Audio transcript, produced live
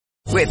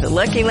With the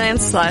Lucky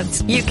Land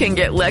Slots, you can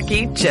get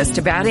lucky just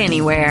about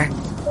anywhere.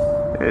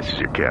 This is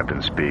your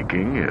captain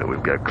speaking.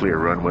 We've got clear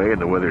runway and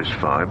the weather's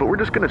fine, but we're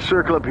just going to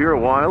circle up here a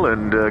while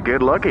and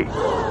get lucky.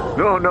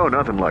 No,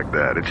 nothing like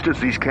that. It's just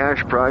these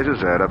cash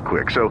prizes add up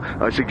quick. So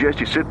I suggest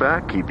you sit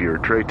back, keep your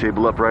tray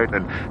table upright,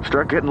 and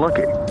start getting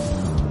lucky.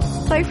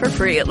 Play for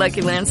free at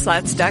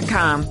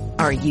LuckyLandSlots.com.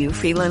 Are you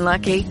feeling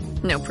lucky?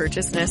 No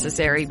purchase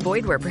necessary.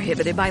 Void where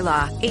prohibited by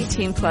law.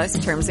 18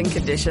 plus terms and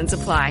conditions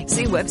apply.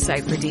 See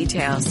website for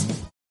details.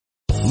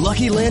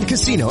 Lucky Land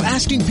Casino,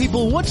 asking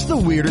people, what's the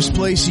weirdest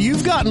place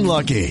you've gotten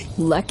lucky?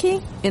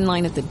 Lucky? In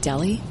line at the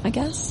deli, I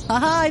guess?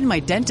 Aha, in my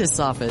dentist's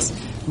office.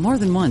 More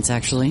than once,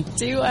 actually.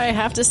 Do I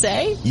have to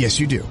say? Yes,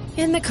 you do.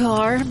 In the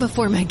car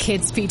before my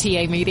kids'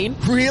 PTA meeting.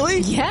 Really?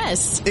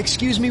 Yes.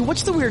 Excuse me,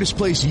 what's the weirdest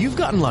place you've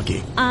gotten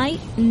lucky? I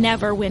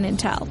never win and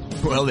tell.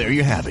 Well, there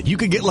you have it. You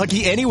can get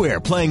lucky anywhere,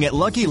 playing at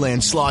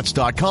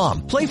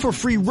LuckyLandSlots.com. Play for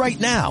free right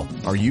now.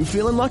 Are you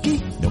feeling lucky?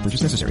 No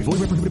purchase necessary. Void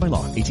where prohibited by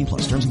law. 18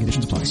 plus. Terms and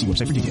conditions apply. See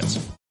website for details.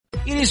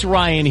 It is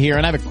Ryan here,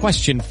 and I have a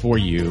question for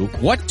you.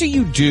 What do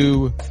you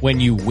do when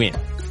you win?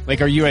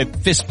 Like, are you a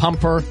fist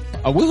pumper,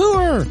 a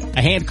woohooer,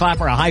 a hand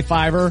clapper, a high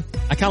fiver?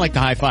 I kind of like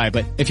the high five,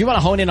 but if you want to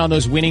hone in on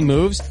those winning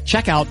moves,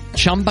 check out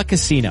Chumba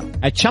Casino.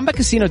 At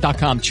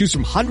ChumbaCasino.com, choose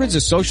from hundreds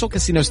of social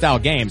casino style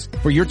games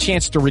for your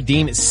chance to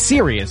redeem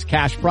serious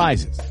cash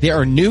prizes. There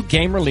are new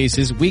game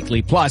releases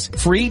weekly, plus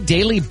free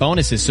daily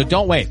bonuses. So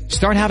don't wait.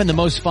 Start having the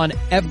most fun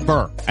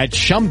ever at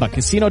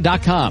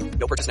ChumbaCasino.com.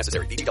 No purchase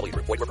necessary. VGW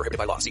Group. Void where prohibited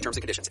by law. See terms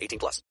and conditions. 18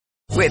 plus.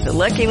 With the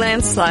Lucky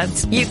Land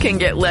Slots, you can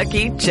get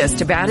lucky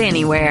just about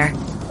anywhere.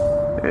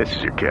 This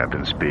is your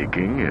captain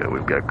speaking.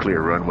 We've got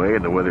clear runway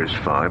and the weather's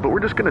fine, but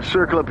we're just going to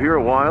circle up here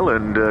a while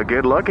and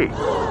get lucky.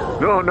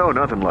 No,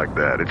 nothing like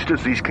that. It's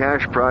just these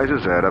cash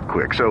prizes add up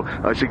quick. So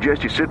I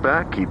suggest you sit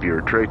back, keep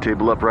your tray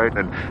table upright,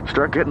 and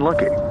start getting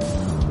lucky.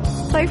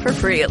 Play for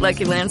free at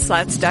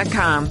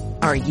LuckyLandSlots.com.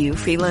 Are you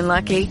feeling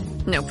lucky?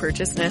 No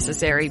purchase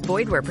necessary.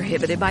 Void where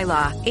prohibited by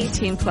law.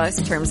 18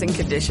 plus terms and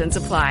conditions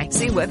apply.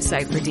 See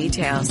website for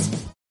details.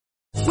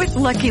 With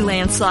Lucky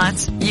Land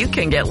Slots, you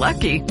can get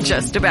lucky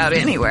just about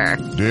anywhere.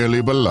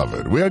 Dearly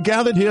beloved, we are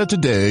gathered here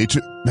today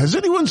to... Has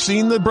anyone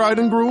seen the bride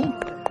and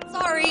groom?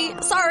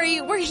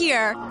 Sorry, we're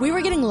here. We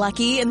were getting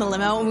lucky in the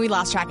limo and we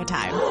lost track of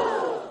time.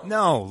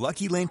 No,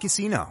 Lucky Land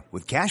Casino,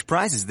 with cash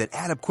prizes that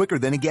add up quicker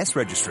than a guest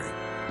registry.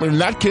 In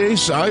that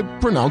case, I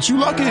pronounce you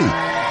lucky.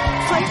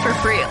 Play for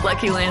free at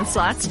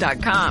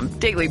LuckyLandSlots.com.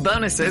 Daily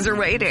bonuses are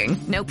waiting.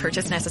 No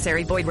purchase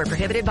necessary. Void where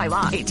prohibited by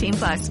law. 18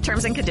 plus.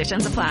 Terms and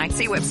conditions apply.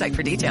 See website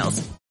for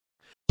details.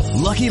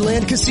 Lucky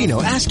Land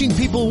Casino, asking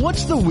people,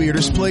 what's the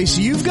weirdest place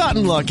you've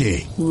gotten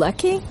lucky?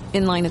 Lucky?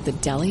 In line at the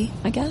deli,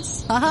 I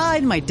guess? Aha,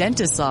 in my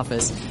dentist's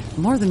office.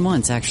 More than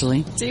once,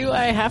 actually. Do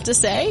I have to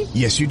say?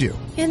 Yes, you do.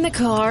 In the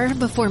car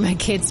before my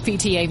kids'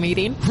 PTA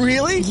meeting.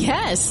 Really?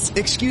 Yes.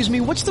 Excuse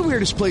me, what's the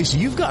weirdest place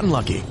you've gotten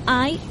lucky?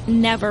 I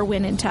never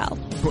win and tell.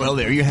 Well,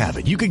 there you have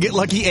it. You can get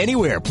lucky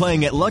anywhere,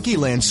 playing at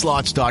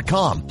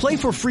LuckyLandSlots.com. Play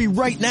for free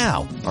right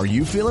now. Are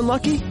you feeling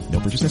lucky? No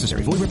purchase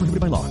necessary. Void where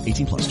prohibited by law.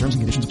 18 plus. Terms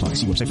and conditions apply.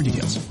 See website for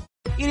details.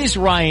 It is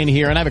Ryan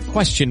here, and I have a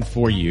question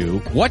for you.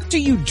 What do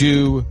you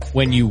do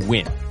when you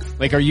win?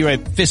 Like, are you a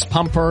fist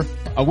pumper,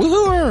 a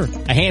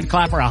woohooer, a hand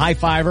clapper, a high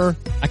fiver?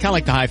 I kind of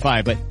like the high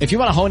five, but if you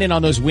want to hone in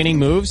on those winning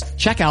moves,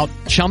 check out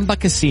Chumba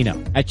Casino.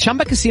 At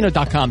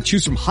ChumbaCasino.com,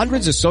 choose from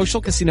hundreds of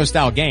social casino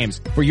style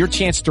games for your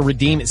chance to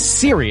redeem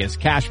serious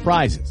cash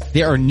prizes.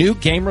 There are new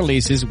game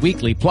releases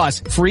weekly,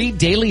 plus free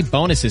daily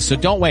bonuses. So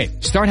don't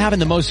wait. Start having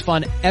the most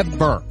fun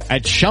ever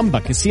at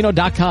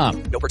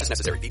ChumbaCasino.com. No purchase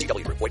necessary.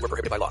 VGW Group. Void where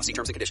prohibited by law. See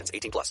terms and conditions.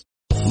 18 plus.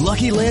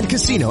 Lucky Land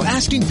Casino,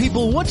 asking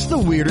people, what's the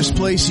weirdest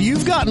place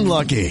you've gotten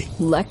lucky?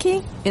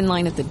 Lucky? In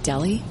line at the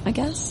deli, I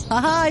guess?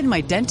 Aha, in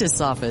my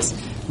dentist's office.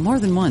 More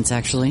than once,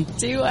 actually.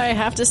 Do I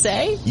have to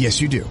say?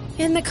 Yes, you do.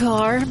 In the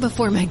car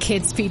before my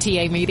kids'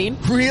 PTA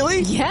meeting.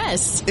 Really?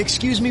 Yes.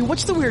 Excuse me,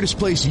 what's the weirdest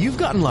place you've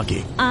gotten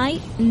lucky?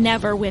 I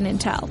never win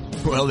and tell.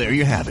 Well, there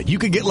you have it. You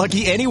can get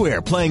lucky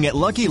anywhere, playing at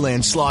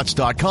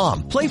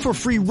LuckyLandSlots.com. Play for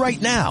free right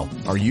now.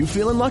 Are you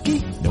feeling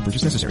lucky? No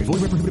purchase necessary.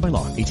 Void where prohibited by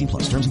law. 18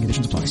 plus. Terms and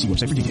conditions apply. See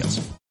website for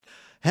details.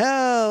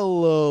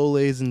 Hello,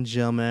 ladies and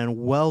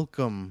gentlemen.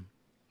 Welcome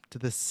to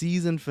the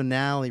season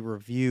finale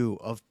review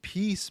of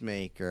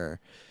Peacemaker.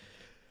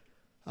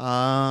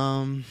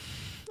 I'm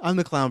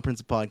the Clown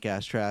Prince of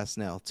Podcast Trash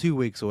now, 2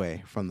 weeks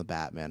away from the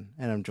Batman,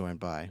 and I'm joined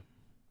by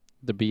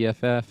the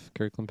BFF,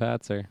 Kirkland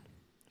Patzer.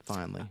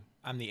 Finally.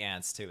 I'm the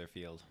Ants, Taylor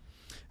Field.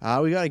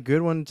 We got a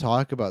good one to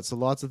talk about, so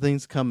lots of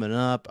things coming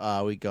up.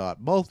 We got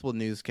multiple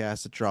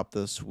newscasts to drop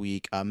this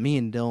week. Me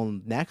and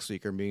Dylan next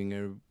week are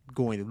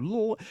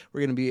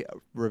we're gonna be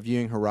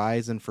reviewing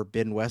Horizon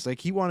Forbidden West. I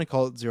keep wanting to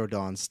call it Zero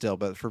Dawn still,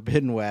 but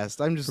Forbidden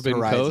West. I'm just Forbidden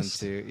Horizon Coast?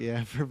 too.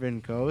 Yeah,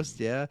 Forbidden Coast.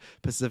 Yeah,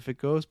 Pacific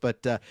Coast.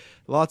 But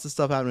lots of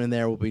stuff happening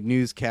there. Will be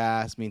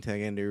newscasts. Meantime,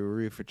 again, do a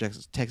review for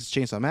Texas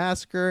Chainsaw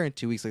Massacre. In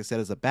 2 weeks, like I said,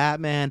 is a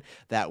Batman.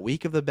 That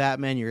week of the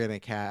Batman, you're gonna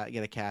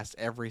get a cast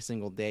every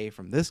single day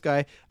from this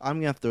guy. I'm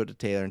gonna have to throw it to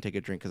Taylor and take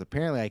a drink because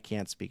apparently I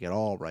can't speak at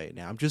all right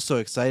now. I'm just so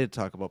excited to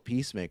talk about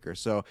Peacemaker.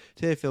 So,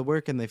 Taylor, Phil,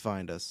 where can they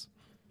find us?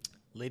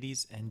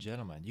 Ladies and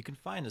gentlemen, you can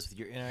find us with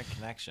your internet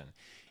connection.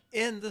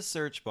 In the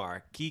search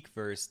bar,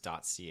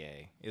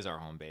 geekverse.ca is our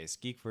home base.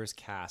 Geekverse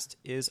Cast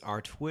is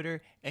our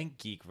Twitter, and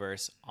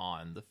Geekverse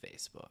on the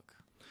Facebook.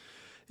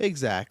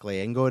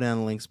 Exactly, and go down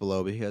the links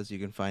below because you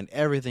can find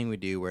everything we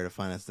do, where to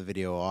find us, the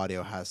video,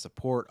 audio, how to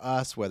support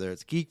us, whether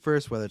it's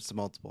Geekverse, whether it's the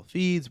multiple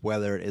feeds,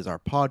 whether it is our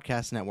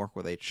podcast network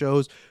with 8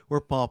 shows.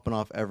 We're popping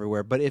off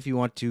everywhere. But if you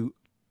want to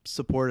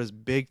support us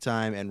big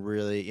time and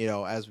really,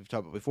 as we've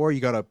talked about before, you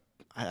got to,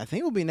 I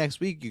think it will be next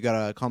week. You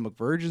got Comic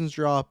Virgins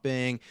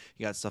dropping.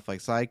 You got stuff like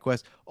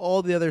SideQuest.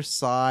 All the other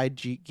side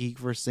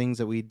Geekverse things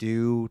that we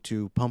do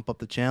to pump up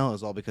the channel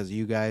is all because of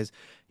you guys.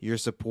 Your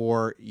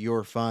support,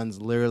 your funds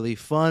literally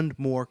fund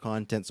more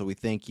content, so we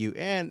thank you.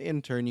 And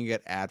in turn, you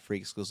get ad-free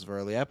exclusive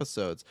early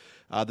episodes.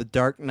 The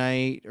Dark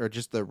Knight, or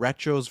just the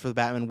retros for the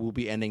Batman, will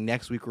be ending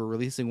next week. We're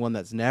releasing one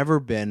that's never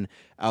been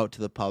out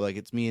to the public.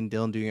 It's me and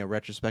Dylan doing a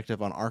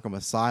retrospective on Arkham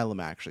Asylum,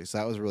 actually. So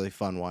that was a really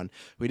fun one.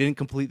 We didn't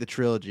complete the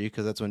trilogy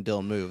because that's when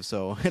Dylan moved,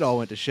 so it all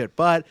went to shit.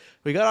 But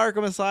we got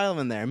Arkham Asylum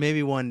in there.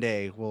 Maybe one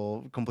day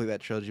we'll complete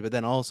that trilogy. But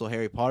then also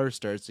Harry Potter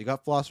starts. So you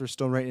got Philosopher's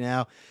Stone right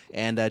now,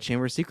 and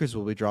Chamber of Secrets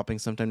will be dropping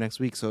sometime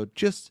next week. So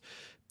just,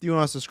 you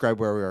want to subscribe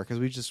where we are, because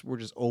we're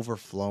just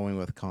overflowing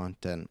with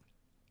content.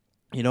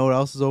 You know what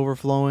else is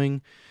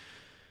overflowing?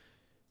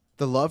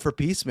 The love for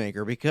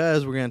Peacemaker,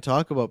 because we're going to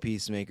talk about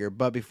Peacemaker.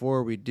 But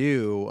before we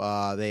do,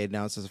 they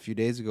announced this a few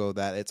days ago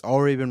that it's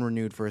already been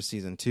renewed for a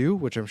season 2,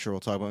 which I'm sure we'll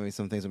talk about, maybe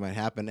some things that might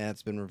happen. And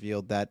it's been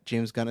revealed that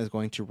James Gunn is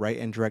going to write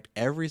and direct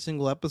every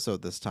single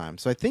episode this time.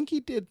 So I think he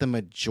did the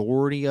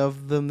majority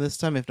of them this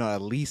time, if not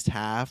at least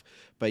half.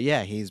 But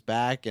yeah, he's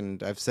back,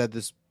 and I've said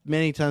this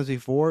many times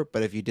before,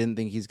 but if you didn't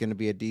think he's going to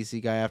be a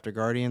DC guy after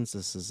Guardians,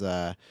 this is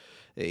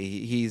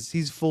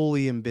he's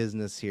fully in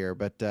business here.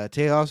 But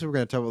Taylor, also we're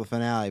going to talk about the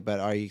finale, but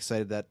are you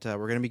excited that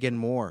we're going to be getting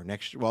more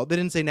next? Well, they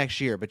didn't say next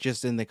year, but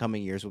just in the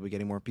coming years we'll be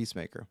getting more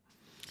Peacemaker.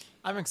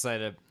 I'm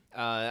excited.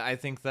 I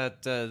think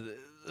that the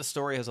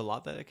story has a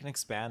lot that it can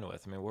expand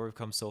with. I mean, where we've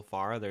come so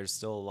far, there's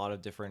still a lot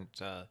of different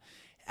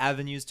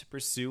avenues to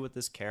pursue with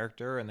this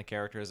character, and the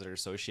characters that are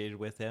associated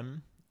with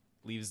him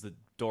leaves the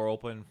door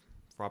open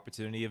for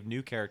opportunity of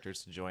new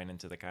characters to join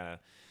into the kind of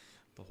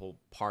the whole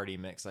party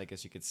mix, I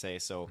guess you could say.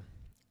 So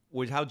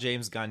with how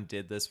James Gunn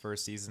did this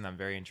first season, I'm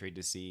very intrigued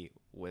to see,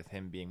 with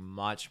him being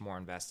much more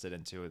invested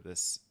into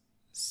this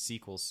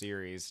sequel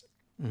series,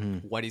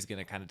 what he's going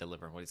to kind of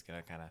deliver and what he's going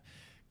to kind of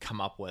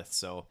come up with.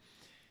 So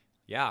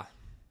yeah.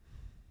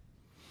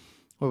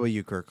 What about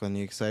you, Kirkland?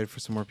 You excited for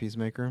some more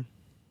Peacemaker?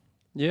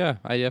 Yeah,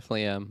 I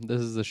definitely am.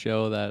 This is a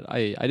show that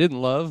I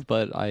didn't love,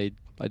 but I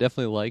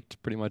definitely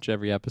liked pretty much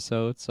every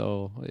episode.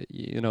 So,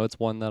 it's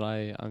one that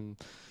I'm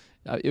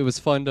it was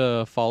fun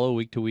to follow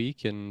week to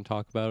week and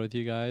talk about with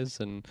you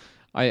guys. And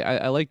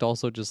I liked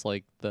also just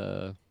like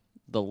the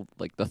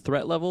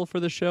threat level for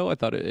the show. I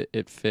thought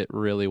it fit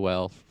really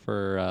well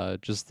for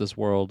just this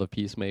world of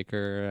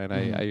Peacemaker. And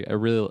I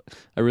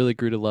really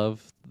grew to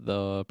love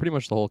pretty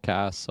much the whole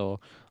cast. So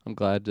I'm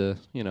glad to,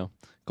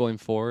 going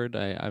forward,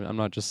 I'm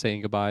not just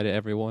saying goodbye to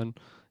everyone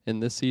in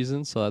this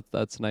season. So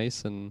that's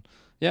nice. And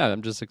yeah,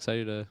 I'm just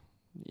excited to,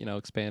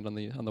 expand on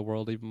the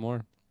world even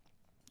more.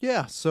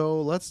 Yeah,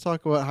 so let's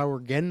talk about how we're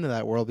getting to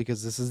that world,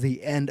 because this is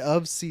the end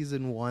of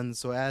season 1.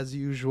 So as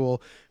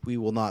usual, we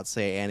will not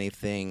say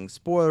anything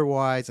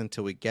spoiler-wise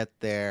until we get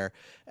there.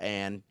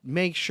 And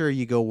make sure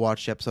you go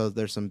watch the episodes.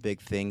 There's some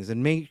big things.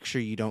 And make sure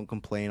you don't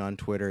complain on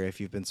Twitter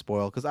if you've been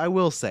spoiled, because I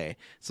will say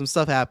some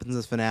stuff happens in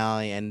this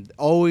finale. And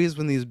always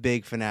when these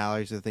big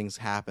finales or things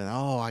happen,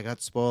 oh, I got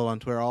spoiled on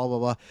Twitter, all blah,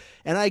 blah.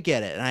 And I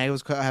get it. And I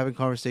was having a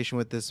conversation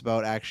with this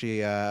about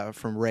actually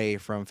from Ray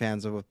from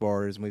Fans of With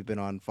Borders. And we've been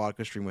on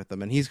Vodka Stream with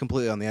them. And he's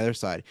completely on the other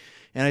side.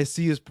 And I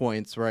see his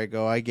points where I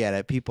go, I get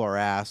it. People are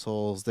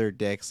assholes. They're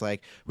dicks.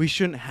 Like, we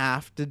shouldn't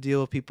have to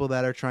deal with people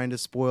that are trying to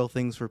spoil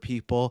things for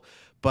people.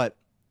 But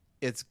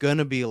it's going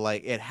to be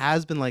like, it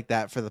has been like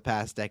that for the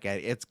past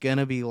decade. It's going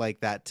to be like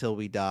that till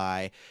we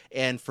die.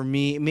 And for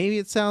me, maybe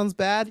it sounds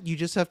bad. You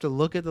just have to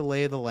look at the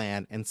lay of the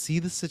land and see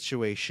the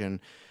situation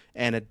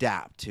and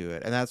adapt to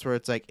it. And that's where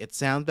it's like, it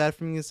sounds bad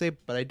for me to say,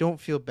 but I don't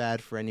feel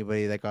bad for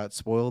anybody that got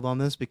spoiled on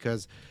this,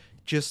 because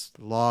just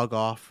log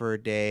off for a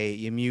day.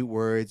 You mute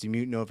words, you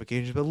mute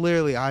notifications. But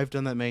literally, I've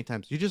done that many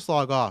times. You just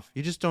log off.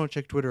 You just don't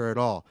check Twitter at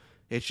all.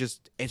 It's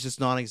just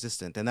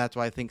non-existent. And that's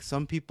why I think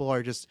some people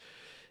are just,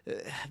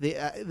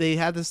 they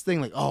had this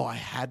thing like, oh, I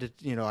had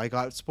to, I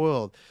got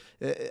spoiled.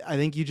 I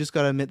think you just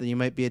got to admit that you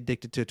might be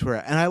addicted to Twitter.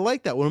 And I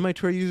like that. One of my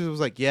Twitter users was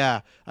like,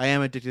 yeah, I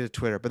am addicted to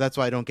Twitter, but that's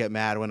why I don't get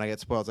mad when I get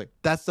spoiled. It's like,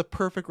 that's the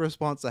perfect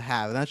response to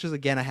have. And that's just,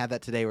 again, I had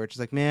that today where it's just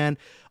like, man,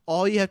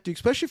 all you have to,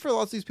 especially for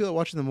lots of these people that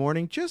watch in the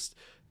morning, just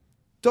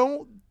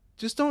don't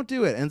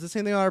do it. And it's the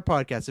same thing on our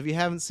podcast. If you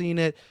haven't seen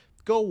it,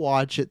 go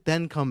watch it,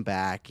 then come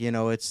back. I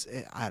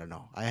don't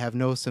know. I have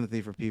no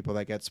sympathy for people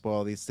that get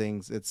spoiled these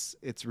things.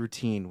 It's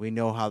routine. We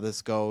know how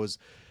this goes.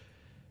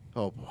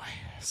 Oh boy.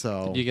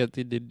 So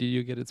did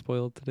you get it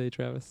spoiled today,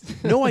 Travis?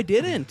 No, I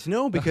didn't.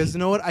 No, because you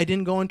know what? I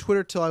didn't go on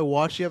Twitter till I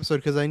watched the episode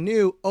because I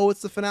knew,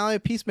 it's the finale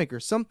of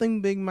Peacemaker.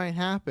 Something big might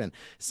happen.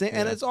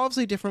 And it's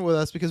obviously different with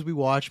us because we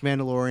watch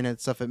Mandalorian and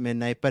stuff at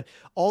midnight. But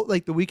all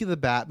like the week of the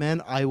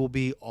Batman, I will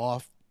be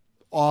off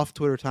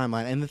Twitter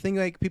timeline. And the thing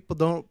like people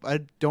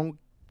don't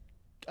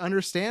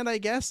understand, I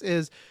guess,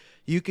 is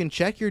you can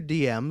check your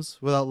DMs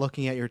without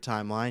looking at your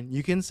timeline.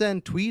 You can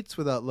send tweets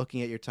without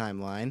looking at your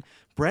timeline.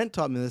 Brent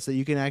taught me this, that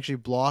you can actually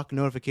block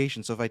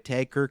notifications. So if I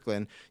tag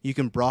Kirkland, you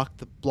can block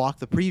the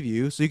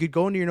preview. So you could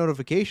go into your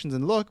notifications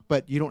and look,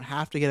 but you don't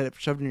have to get it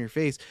shoved in your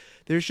face.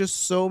 There's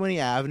just so many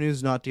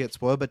avenues not to get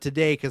spoiled. But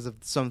today, because of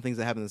some things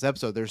that happened in this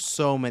episode, there's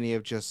so many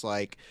of just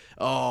like,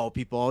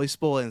 people always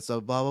spoiling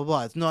stuff, blah, blah,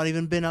 blah. It's not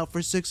even been out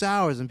for 6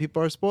 hours and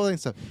people are spoiling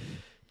stuff.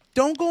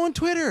 Don't go on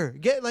Twitter.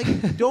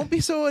 Don't be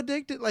so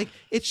addicted. Like,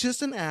 it's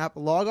just an app.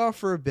 Log off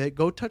for a bit.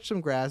 Go touch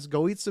some grass.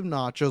 Go eat some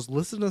nachos.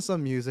 Listen to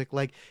some music.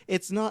 Like,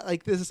 it's not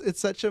like this. It's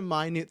such a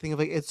minute thing of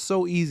like, it's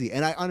so easy.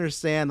 And I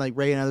understand like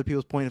Ray and other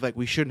people's point of like,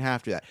 we shouldn't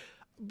have to do that.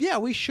 Yeah,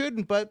 we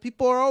shouldn't, but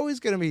people are always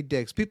going to be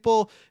dicks.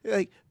 People,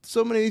 like,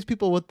 so many of these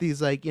people with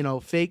these, like,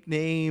 fake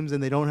names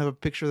and they don't have a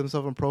picture of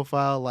themselves in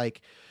profile,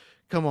 like,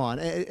 come on.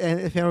 And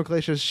Ephemera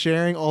Glacier is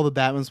sharing all the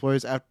Batman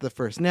spoilers after the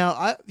first.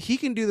 Now, he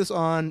can do this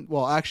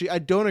actually, I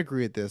don't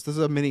agree with this. This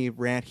is a mini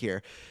rant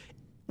here.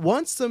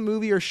 Once the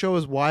movie or show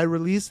is wide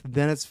release,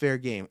 then it's fair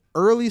game.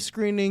 Early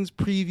screenings,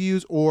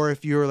 previews, or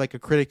if you're like a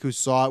critic who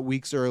saw it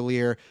weeks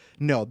earlier,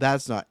 no,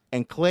 that's not.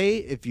 And Clay,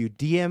 if you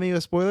DM me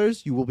with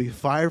spoilers, you will be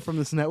fired from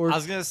this network. I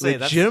was gonna say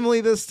legitimately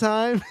this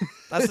time.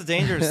 That's the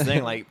dangerous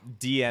thing, like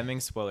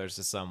DMing spoilers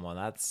to someone.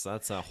 That's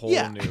a whole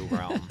new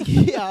realm.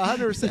 Yeah,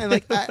 100%.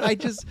 Like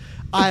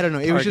I don't know.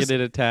 It was just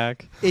targeted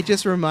attack. It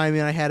just reminded me,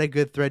 and I had a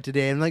good thread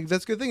today, and like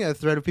that's a good thing. A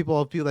thread of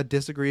people that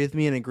disagree with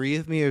me and agree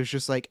with me. It was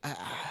just like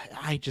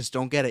I just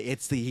don't get it.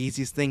 It's the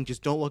easiest thing.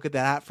 Just don't look at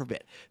that app for a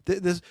bit.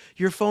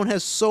 Your phone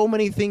has so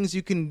many things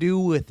you can do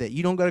with it.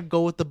 You don't got to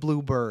go with the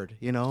blue bird.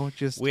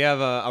 We have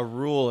a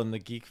rule in the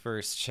Geek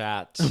First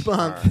chat.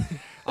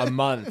 A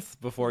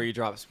month before you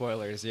drop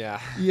spoilers. Yeah.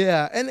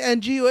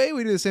 And GOA,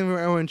 we do the same when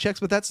everyone checks,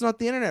 but that's not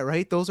the internet,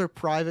 right? Those are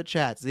private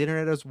chats. The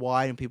internet is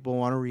wide and people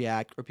want to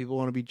react or people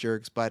want to be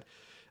jerks, but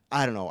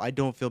I don't know. I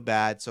don't feel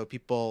bad. So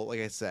people, like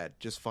I said,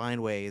 just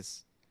find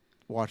ways.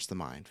 Watch the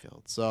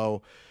Minefield.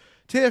 So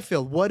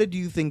Taylorfield, what did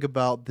you think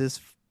about this?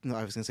 No,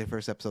 I was going to say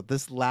first episode.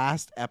 This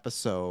last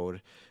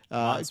episode.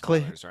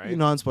 Non-spoilers, right?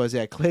 Non-spoilers,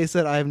 yeah. Clay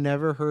said, I've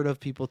never heard of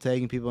people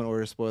tagging people in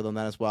order to spoil them.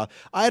 That as well.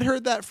 I'd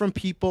heard that from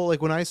people, like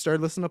when I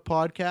started listening to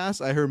podcasts,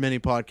 I heard many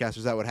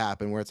podcasters that would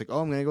happen where it's like,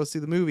 I'm going to go see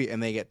the movie,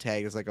 and they get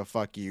tagged as like a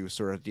fuck you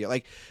sort of deal.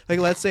 Like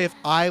let's say if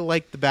I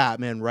like the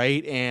Batman,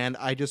 right, and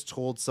I just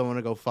told someone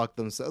to go fuck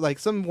themselves, like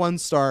some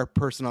 1-star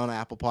person on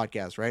Apple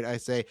Podcast, right? I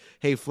say,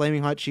 hey,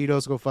 Flaming Hot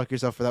Cheetos, go fuck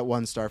yourself for that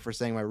 1 star for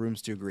saying my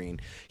room's too green.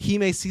 He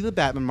may see the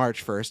Batman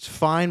March 1st,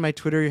 find my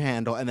Twitter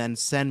handle, and then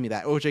send me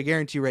that, which I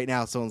guarantee right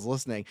now someone's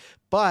listening.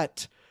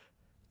 But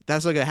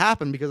that's not going to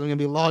happen because I'm going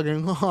to be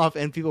logging off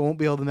and people won't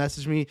be able to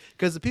message me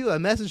because the people that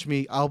message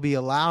me, I'll be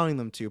allowing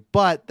them to.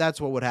 But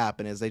that's what would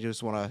happen is they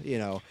just want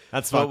to,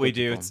 That's what we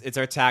do. It's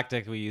our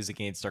tactic we use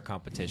against our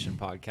competition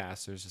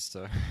podcasters just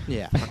to...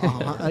 Yeah.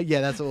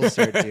 Yeah, that's what we'll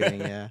start doing,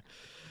 yeah.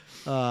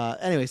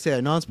 Anyway,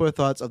 so non-spoiler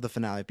thoughts of the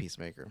finale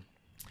Peacemaker.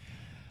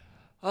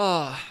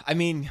 I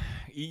mean,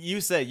 you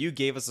said you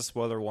gave us a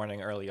spoiler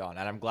warning early on,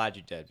 and I'm glad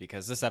you did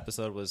because this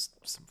episode was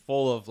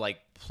full of like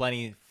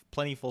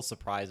plentiful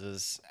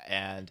surprises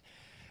and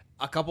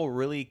a couple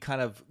really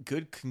kind of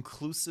good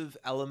conclusive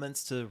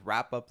elements to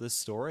wrap up this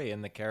story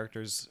and the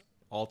characters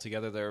all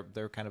together,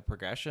 their kind of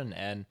progression.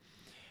 And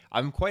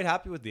I'm quite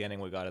happy with the ending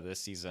we got of this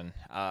season.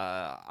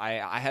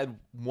 I had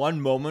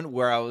one moment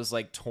where I was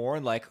like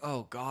torn, like,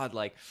 oh God,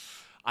 like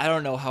I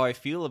don't know how I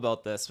feel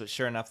about this, but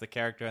sure enough, the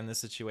character in this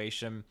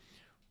situation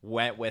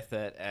went with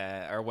it,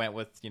 or went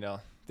with,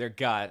 their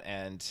gut,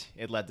 and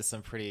it led to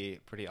some pretty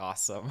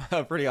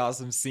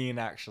awesome scene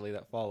actually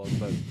that followed.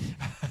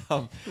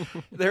 But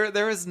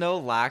there was no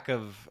lack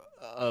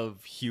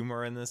of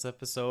humor in this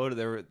episode.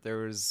 There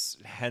was,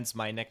 hence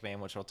my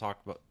nickname, which I'll talk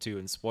about too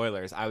in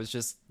spoilers. I was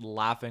just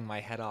laughing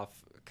my head off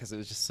because it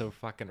was just so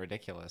fucking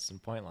ridiculous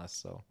and pointless.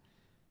 So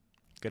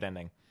good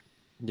ending.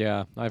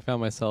 Yeah, I found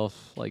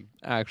myself like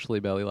actually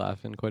belly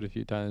laughing quite a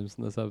few times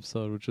in this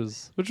episode, which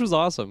was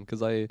awesome because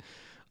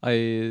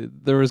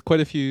there was quite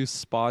a few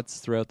spots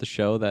throughout the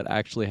show that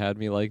actually had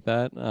me like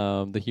that.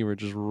 The humor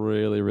just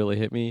really, really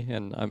hit me,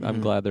 and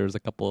I'm glad there was a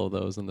couple of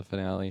those in the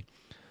finale.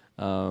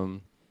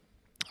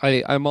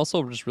 I'm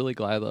also just really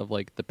glad of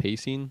like the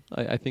pacing,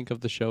 I think,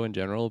 of the show in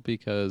general,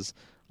 because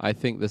I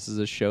think this is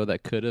a show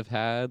that could have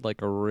had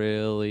like a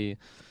really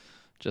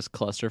just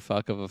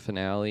clusterfuck of a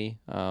finale.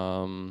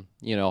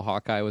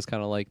 Hawkeye was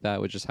kind of like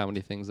that with just how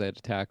many things they had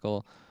to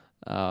tackle.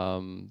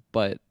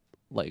 But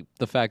like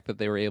the fact that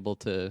they were able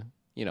to,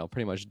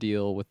 pretty much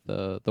deal with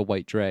the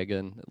White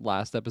Dragon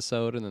last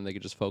episode, and then they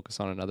could just focus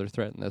on another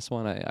threat in this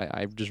one.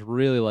 I just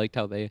really liked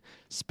how they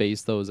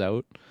spaced those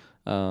out.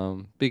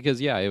 Because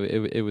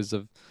it was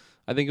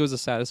I think it was a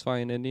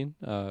satisfying ending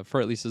for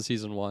at least the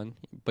season 1,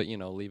 but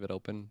leave it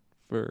open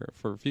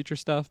for future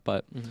stuff.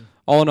 But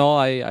all in all,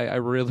 I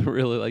really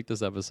really like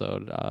this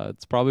episode.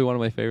 It's probably one of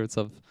my favorites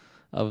of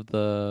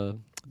the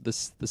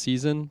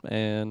season,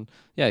 and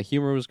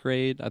humor was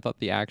great. I thought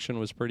the action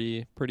was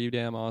pretty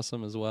damn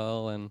awesome as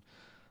well, and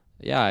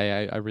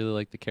I really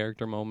like the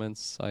character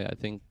moments. I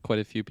think quite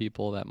a few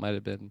people that might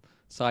have been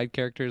side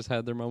characters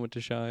had their moment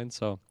to shine.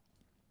 So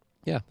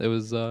it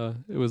was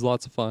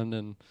lots of fun,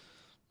 and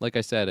like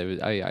I said,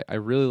 I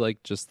really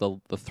liked just the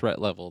threat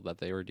level that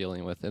they were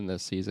dealing with in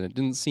this season. It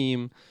didn't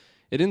seem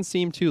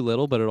too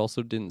little, but it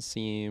also didn't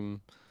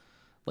seem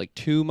like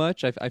too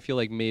much. I feel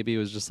like maybe it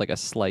was just like a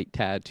slight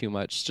tad too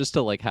much, just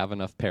to like have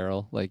enough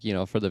peril, like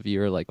for the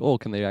viewer, like, oh,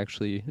 can they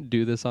actually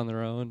do this on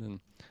their own? And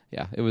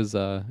it was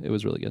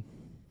really good.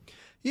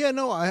 Yeah,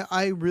 no,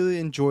 I really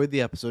enjoyed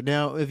the episode.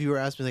 Now, if you were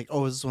asking me, like,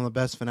 oh, is this one of the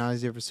best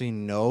finales you've ever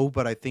seen? No,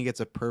 but I think it's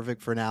a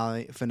perfect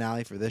finale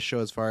for this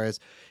show, as far as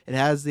it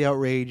has the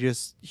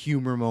outrageous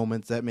humor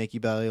moments that make you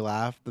belly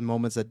laugh, the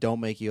moments that don't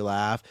make you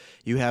laugh.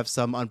 You have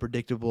some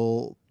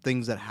unpredictable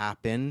things that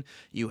happen.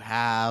 You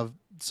have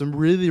some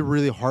really,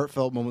 really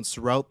heartfelt moments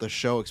throughout the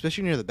show,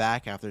 especially near the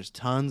back half. There's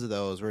tons of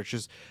those where it's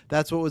just,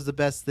 that's what was the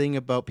best thing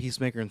about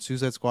Peacemaker and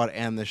Suicide Squad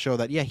and the show,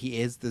 that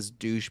he is this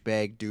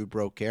douchebag dude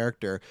bro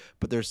character,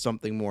 but there's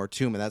something more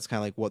to him, and that's kind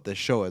of like what this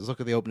show is. Look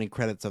at the opening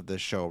credits of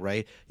this show,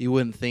 right? You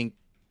wouldn't think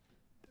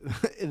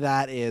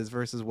that is,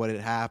 versus what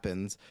it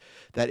happens,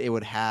 that it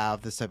would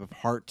have this type of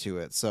heart to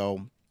it.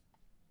 So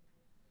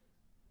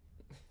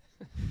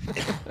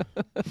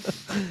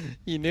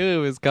you knew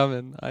it was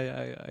coming.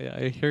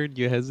 I heard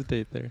you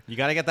hesitate there. You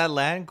gotta get that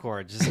land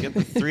cord. Just get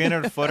the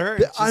 300 footer.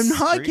 I'm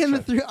not getting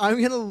the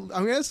I'm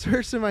gonna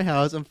search in my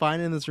house and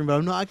find it in this room, but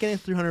I'm not getting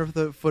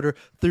 300 footer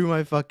through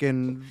my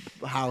fucking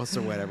house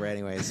or whatever.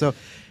 Anyway, so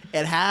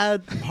it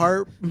had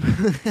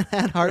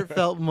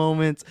heartfelt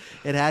moments.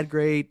 It had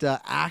great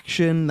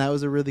action. That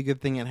was a really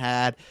good thing it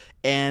had.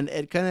 And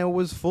it kind of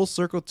was full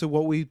circle to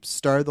what we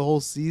started the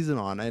whole season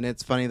on. And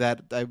it's funny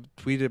that I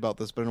tweeted about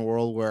this, but in a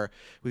world where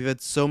we've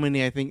had so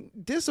many, I think,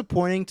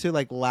 disappointing to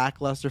like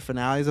lackluster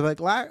finales of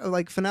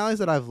like finales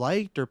that I've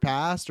liked or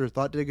passed or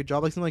thought did a good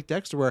job, like something like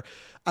Dexter, where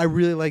I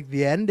really liked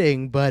the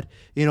ending, but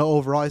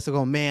overall I still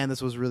go, man,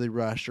 this was really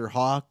rushed, or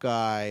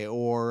Hawkeye,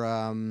 or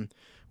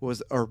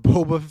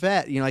Boba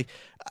Fett.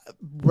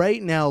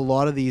 Right now, a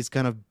lot of these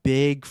kind of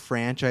big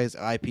franchise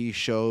IP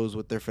shows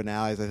with their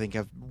finales, I think,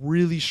 have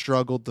really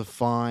struggled to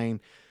find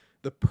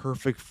the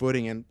perfect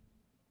footing. And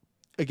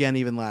again,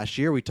 even last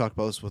year, we talked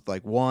about this with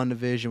like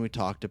WandaVision. We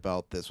talked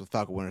about this with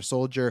Falcon Winter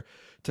Soldier.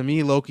 To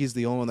me, Loki's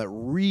the only one that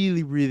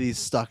really, really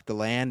stuck the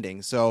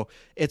landing. So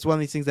it's one of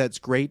these things that's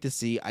great to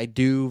see. I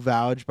do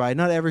vouch by,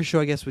 not every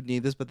show, I guess, would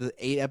need this, but the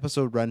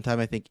 8-episode runtime,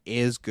 I think,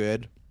 is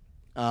good.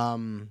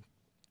 I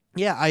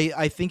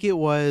think it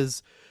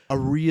was a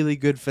really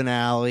good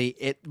finale.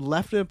 It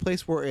left it in a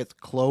place where it's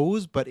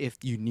closed, but if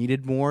you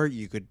needed more,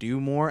 you could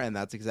do more, and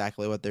that's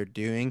exactly what they're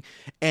doing.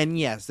 And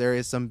yes, there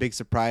is some big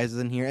surprises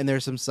in here, and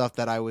there's some stuff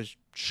that I was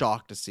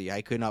shocked to see.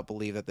 I could not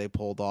believe that they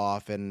pulled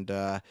off, and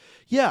I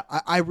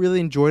really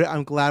enjoyed it.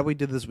 I'm glad we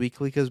did this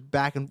weekly, because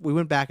we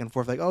went back and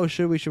forth, like, oh,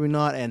 should we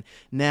not? And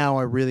now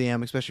I really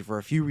am, especially for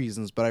a few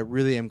reasons, but I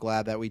really am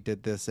glad that we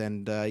did this.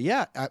 And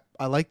I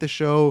like the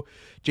show.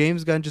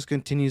 James Gunn just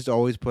continues to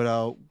always put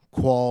out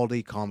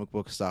quality comic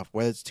book stuff,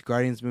 whether it's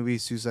Guardians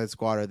movies, Suicide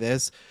Squad, or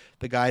this.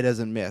 The guy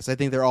doesn't miss. I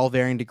think they're all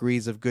varying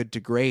degrees of good to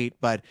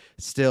great, but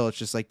still, it's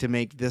just like, to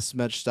make this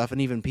much stuff,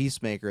 and even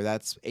Peacemaker,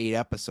 that's 8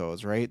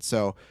 episodes, right?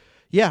 So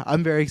yeah,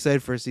 I'm very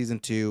excited for season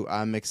 2.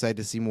 I'm excited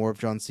to see more of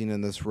John Cena in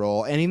this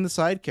role, and even the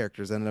side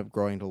characters ended up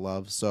growing to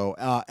love. So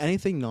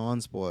anything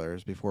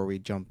non-spoilers before we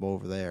jump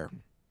over there?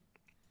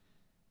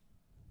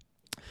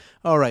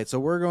 All right, so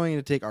we're going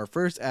to take our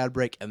first ad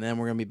break, and then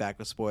we're going to be back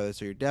with spoilers.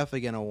 So you're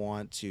definitely going to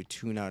want to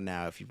tune out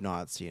now if you've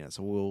not seen it.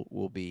 So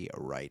we'll be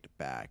right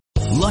back.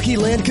 Lucky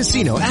Land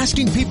Casino,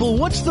 asking people,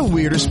 what's the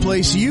weirdest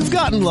place you've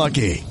gotten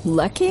lucky?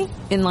 Lucky?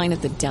 In line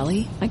at the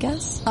deli, I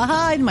guess?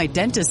 Aha, in my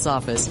dentist's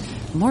office.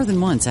 More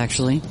than once,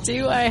 actually.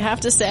 Do I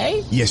have to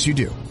say? Yes, you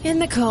do. In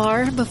the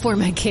car before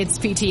my kids'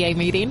 PTA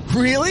meeting.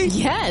 Really?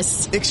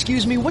 Yes.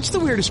 Excuse me, what's the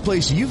weirdest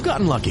place you've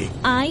gotten lucky?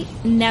 I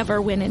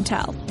never win and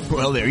tell.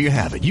 Well, there you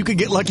have it. You can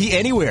get lucky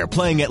anywhere,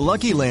 playing at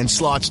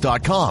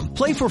LuckyLandSlots.com.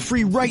 Play for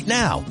free right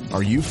now.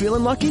 Are you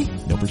feeling lucky?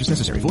 No purchase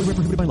necessary. Void where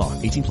prohibited by law.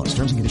 18+.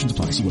 Terms and conditions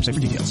apply. See website for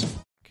details.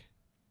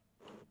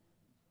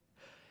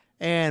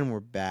 And we're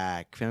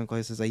back. Family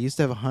Clay says, I used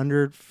to have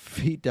 100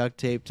 feet duct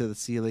tape to the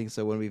ceiling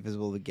so it wouldn't be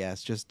visible to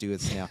guests. Just do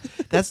it now.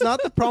 That's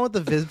not the problem with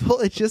the visible.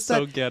 It's just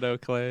so that ghetto,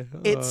 Clay.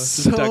 It's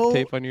just so duct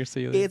tape on your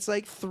ceiling. It's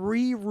like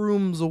 3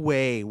 rooms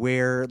away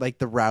where like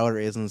the router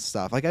is and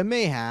stuff. Like I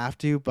may have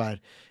to, but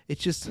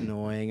it's just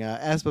annoying.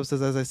 Aspo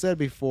says, as I said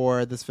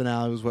before, this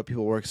finale was what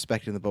people were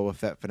expecting the Boba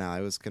Fett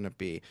finale was going to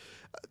be.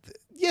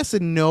 Yes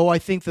and no. I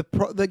think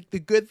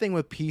the good thing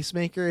with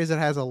Peacemaker is it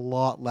has a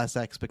lot less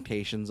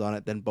expectations on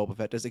it than Boba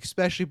Fett does.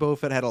 Especially Boba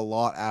Fett had a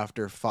lot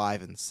after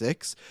 5 and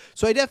 6.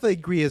 So I definitely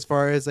agree as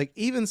far as like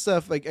even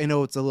stuff like I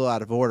know it's a little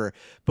out of order,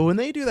 but when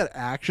they do that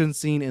action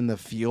scene in the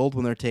field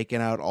when they're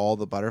taking out all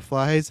the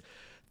butterflies,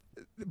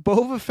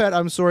 Boba Fett,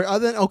 I'm sorry.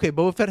 Other than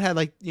Boba Fett had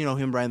like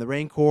him riding the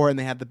Rancor and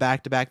they had the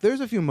back to back.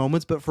 There's a few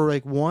moments, but for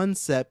like one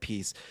set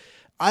piece.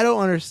 I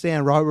don't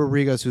understand Robert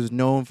Rodriguez, who's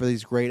known for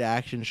these great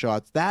action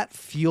shots. That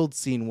field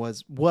scene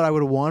was what I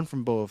would want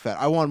from Boba Fett.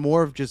 I want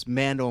more of just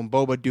Mando and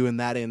Boba doing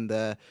that in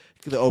the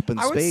open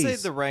space. I would say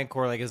the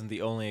Rancor isn't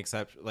the only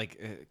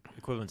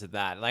equivalent to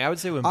that. Like I would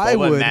say when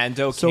Boba and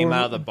Mando came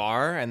out of the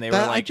bar and they were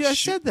like, I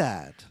just said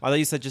that. I thought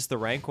you said just the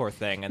Rancor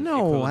thing. And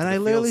no, and I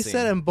literally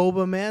said and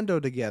Boba Mando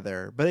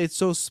together, but it's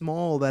so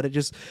small that it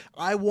just.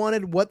 I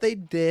wanted what they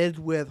did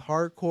with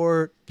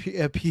Hardcore,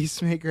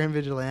 Peacemaker, and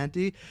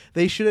Vigilante.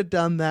 They should have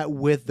done that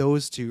with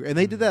those two, and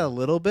they did that a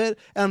little bit.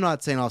 And I'm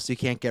not saying also you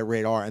can't get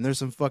rated R, and there's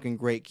some fucking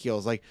great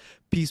kills like.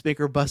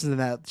 Peacemaker busts into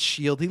that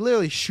shield. He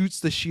literally shoots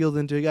the shield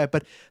into a guy.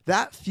 But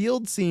that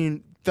field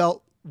scene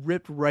felt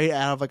ripped right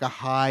out of like a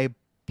high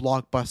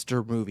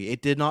blockbuster movie.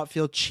 It did not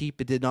feel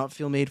cheap. It did not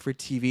feel made for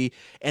TV.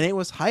 And it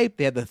was hype.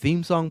 They had the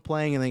theme song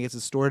playing and then it gets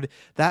distorted.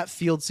 That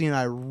field scene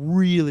I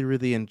really,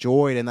 really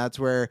enjoyed. And that's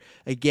where,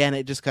 again,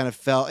 it just kind of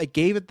felt, it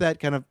gave it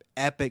that kind of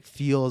epic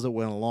feel as it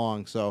went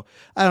along. So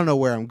I don't know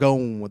where I'm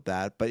going with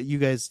that. But you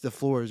guys, the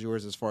floor is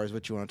yours as far as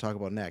what you want to talk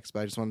about next. But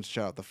I just wanted to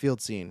shout out the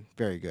field scene.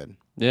 Very good.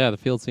 Yeah, the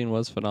field scene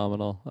was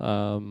phenomenal.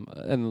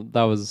 And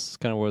that was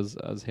kind of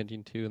what I was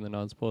hinting to in the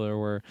non-spoiler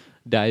where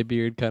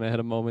Diebeard kind of had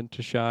a moment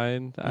to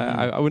shine.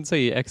 I wouldn't say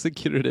he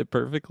executed it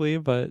perfectly,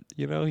 but,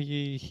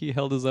 he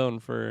held his own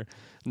for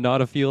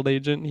not a field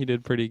agent. He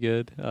did pretty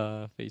good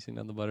facing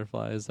down the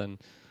butterflies. And,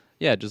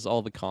 yeah, just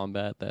all the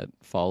combat that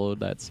followed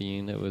that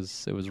scene. It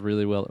was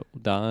really well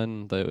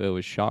done. It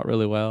was shot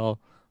really well.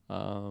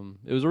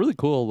 It was a really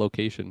cool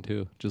location,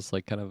 too. Just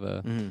like kind of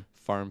a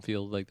farm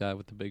field like that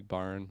with the big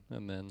barn.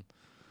 And then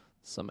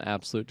some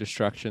absolute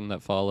destruction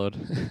that followed.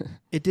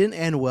 It didn't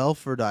end well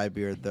for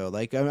Diebeard, though.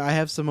 Like, I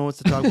have some moments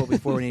to talk about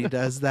before when he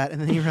does that, and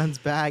then he runs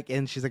back,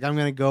 and she's like, I'm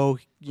going to go,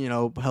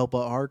 help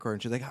out Hardcore.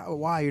 And she's like,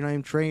 why? You're not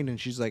even trained.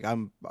 And she's like, I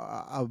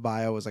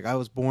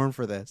was born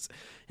for this.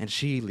 And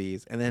she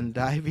leaves. And then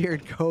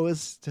Diebeard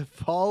goes to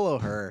follow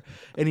her,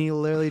 and he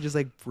literally just,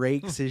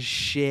 breaks his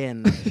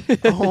shin.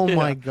 Oh,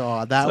 my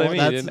God. That one, he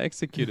didn't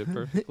execute it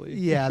perfectly.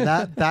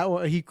 Yeah, that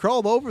one. He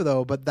crawled over,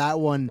 though, but that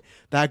one,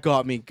 that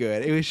got me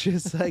good. It was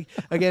just,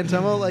 again,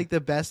 talking about, the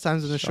best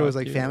times in the show is,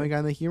 Family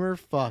Guy and the humor.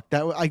 Fuck.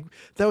 That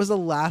was the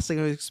last thing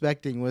I was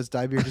expecting was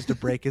Diebeard just to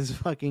break his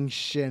fucking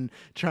shin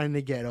trying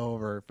to get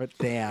over. But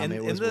damn,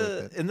 it was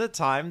worth it. In the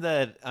time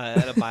that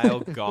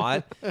Adebayo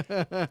got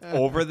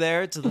over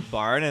there to the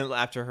barn and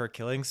after her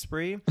killing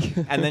spree,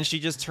 and then she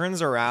just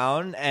turns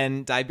around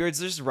and Diebeard's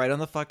just right on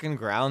the fucking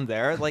ground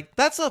there.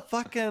 That's a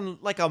fucking,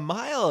 a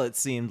mile, it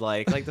seemed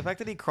like. The fact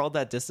that he crawled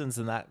that distance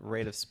in that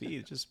rate of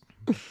speed, just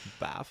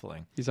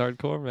baffling. He's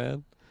hardcore,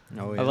 man.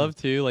 Oh, yeah. I love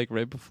too,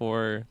 right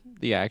before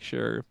the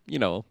action,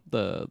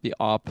 the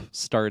op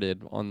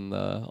started on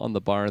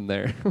the barn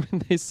there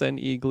when they sent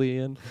Eagly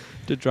in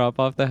to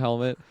drop off the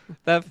helmet.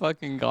 That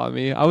fucking got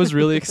me. I was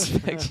really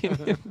expecting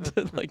him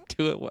to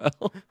do it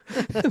well,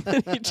 and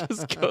then he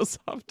just goes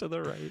off to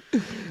the right.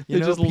 They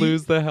just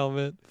lose the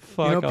helmet.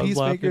 Fuck,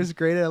 Peacemaker's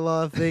great at a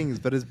lot of things,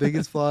 but his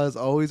biggest flaw is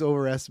always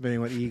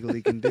overestimating what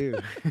Eagly can do.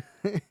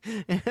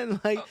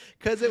 And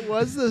because it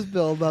was this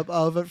build up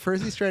of at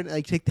first he's trying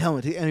to take the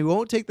helmet and he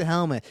won't take the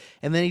helmet,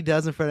 and then he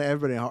does in front of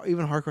everybody.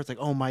 Even Hardcore's like,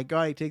 oh my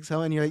God, he takes the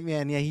helmet, and you're like,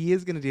 man, yeah, he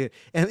is gonna do it.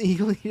 And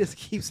Eagly just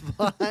keeps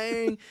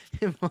flying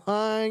and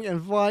flying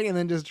and flying, and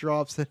then just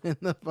drops it in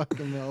the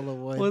fucking middle of the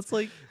woods. Well, it's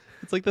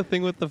like the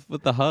thing with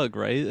the hug,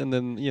 right? And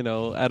then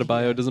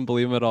Adebayo doesn't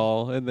believe him at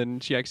all, and then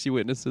she actually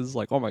witnesses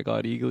oh my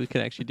God, Eagly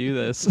can actually do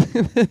this.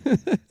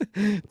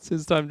 It's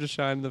his time to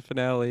shine in the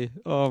finale.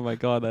 Oh my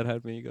God, that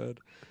had me good.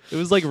 It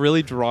was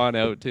really drawn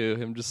out too.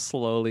 Him just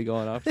slowly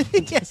going off.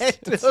 It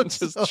took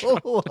so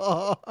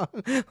long.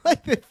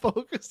 They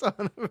focused on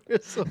him for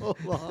so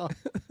long.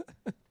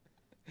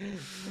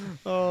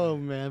 Oh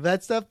man,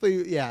 that's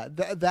definitely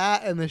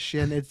that and the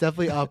shin. It's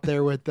definitely up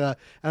there with the.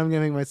 I'm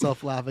gonna make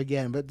myself laugh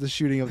again, but the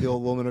shooting of the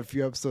old woman. A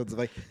few episodes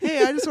of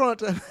hey, I just want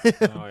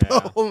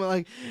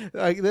to.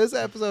 This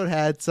episode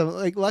had some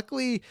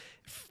luckily.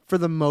 For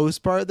the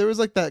most part, there was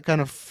that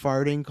kind of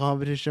farting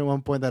competition at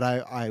one point that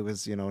I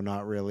was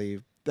not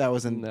really that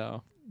wasn't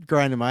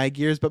grinding my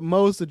gears, but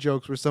most of the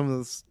jokes were some of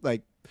those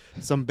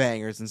some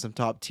bangers and some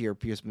top tier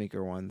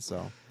Peacemaker ones.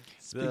 So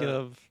speaking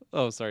of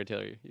Oh, sorry,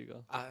 Taylor. You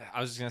go. I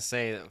was just gonna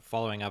say,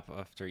 following up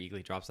after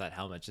Eagly drops that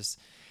helmet, just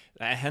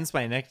hence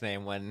my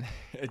nickname when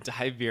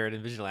Diebeard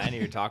and Vigilante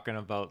are talking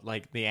about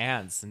like the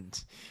ants,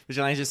 and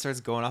Vigilante just starts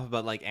going off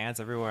about like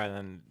ants everywhere, and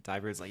then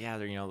Diebeard's like, yeah,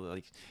 they're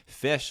like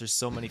fish. There's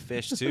so many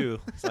fish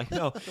too. It's like,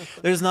 no,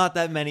 there's not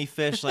that many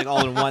fish like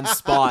all in one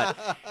spot,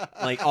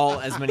 like all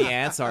as many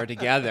ants are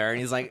together. And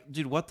he's like,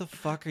 dude, what the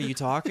fuck are you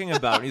talking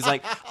about? And he's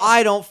like,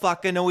 I don't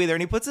fucking know either.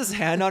 And he puts his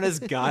hand on his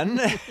gun.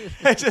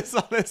 I just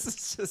thought this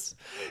is just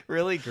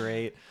really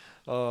great.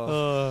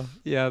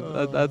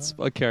 That's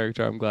a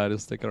character I'm glad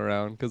is sticking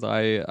around, because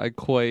I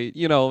quite,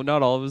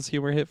 not all of his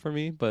humor hit for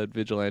me, but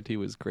Vigilante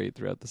was great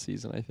throughout the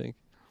season, I think.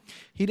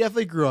 He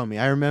definitely grew on me.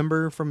 I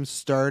remember from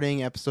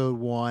starting episode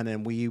 1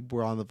 and we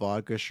were on the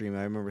vodka stream,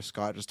 I remember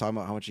Scott just talking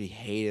about how much he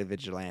hated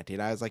Vigilante.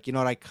 And I was like, you know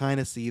what, I kind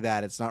of see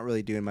that. It's not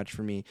really doing much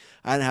for me.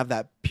 I didn't have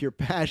that pure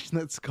passion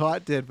that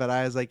Scott did, but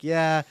I was like,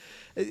 yeah,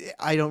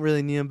 I don't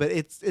really need him. But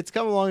it's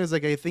come along as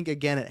like, I think,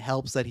 again, it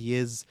helps that he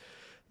is...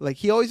 Like,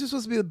 he always was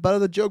supposed to be the butt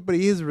of the joke, but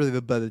he is really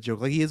the butt of the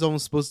joke. Like, he is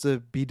almost supposed to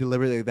be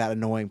deliberately that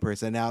annoying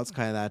person. Now it's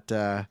kind of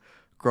that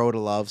grow to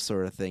love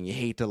sort of thing. You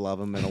hate to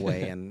love him in a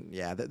way. And,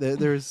 yeah,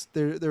 there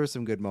were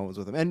some good moments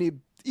with him. And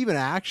even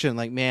action,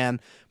 like, man,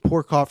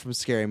 poor cop from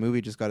Scary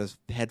Movie just got his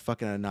head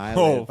fucking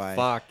annihilated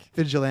by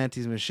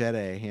Vigilante's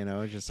machete,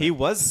 Just he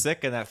was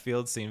sick in that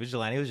field scene.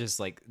 Vigilante was just,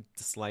 like,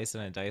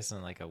 slicing and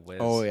dicing like a whiz.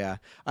 Oh, yeah.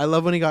 I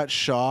love when he got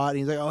shot. And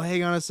he's like, oh,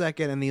 hang on a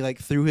second. And he, like,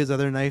 threw his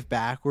other knife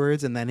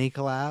backwards, and then he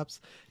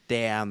collapsed.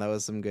 Damn, that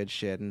was some good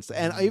shit. And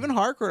even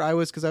Harcourt,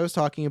 because I was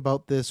talking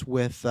about this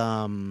with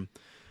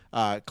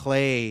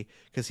Clay,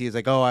 because he was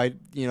like, oh,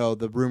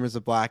 the rumors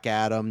of Black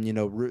Adam,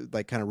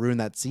 like kind of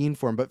ruined that scene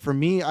for him. But for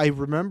me, I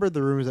remember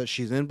the rumors that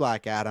she's in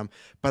Black Adam,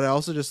 but I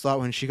also just thought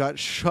when she got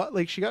shot,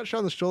 like she got shot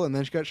in the shoulder and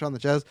then she got shot in the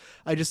chest,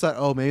 I just thought,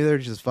 oh, maybe they're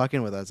just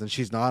fucking with us and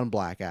she's not in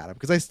Black Adam.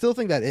 Because I still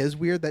think that is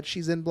weird that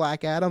she's in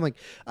Black Adam. Like,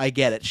 I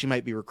get it. She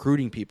might be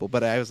recruiting people,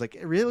 but I was like,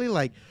 really?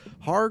 Like,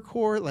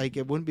 Harcourt? Like,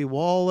 it wouldn't be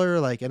Waller?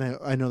 Like, and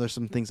I know there's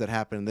some things that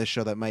happen in this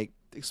show that might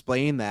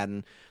explain that,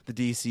 and the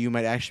DCU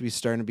might actually be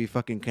starting to be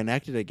fucking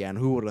connected again.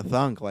 Who would have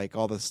thunk? Like,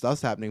 all this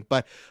stuff's happening.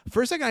 But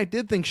for a second, I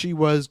did think she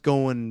was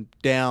going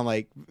down.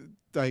 Like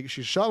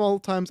she's shot multiple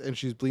times and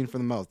she's bleeding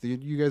from the mouth. Do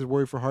you guys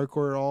worry for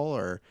Harcourt at all,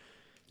 or?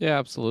 Yeah,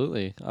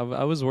 absolutely.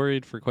 I was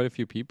worried for quite a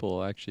few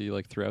people actually,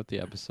 like throughout the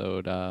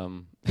episode.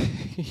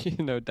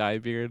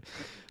 Diebeard,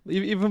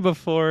 even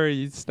before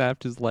he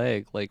snapped his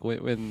leg, like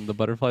when the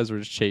butterflies were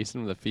just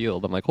chasing him in the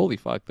field, I'm like, holy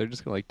fuck, they're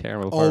just gonna like tear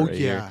him apart.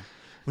 Here.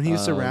 When he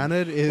was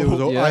surrounded,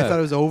 I thought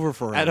it was over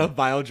for him. And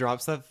Bio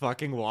drops that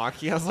fucking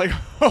walkie. I was like,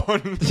 oh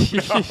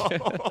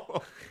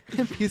no.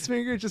 And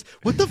Peacemaker just,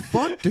 what the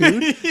fuck, dude?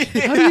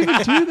 How do you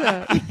even do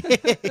that?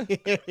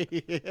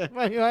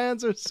 My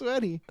hands are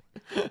sweaty.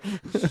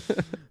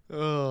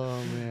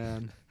 Oh,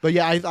 man. But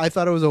yeah, I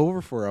thought it was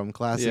over for him.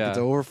 Classic, It's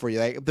over for you.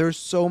 Like, there's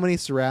so many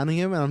surrounding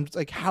him, and I'm just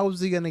like, how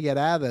is he going to get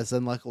out of this?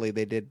 And luckily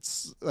they did,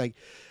 like...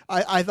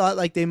 I thought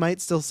like they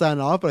might still sign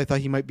off, but I thought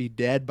he might be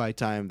dead by the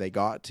time they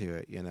got to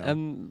it,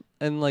 And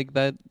like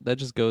that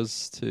just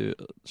goes to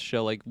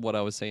show like what I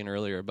was saying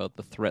earlier about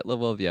the threat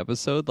level of the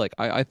episode. Like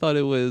I thought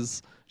it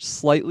was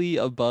slightly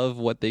above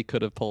what they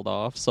could have pulled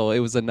off. So it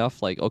was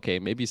enough like, okay,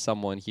 maybe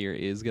someone here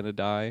is gonna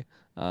die.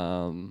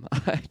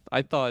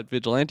 I thought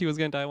Vigilante was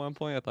gonna die at one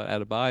point. I thought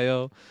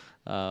Adebayo,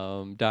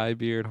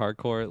 Diebeard,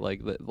 Harcourt,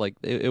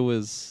 it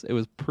was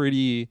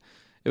pretty.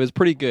 It was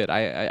pretty good.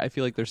 I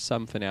feel like there's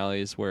some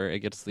finales where it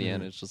gets to the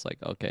end, it's just like,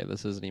 okay,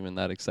 this isn't even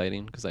that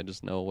exciting because I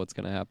just know what's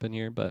going to happen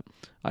here. But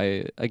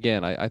I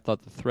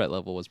thought the threat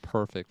level was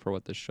perfect for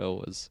what this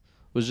show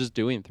was just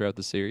doing throughout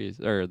the series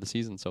or the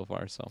season so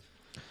far. So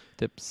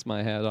tips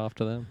my hat off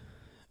to them.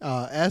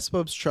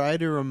 S-Bubs, try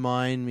to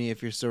remind me,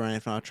 if you're still running,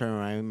 if not, try to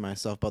remind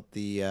myself about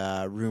the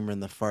rumor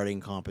and the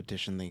farting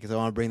competition thing, because I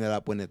want to bring that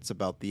up when it's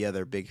about the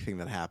other big thing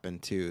that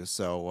happened too.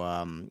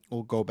 So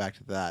we'll go back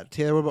to that.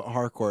 Taylor, what about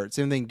Harcourt?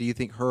 Same thing. Do you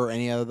think her or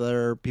any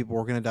other people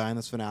were going to die in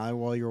this finale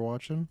while you were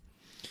watching?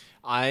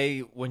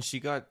 When she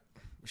got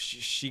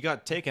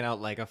taken out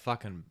like a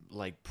fucking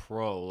like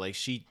pro. Like,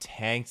 she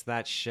tanked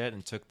that shit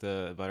and took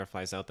the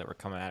butterflies out that were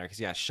coming at her.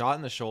 Because shot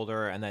in the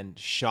shoulder and then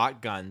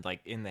shotgunned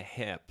like in the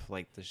hip.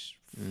 Like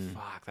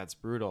fuck, that's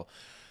brutal.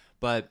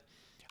 But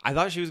I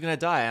thought she was gonna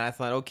die, and I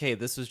thought, okay,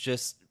 this was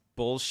just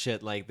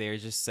bullshit. Like, they're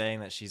just saying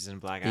that she's in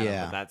Black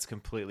Adam, but that's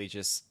completely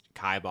just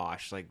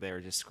kibosh. Like, they were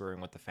just screwing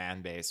with the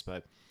fan base.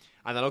 But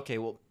I thought, okay,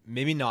 well,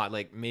 maybe not.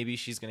 Like, maybe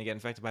she's gonna get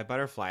infected by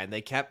butterfly, and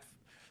they kept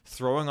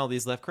throwing all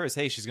these left curves.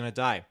 Hey, she's gonna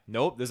die.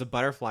 Nope, there's a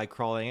butterfly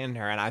crawling in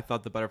her, and I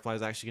thought the butterfly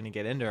was actually gonna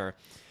get into her.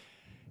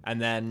 And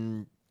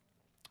then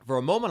for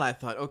a moment I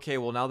thought, okay,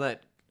 well, now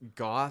that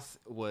Goth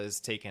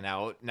was taken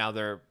out, now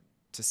they're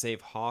to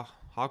save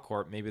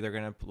Harcourt, maybe they're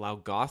gonna allow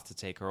Goth to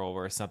take her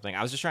over or something.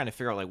 I was just trying to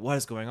figure out like what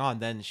is going on.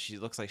 Then she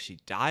looks like she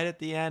died at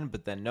the end,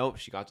 but then nope,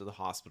 she got to the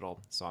hospital.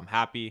 So I'm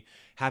happy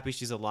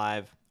she's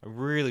alive. I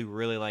really,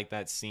 really like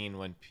that scene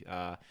when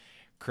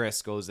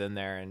Chris goes in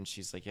there and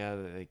she's like, yeah,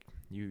 like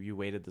you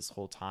waited this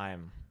whole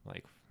time,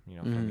 like,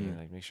 for me,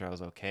 like make sure I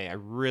was okay. I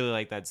really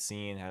like that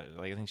scene.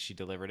 Like I think she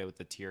delivered it with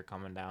the tear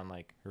coming down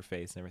like her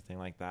face and everything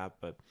like that.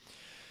 But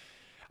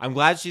I'm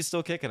glad she's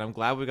still kicking. I'm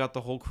glad we got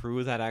the whole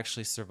crew that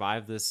actually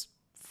survived this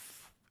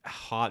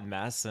hot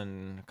mess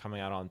and coming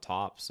out on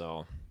top.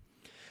 So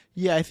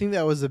yeah, I think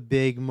that was a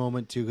big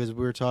moment too, because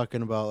we were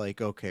talking about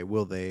like, okay,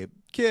 will they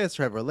kiss,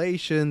 have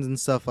relations and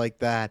stuff like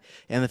that,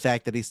 and the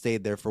fact that he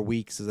stayed there for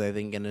weeks is, I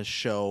think, in a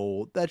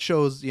show that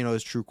shows,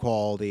 his true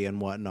quality and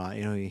whatnot.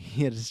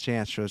 He had his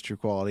chance to show his true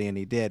quality, and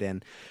he did.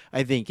 And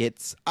I think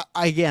it's,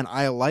 again,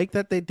 I like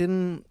that they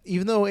didn't,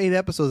 even though 8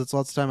 episodes, it's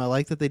lots of time, I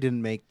like that they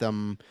didn't make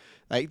them,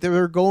 like, they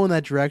were going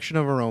that direction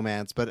of a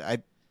romance,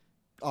 but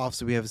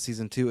obviously we have a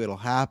season 2, it'll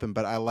happen.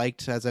 But I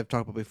liked, as I've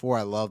talked about before,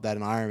 I love that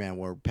in Iron Man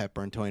where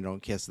Pepper and Tony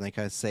don't kiss and they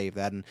kind of save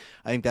that, and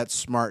I think that's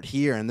smart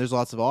here. And there's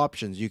lots of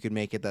options. You could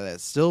make it that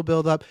it's still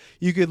build up.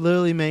 You could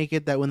literally make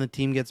it that when the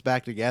team gets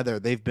back together,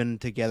 they've been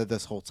together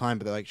this whole time,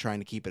 but they're like trying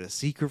to keep it a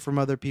secret from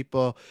other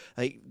people.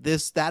 Like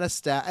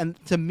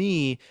and to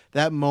me,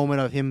 that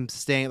moment of him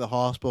staying at the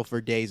hospital for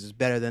days is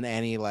better than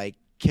any like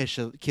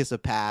kiss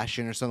of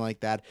passion or something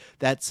like that.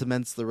 That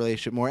cements the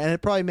relationship more, and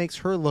it probably makes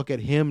her look at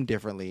him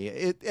differently.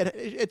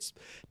 It's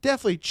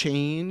definitely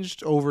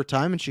changed over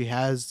time, and she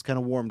has kind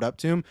of warmed up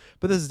to him,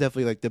 but this is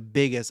definitely like the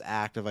biggest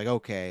act of like,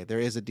 okay, there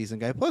is a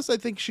decent guy. Plus, I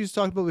think she's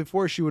talked about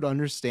before, she would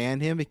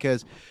understand him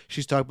because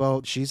she's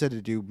had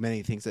to do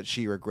many things that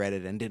she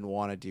regretted and didn't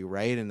want to do,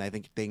 right? And I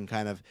think they can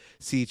kind of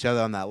see each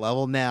other on that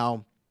level.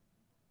 Now,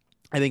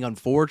 I think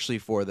unfortunately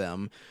for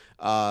them,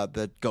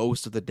 the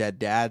ghost of the dead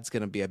dad's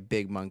going to be a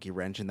big monkey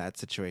wrench in that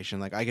situation.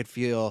 Like, I could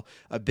feel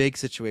a big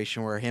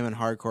situation where him and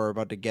Hardcore are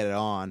about to get it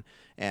on,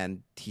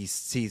 and he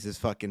sees his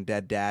fucking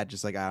dead dad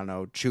just like, I don't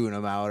know, chewing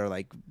him out or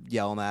like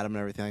yelling at him and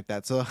everything like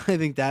that. So I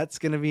think that's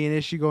going to be an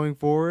issue going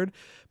forward.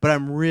 But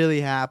I'm really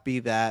happy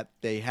that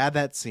they had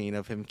that scene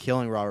of him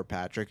killing Robert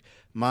Patrick.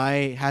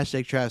 My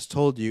hashtag Travis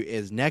told you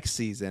is next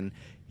season,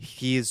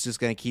 he is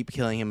just going to keep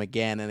killing him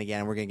again and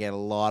again. We're going to get a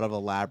lot of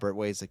elaborate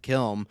ways to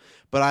kill him.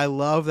 But I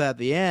love that at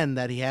the end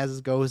that he has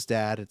his ghost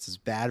dad. It's his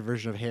bad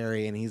version of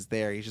Harry, and he's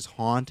there. He's just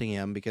haunting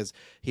him because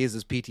he has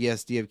this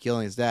PTSD of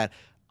killing his dad.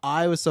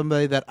 I was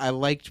somebody that I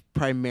liked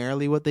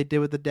primarily what they did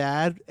with the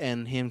dad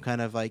and him kind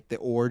of like the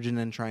origin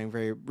and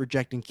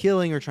rejecting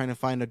killing or trying to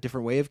find a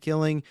different way of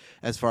killing,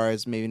 as far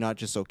as maybe not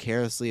just so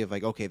carelessly of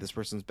like, okay, this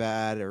person's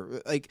bad, or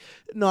like,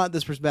 not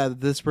this person's bad,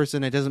 this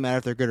person, it doesn't matter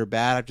if they're good or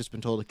bad, I've just been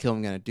told to kill,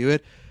 I'm going to do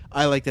it.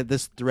 I like that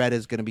this thread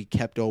is going to be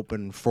kept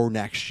open for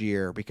next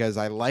year because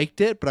I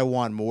liked it, but I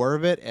want more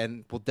of it,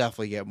 and we'll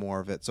definitely get more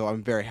of it. So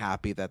I'm very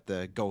happy that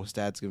the ghost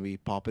dad's going to be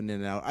popping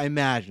in and out. I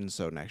imagine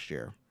so next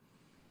year.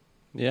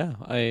 Yeah,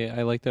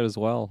 I like that as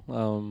well.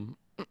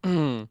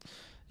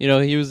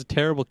 He was a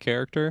terrible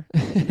character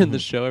in the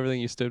show,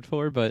 everything he stood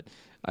for, but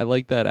I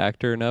like that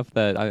actor enough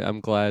that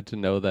I'm glad to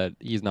know that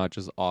he's not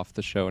just off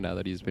the show now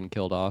that he's been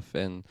killed off,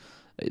 and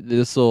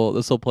this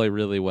will play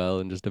really well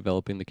in just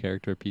developing the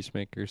character of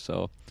Peacemaker.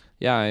 So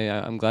yeah,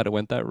 I'm glad it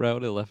went that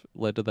route. It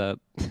led to that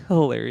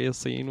hilarious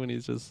scene when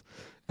he's just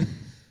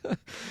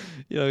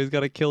he's got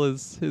to kill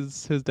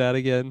his dad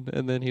again,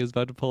 and then he was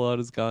about to pull out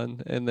his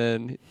gun, and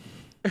then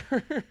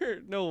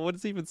no, what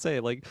does he even say?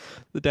 Like,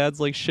 the dad's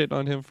like shitting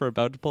on him for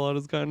about to pull out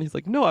his gun. He's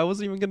like, no, I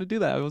wasn't even gonna do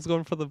that. I was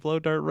going for the blow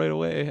dart right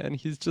away. And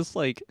he's just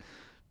like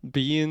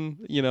being,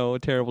 a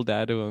terrible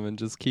dad to him and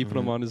just keeping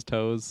him on his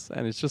toes.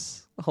 And it's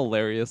just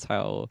hilarious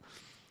how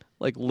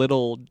like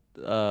little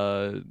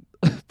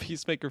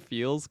Peacemaker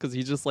feels, because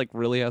he just like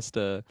really has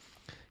to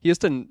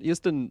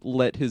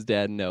let his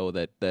dad know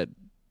that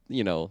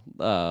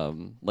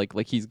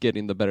like he's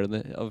getting the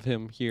better of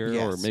him here.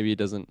 Yes. Or maybe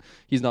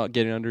he's not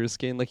getting under his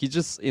skin. Like, he's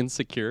just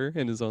insecure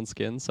in his own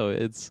skin. So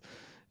it's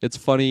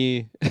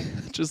funny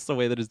just the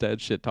way that his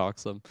dad shit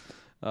talks him.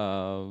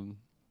 And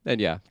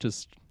yeah,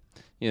 just,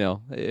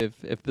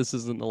 if this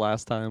isn't the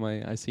last time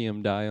I see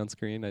him die on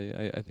screen,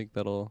 I think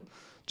that'll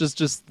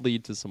just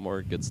lead to some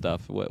more good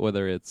stuff,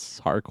 whether it's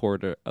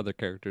Hardcore or other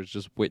characters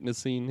just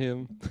witnessing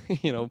him,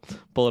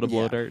 pull out a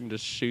blow dart and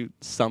just shoot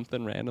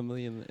something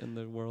randomly in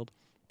the world.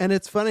 And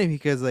it's funny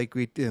because, like,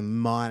 we did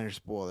minor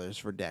spoilers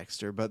for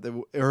Dexter, but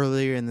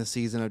earlier in the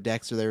season of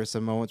Dexter, there were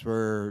some moments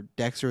where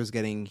Dexter was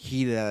getting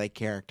heated at a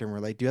character, and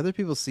we're like, do other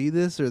people see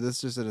this, or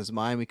this just in his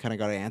mind? We kind of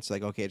got to answer,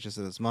 like, okay, it's just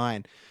in his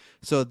mind.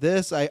 So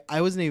this, I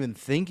wasn't even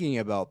thinking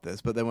about this,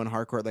 but then when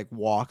Harcourt, like,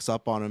 walks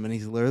up on him, and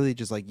he's literally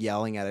just, like,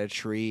 yelling at a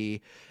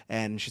tree,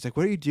 and she's like,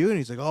 what are you doing? And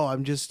he's like, oh,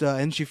 I'm just,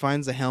 and she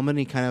finds the helmet, and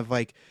he kind of,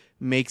 like,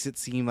 makes it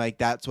seem like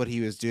that's what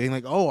he was doing.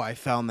 Like, oh, I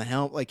found the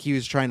helmet. Like, he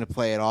was trying to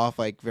play it off,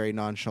 like, very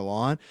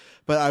nonchalant.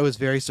 But I was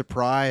very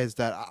surprised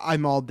that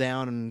I'm all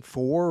down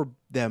for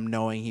them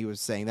knowing he was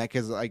saying that,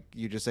 because like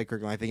you just said,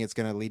 Kirkland, I think it's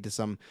going to lead to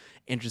some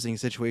interesting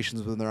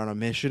situations when they're on a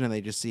mission and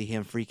they just see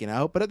him freaking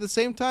out. But at the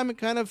same time, it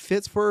kind of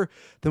fits for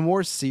the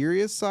more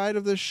serious side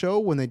of the show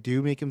when they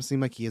do make him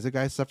seem like he is a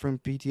guy suffering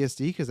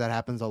PTSD, because that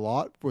happens a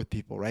lot with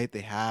people, right?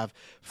 They have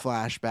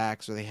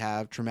flashbacks or they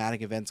have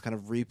traumatic events kind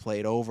of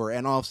replayed over,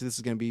 and obviously this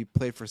is going to be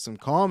played for some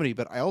comedy,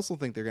 but I also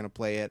think they're going to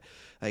play it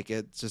like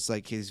it's just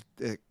like he's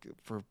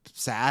for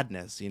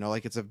sadness, you know,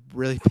 like it's a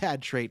really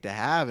bad trait to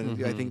have,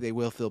 and I think they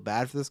will feel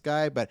bad for this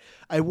guy. But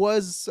I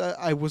was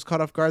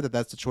caught off guard that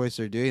that's the choice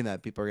they're doing,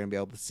 that people are going to be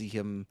able to see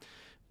him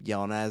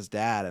yelling at his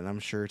dad, and I'm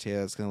sure it's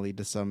going to lead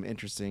to some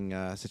interesting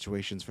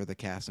situations for the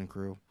cast and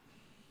crew.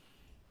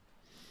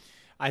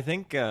 I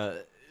think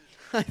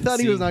I thought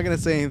he was not going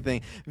to say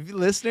anything.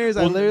 Listeners,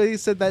 I literally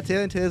said that to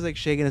him, and Taylor's like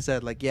shaking his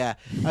head like, yeah.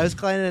 I was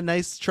kind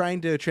of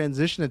trying to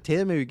transition to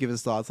Taylor maybe give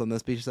his thoughts on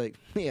this, but he's like,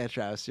 yeah,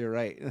 Travis, you're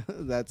right.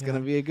 That's going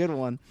to be a good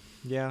one.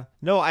 Yeah.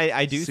 No,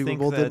 I do Super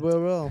think Bowl that did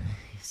well.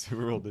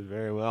 Super Bowl did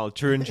very well.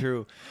 True and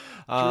true.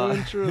 True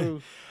and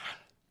true.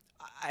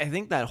 I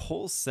think that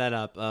whole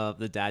setup of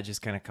the dad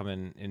just kind of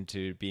coming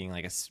into being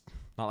like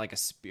not like a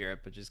spirit,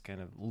 but just kind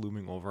of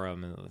looming over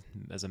him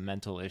as a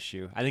mental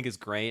issue, I think is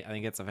great. I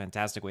think it's a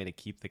fantastic way to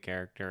keep the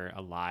character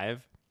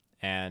alive.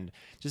 And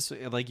just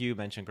like you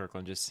mentioned,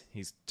 Kirkland, just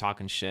he's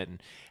talking shit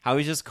and how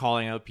he's just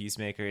calling out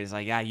Peacemaker. He's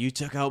like, yeah, you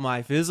took out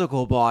my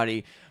physical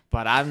body,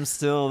 but I'm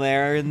still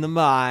there in the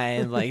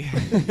mind. Like,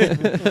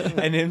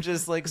 and him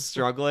just like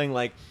struggling,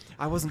 like,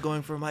 I wasn't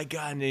going for my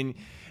gun, and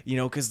you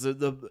know, because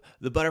the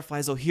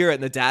butterflies will hear it,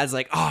 and the dad's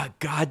like, oh,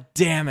 god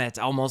damn it,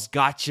 I almost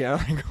got you.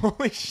 Like,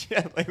 holy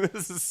shit, like,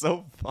 this is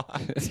so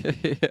fun.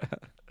 Yeah.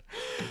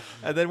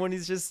 And then when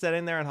he's just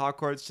sitting there in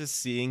Hogwarts, just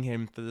seeing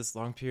him for this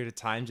long period of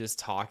time, just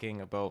talking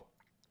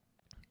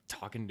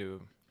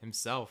to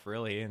himself,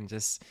 really, and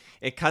just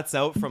it cuts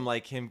out from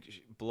like him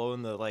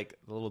blowing the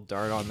little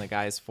dart on the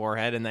guy's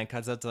forehead, and then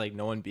cuts out to like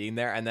no one being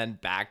there, and then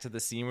back to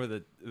the scene where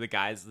the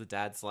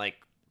dad's like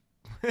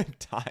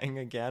dying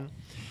again.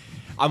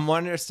 I'm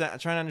trying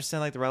to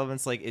understand like the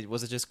relevance. Like,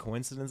 was it just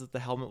coincidence that the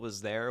helmet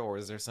was there, or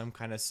is there some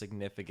kind of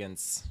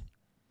significance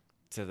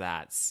to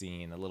that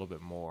scene a little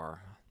bit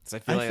more? Because I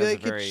feel like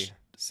it's very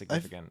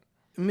significant.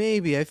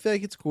 Maybe I feel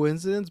like it's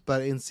coincidence,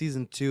 but in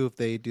season 2, if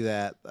they do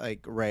that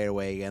like right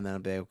away, and then I'll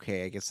be like,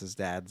 okay, I guess his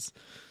dad's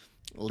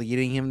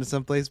leading him to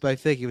someplace. But I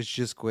think it was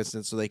just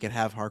coincidence, so they could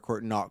have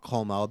Harcourt not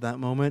call him out at that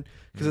moment,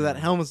 because if that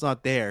helmet's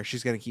not there,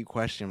 she's gonna keep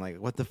questioning like,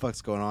 what the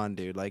fuck's going on,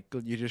 dude? Like,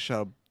 you just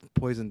shot a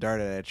poison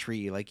dart at a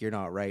tree, like you're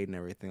not right, and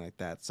everything like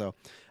that. So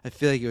I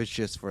feel like it was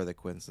just for the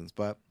coincidence,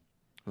 but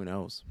who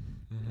knows?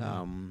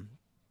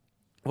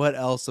 What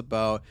else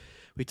about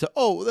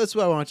that's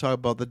what I want to talk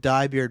about, the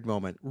Dyebeard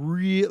moment.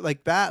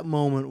 Like, that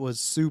moment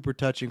was super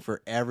touching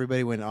for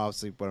everybody, when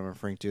obviously what I'm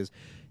referring to is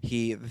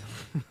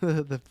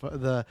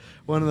the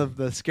one of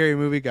the scary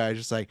movie guys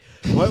just like,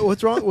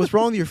 what's wrong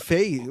with your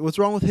face? What's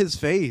wrong with his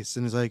face?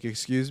 And he's like,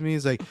 excuse me?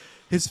 He's like,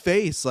 his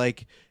face,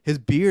 like his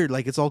beard,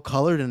 like it's all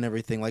colored and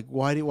everything. Like,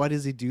 why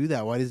does he do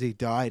that? Why does he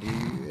die?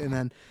 And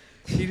then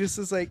he just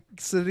is like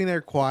sitting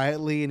there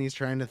quietly, and he's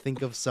trying to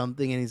think of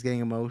something, and he's getting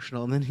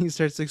emotional, and then he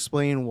starts to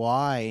explain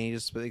why, and he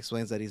just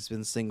explains that he's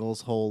been single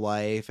his whole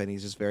life, and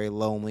he's just very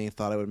lonely, and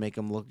thought it would make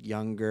him look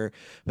younger,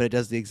 but it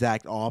does the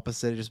exact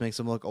opposite. It just makes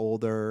him look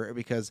older,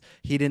 because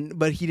he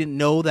didn't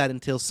know that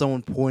until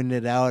someone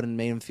pointed it out and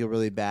made him feel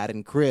really bad.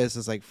 And Chris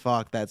is like,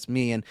 fuck, that's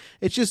me. And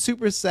it's just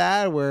super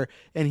sad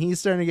and he's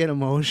starting to get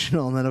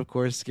emotional, and then of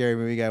course Scary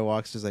Movie Guy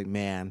walks, just like,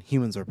 man,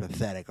 humans are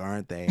pathetic,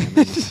 aren't they? And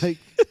then he's like,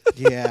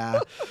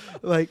 yeah.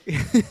 Like,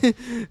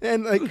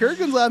 and like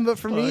Kirkland's laughing, but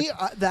for me,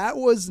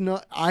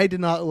 I did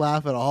not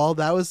laugh at all.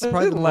 That was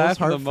probably the most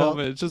heartfelt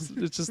moment.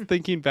 It's just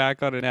thinking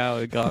back on it now,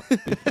 it got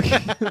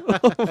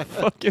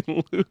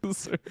fucking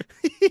loser.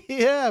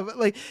 Yeah, but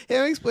like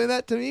him explain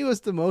that to me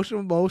was the most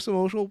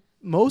emotional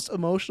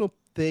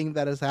thing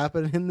that has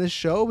happened in this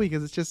show,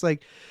 because it's just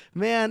like,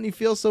 man, you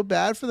feel so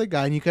bad for the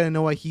guy, and you kind of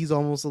know why he's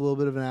almost a little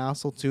bit of an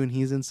asshole too, and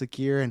he's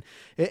insecure, and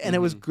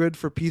it was good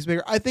for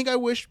Peacemaker. I think I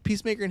wish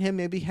Peacemaker and him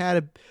maybe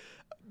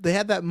they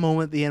had that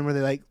moment at the end where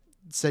they like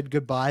said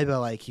goodbye,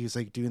 but like he was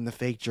like doing the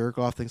fake jerk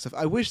off thing stuff.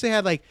 I wish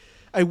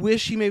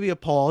he maybe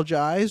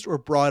apologized or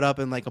brought up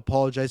and like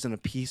apologized in a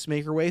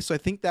Peacemaker way. So I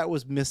think that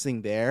was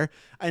missing there.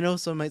 I know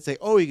some might say,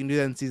 oh, you can do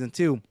that in season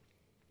 2.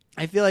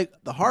 I feel like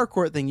the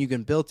Harcourt thing you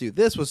can build to.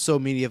 This was so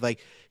meaty of like,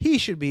 he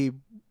should be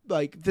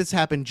like, this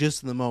happened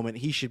just in the moment.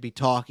 He should be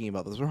talking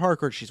about this. With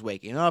Harcourt, she's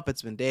waking up.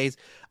 It's been days.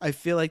 I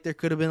feel like there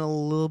could have been a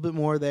little bit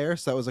more there.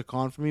 So that was a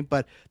con for me.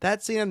 But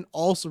that scene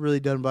also really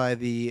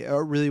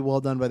really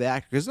well done by the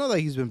actor. It's not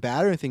like he's been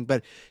bad or anything,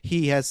 but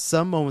he has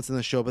some moments in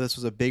the show, but this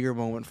was a bigger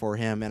moment for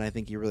him. And I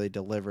think he really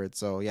delivered.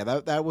 So yeah,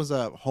 that was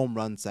a home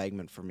run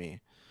segment for me.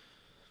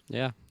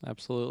 Yeah,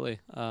 absolutely.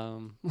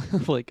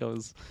 Like I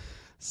was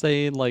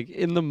saying, like,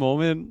 in the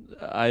moment,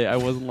 I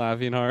wasn't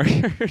laughing hard.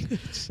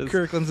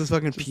 Kirkland's this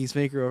fucking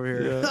Peacemaker over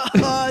here.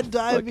 Yeah.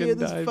 Dyebeard,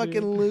 these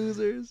fucking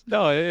losers.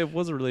 No, it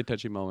was a really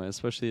touchy moment,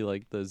 especially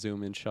like the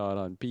zoom in shot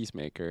on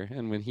Peacemaker,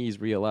 and when he's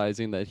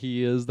realizing that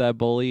he is that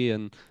bully,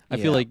 and I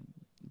feel like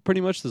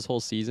pretty much this whole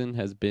season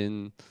has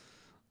been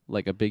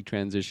like a big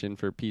transition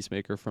for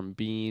Peacemaker from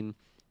being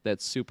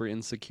that super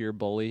insecure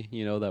bully,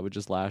 that would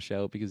just lash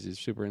out because he's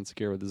super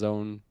insecure with his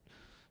own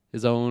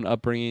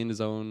upbringing,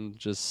 his own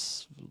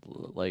just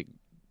like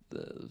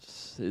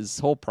his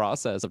whole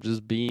process of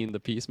just being the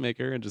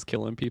Peacemaker and just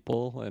killing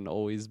people and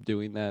always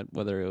doing that,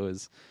 whether it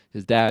was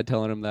his dad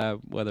telling him that,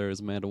 whether it was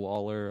Amanda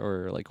Waller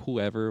or like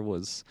whoever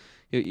was,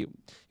 he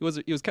was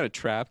kind of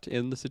trapped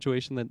in the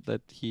situation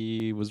that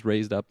he was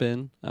raised up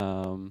in,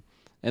 and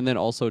then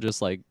also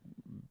just like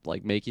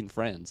making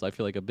friends. I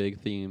feel like a big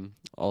theme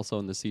also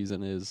in the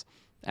season is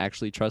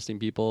actually trusting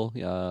people.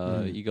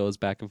 He goes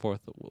back and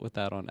forth with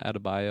that on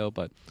Adebayo,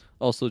 but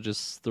also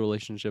just the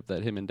relationship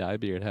that him and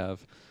Diebeard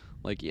have.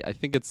 Like, I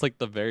think it's like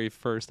the very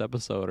first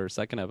episode or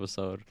second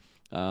episode.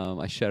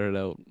 I shouted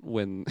out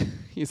when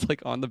he's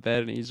like on the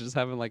bed and he's just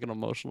having like an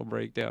emotional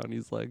breakdown.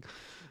 He's like,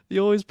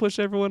 "You always push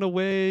everyone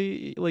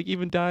away, like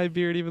even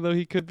Diebeard, even though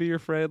he could be your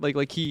friend."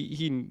 Like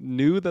he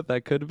knew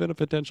that could have been a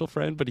potential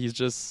friend, but he's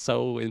just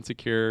so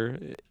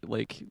insecure.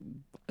 Like,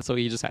 so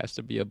he just has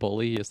to be a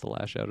bully. He has to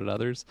lash out at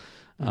others.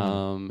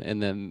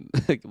 And then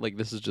like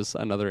this is just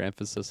another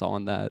emphasis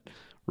on that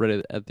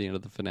right at the end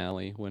of the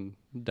finale when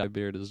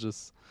Diebeard is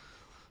just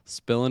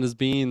spilling his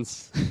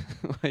beans.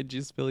 Why'd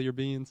you spill your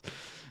beans?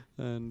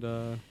 And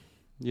it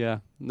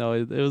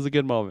was a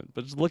good moment.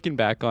 But just looking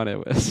back on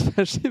it,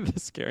 especially the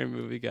Scary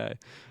Movie guy,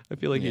 I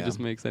feel like he just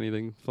makes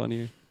anything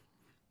funnier.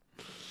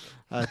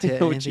 I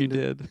know what you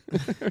did.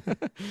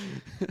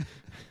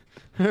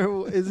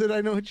 Is it I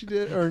know what you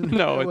did? Or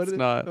no, it's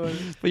not.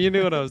 But you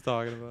knew what I was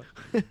talking about.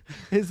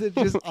 Is it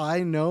just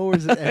I know, or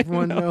is it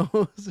everyone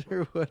knows,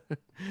 or what?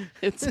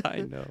 It's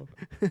I know.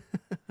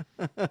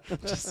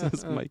 Just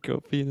says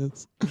micro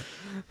penis.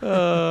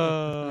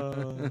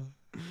 Oh.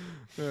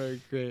 All right,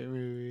 great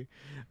movie.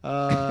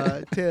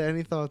 Taylor,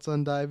 any thoughts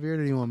on Diebeard,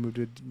 or do you want to move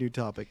to a new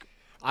topic?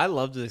 I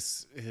loved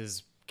his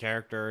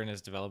character and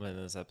his development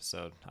in this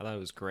episode. I thought it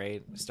was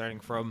great. Starting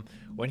from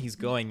when he's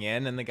going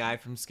in and the guy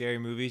from Scary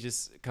Movie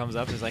just comes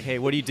up and is like, "Hey,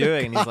 what are you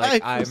doing?" And he's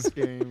like, "I'm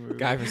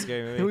guy from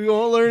Scary Movie." We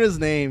won't learn his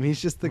name.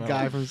 He's just the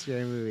guy from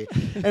Scary Movie.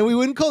 And we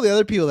wouldn't call the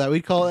other people that.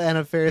 We'd call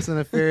Anna Faris,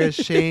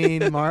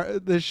 Shane, Sean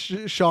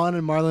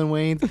and Marlon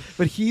Wayans.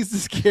 But he's the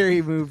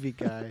Scary Movie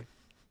guy.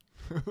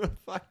 Who the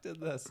fuck did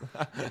this?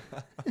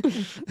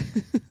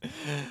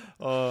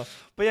 But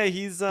yeah,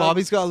 he's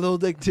Bobby's got a little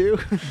dick too.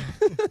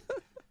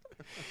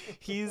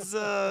 He's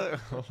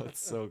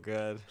it's so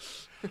good.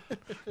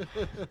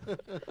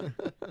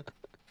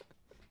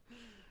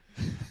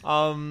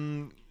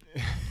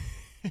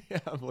 Yeah,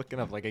 I'm looking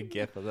up like a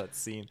GIF of that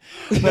scene.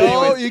 But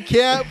no, anyways. you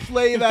can't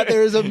play that.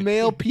 There's a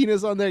male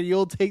penis on there.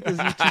 You'll take this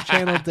YouTube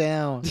channel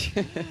down.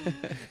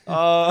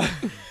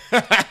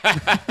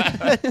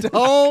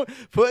 Don't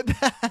put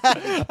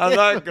that. I'm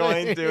not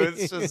going to.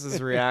 It's just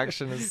his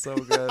reaction is so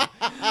good.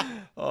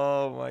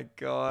 Oh my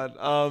god.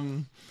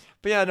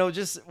 But yeah, no,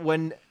 just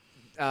when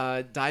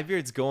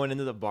Diebeard's going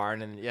into the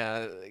barn and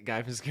the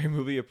guy from Scary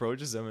Movie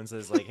approaches him and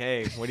says like,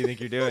 "Hey, what do you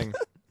think you're doing?"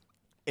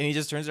 And he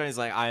just turns around and he's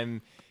like,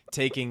 "I'm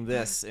taking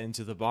this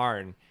into the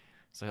barn."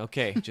 It's like,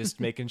 "Okay, just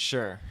making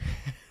sure."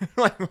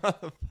 Like,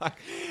 what the fuck?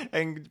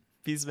 And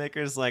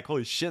Peacemaker's like,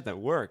 "Holy shit, that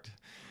worked."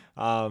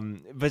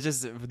 But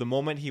just the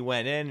moment he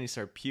went in, he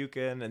started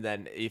puking, and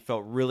then he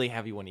felt really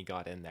heavy when he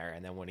got in there.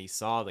 And then when he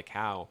saw the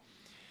cow,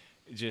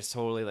 just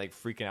totally like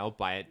freaking out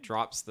by it,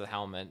 drops the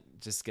helmet,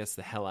 just gets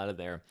the hell out of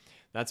there.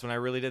 That's when I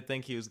really did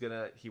think he was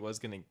gonna,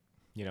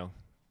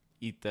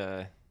 eat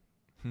the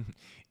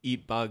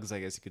eat bugs,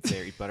 I guess you could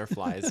say, or eat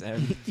butterflies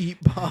and eat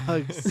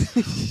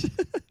bugs.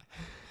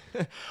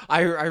 I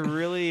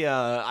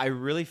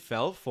really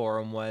felt for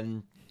him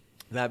when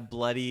that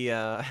bloody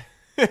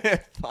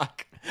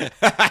fuck.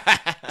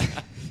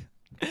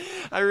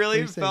 I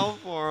really felt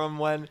for him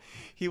when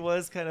he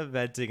was kind of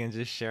venting and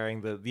just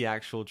sharing the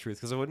actual truth,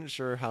 because I wasn't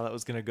sure how that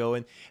was going to go.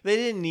 And they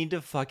didn't need to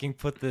fucking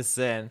put this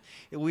in.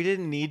 We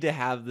didn't need to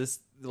have this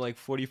like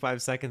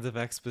 45 seconds of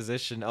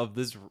exposition of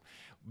this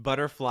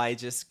butterfly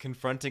just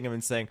confronting him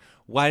and saying,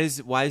 why is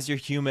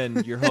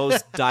your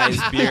host dye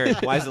his beard?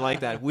 Why is it like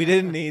that? We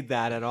didn't need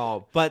that at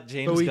all. But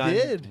James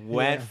Gunn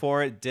went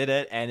for it, did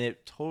it, and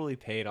it totally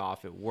paid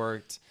off. It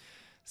worked.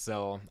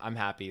 So I'm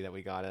happy that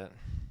we got it.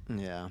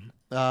 Yeah.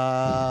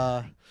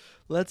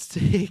 Let's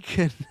take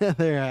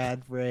another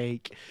ad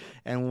break,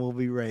 and we'll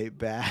be right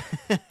back.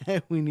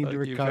 We need to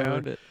recover. You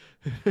found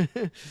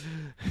it.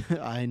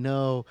 I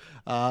know.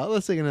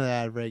 Let's take another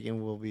ad break,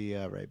 and we'll be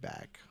right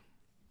back.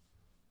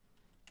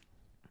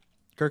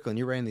 Kirkland,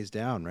 you're writing these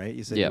down, right?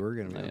 You said you were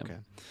going to be. Okay.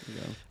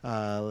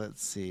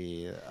 Let's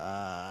see.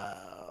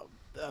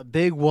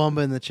 Big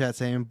Wumba in the chat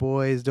saying,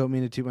 "Boys, don't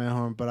mean to toot my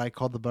horn, but I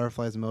called the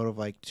butterflies motive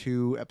like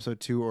episode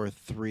 2 or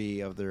 3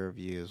 of the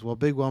reviews." Well,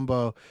 Big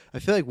Wumbo, I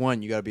feel like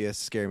 1, you got to be a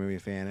Scary Movie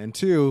fan, and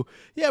 2,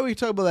 we can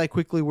talk about that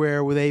quickly,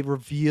 where they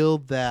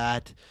revealed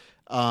that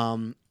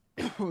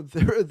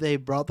they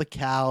brought the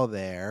cow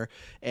there,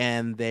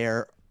 and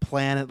their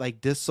planet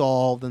like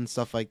dissolved and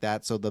stuff like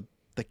that. So the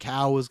the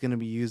cow was going to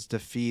be used to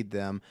feed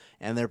them,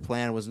 and their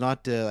plan was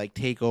not to like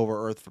take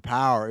over Earth for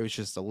power. It was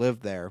just to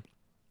live there.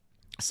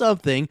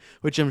 Something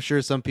which I'm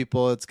sure some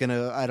people it's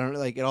gonna, I don't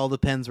like, it all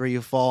depends where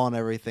you fall and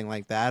everything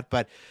like that.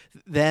 But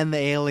then the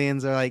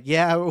aliens are like,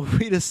 yeah,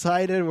 we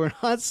decided we're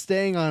not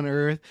staying on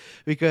Earth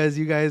because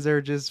you guys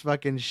are just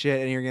fucking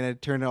shit and you're gonna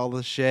turn all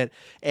this shit.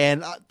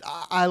 And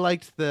I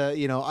liked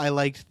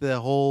the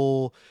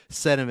whole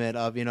sentiment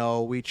of,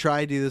 we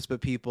try to do this,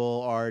 but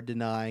people are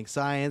denying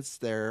science,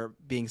 they're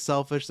being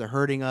selfish, they're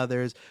hurting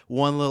others.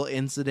 One little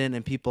incident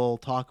and people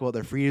talk about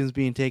their freedoms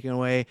being taken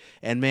away,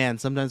 and man,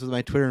 sometimes with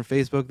my Twitter and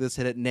Facebook, this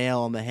hit it nail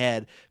on the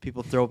head.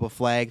 People throw up a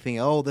flag thinking,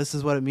 oh, this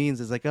is what it means.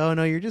 It's like, oh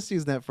no, you're just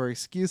using that for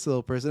excuse,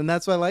 little person. And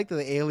that's why I like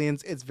the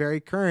aliens. It's very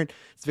current.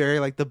 It's very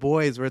like The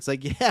Boys, where it's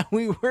like, yeah,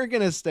 we were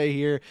gonna stay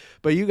here,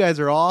 but you guys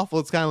are awful.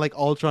 It's kind of like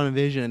Ultron and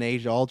Vision and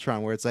Age of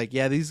Ultron, where it's like,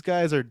 yeah, these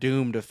guys are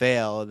doomed to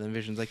fail. And then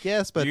Vision's like,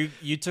 yes, but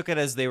you took it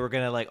as they were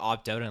gonna like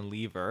opt out and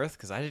leave Earth,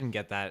 because I didn't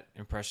get that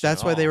impression.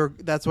 That's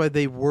why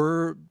they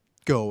were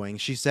going.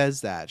 She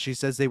says that. She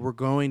says they were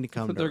going to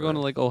come. But they're going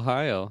to like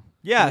Ohio.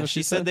 Yeah,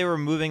 she said they were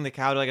moving the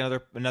cow to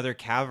like another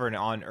cavern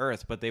on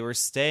Earth, but they were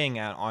staying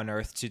on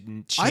Earth to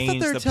change I thought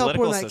they were the political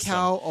teleporting that system.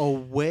 cow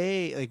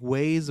away, like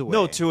ways away.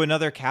 No, to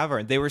another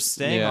cavern. They were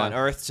staying on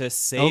Earth to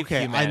save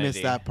humanity. I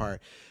missed that part.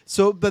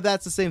 So, but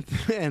that's the same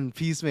thing. And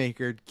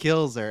Peacemaker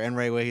kills her, and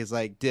right away he's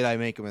like, "Did I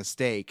make a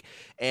mistake?"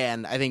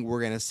 And I think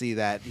we're gonna see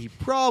that he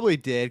probably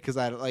did, because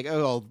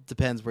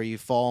depends where you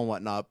fall and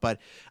whatnot. But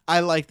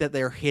I like that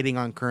they're hitting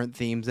on current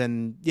themes,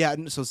 and yeah.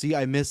 So see,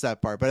 I missed that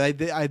part, but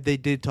they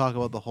did talk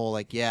about the whole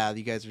like, yeah,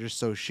 you guys are just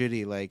so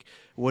shitty. Like,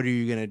 what are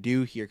you gonna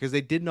do here? Because they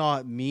did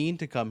not mean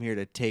to come here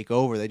to take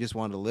over. They just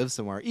wanted to live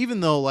somewhere, even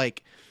though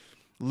like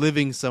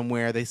living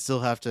somewhere, they still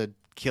have to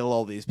kill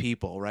all these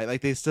people, right?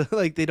 Like they still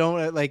like they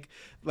don't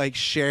like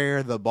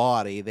share the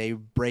body, they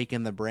break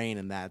in the brain,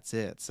 and that's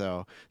it.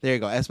 So there you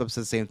go. SBUP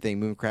said the same thing,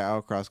 moving out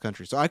across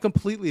country. So I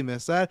completely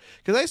missed that,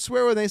 because I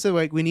swear when they said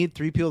like we need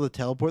 3 people to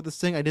teleport this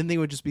thing, I didn't think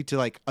it would just be to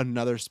like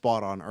another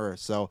spot on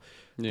Earth. So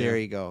there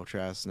you go,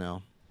 Travis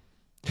Snell.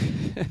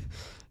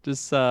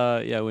 Just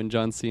when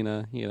John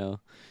Cena,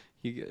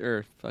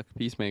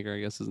 Peacemaker, I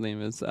guess his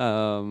name is,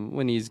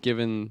 when he's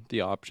given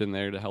the option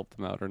there to help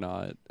them out or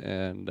not,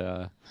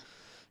 and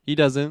he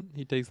doesn't.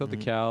 He takes out the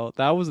cow.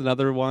 That was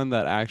another one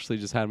that actually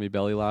just had me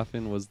belly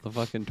laughing, was the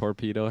fucking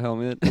torpedo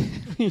helmet.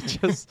 He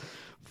just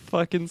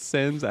fucking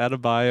sends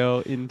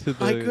Adebayo into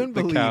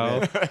the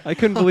cow. I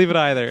couldn't believe it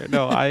either.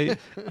 No, I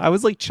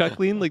was like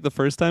chuckling like the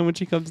first time when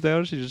she comes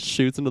down, she just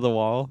shoots into the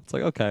wall. It's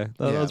like, okay,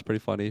 that was pretty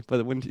funny.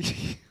 But when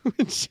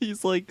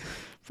she's like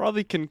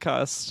probably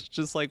concussed,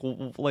 just like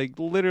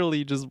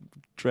literally just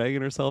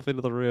dragging herself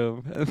into the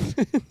room,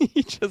 and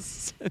he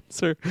just sends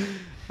her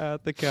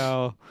at the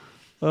cow.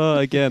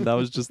 Again, that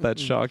was just that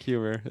shock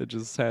humor. It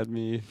just had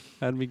me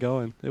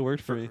going. It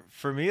worked for me.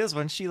 For me is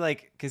when she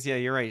because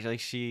you're right. Like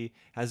she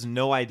has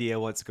no idea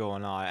what's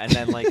going on, and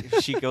then like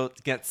she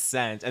gets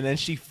sent, and then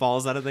she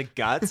falls out of the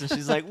guts, and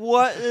she's like,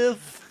 "What the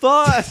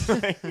fuck?"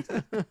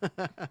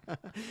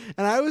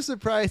 And I was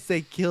surprised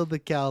they killed the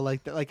cow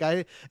like that. Like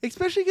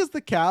especially because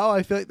the cow,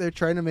 I feel like they're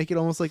trying to make it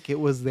almost like it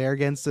was there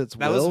against its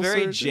will. That was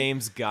very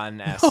James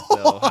Gunn-esque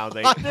though, how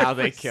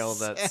they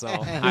killed it. So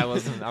I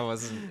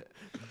wasn't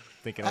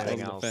thinking anything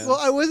else. Well,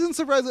 I wasn't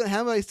surprised with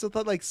him. I still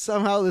thought like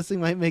somehow this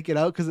thing might make it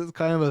out because it's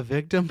kind of a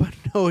victim. But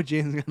no,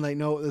 James Gunn, like,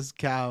 no, this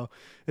cow,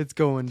 it's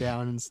going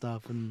down and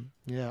stuff. And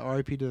yeah,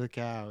 R.I.P. to the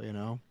cow, Here,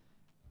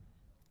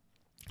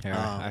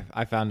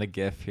 I found a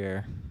GIF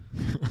here.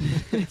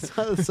 It's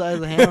on the side of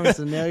the hammer,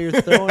 so now you're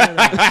throwing it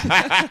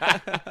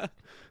out.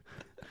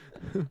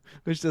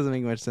 Which doesn't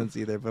make much sense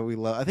either, but we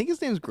love. I think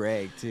his name's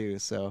Greg too,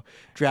 so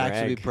Drax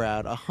would be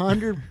proud.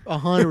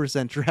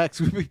 100% Drax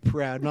would be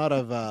proud. Not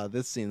of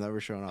this scene that we're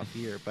showing off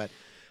here, but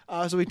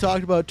so we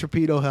talked about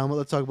torpedo helmet.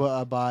 Let's talk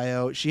about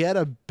Adebayo. She had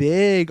a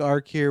big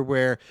arc here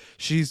where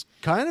she's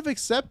kind of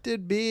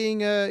accepted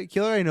being a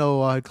killer. I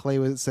know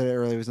Clay said it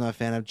earlier, was not a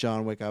fan of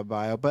John Wick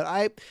Adebayo, but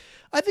I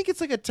think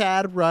it's like a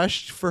tad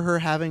rushed for her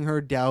having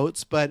her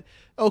doubts, but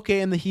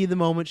okay, in the heat of the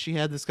moment, she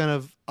had this kind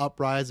of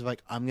uprise of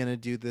like, I'm going to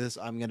do this,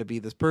 I'm going to be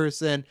this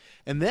person.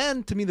 And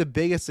then, to me, the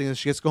biggest thing is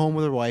she gets to go home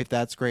with her wife,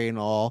 that's great and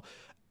all.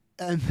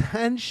 And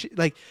then,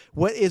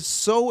 what is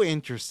so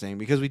interesting,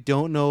 because we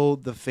don't know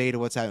the fate of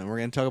what's happening, we're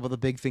going to talk about the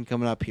big thing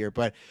coming up here,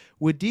 but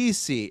with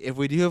DC, if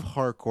we do have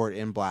Harcourt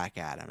in Black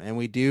Adam, and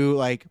we do,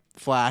 like,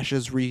 Flash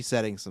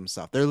resetting some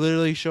stuff, they're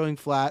literally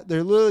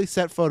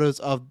set photos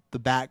of the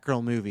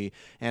Batgirl movie,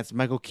 and it's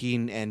Michael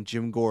Keaton and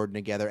Jim Gordon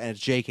together, and it's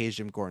JK's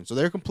Jim Gordon. So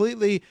they're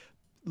completely,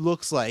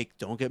 looks like,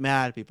 don't get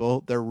mad,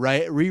 people, they're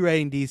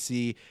rewriting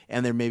DC,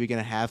 and they're maybe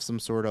going to have some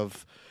sort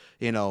of,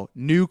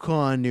 new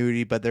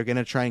continuity, but they're going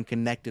to try and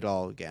connect it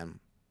all again.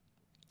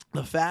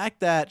 the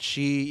fact that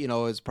she,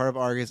 is part of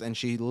Argus and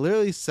she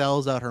literally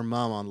sells out her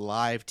mom on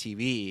live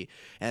TV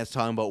and is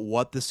talking about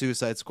what the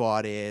Suicide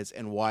Squad is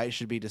and why it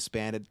should be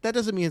disbanded. That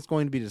doesn't mean it's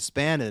going to be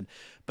disbanded,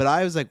 but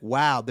I was like,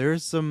 wow,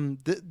 there's some,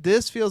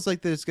 this feels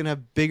like there's going to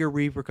have bigger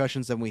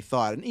repercussions than we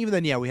thought. And even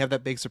then, yeah, we have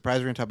that big surprise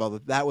we're going to talk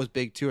about. That was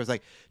big too. I was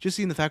like, just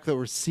seeing the fact that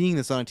we're seeing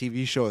this on a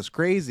TV show is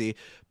crazy.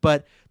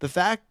 But the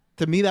fact,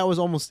 to me, that was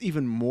almost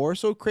even more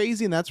so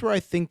crazy, and that's where I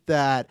think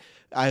that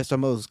I was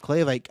talking about this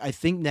Clay. Like, I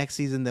think next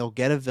season they'll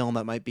get a villain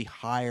that might be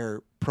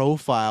higher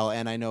profile,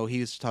 and I know he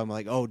was talking about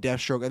like, oh,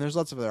 Deathstroke, and there's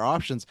lots of other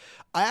options.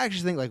 I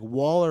actually think like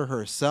Waller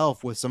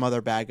herself with some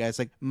other bad guys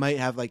like might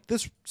have like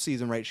this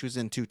season, right? She was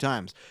in 2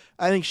 times.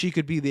 I think she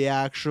could be the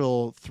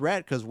actual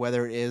threat because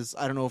whether it is,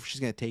 I don't know if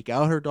she's going to take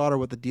out her daughter,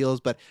 what the deal is,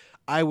 but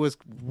I was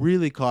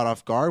really caught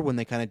off guard when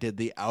they kind of did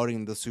the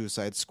outing of the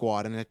Suicide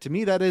Squad. And to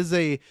me, that is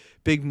a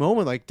big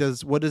moment. Like,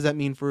 what does that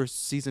mean for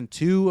season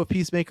 2 of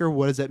Peacemaker?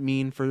 What does that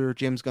mean for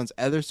James Gunn's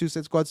other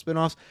Suicide Squad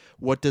spinoffs?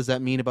 What does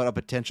that mean about a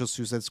potential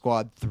Suicide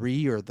Squad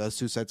 3 or the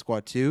Suicide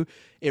Squad 2?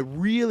 It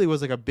really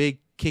was like a big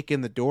kick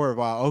in the door of,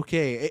 wow,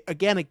 okay.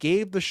 It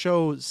gave the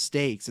show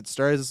stakes. It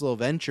started as this little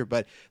venture,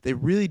 but they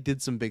really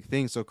did some big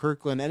things. So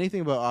Kirkland,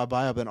 anything about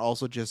Abaya, and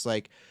also just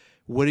like,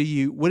 what did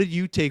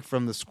you take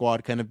from the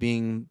Squad kind of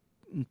being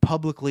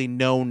publicly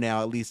known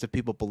now, at least if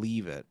people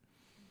believe it?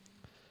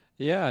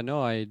 Yeah,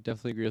 no, I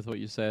definitely agree with what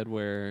you said,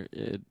 where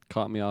it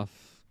caught me off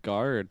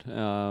guard.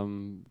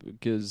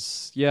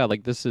 Because, yeah,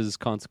 like, this is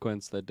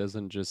consequence that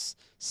doesn't just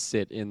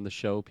sit in the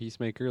show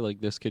Peacemaker.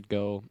 Like, this could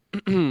go,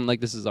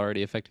 like, this is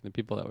already affecting the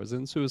people that was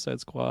in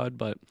Suicide Squad,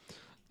 but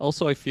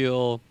also I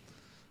feel,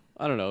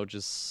 I don't know,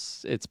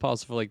 just, it's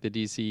possible, like, the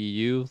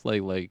DCEU,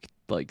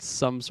 like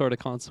some sort of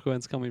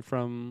consequence coming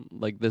from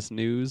like this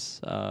news.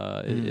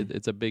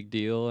 It's a big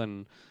deal,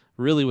 and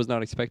really was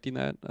not expecting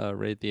that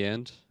right at the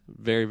end,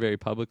 very, very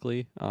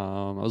publicly.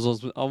 I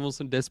was almost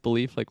in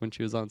disbelief, like when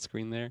she was on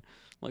screen there,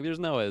 like there's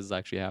no way this is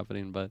actually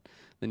happening. But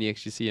then you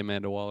actually see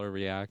Amanda Waller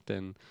react,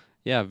 and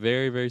yeah,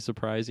 very, very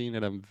surprising.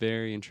 And I'm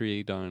very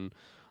intrigued on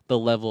the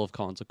level of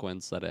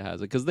consequence that it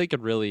has, because they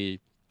could really,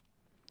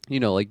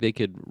 like they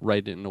could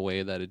write it in a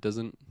way that it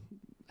doesn't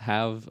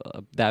have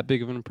that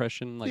big of an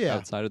impression, like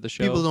outside of the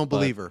show. People don't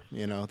believe her,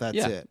 that's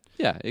it.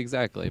 Yeah,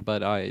 exactly.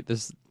 But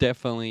this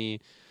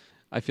definitely,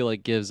 I feel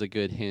like, gives a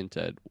good hint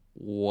at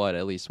what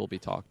at least will be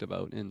talked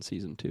about in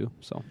season 2.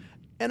 So,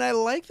 and I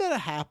like that it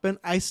happened.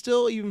 I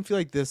still even feel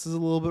like this is a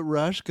little bit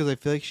rushed, because I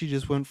feel like she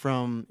just went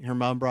from, her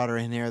mom brought her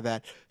in here,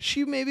 that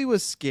she maybe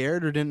was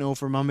scared or didn't know if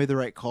her mom made the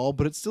right call,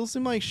 but it still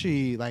seemed like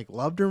she like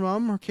loved her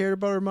mom or cared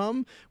about her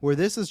mom, where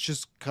this is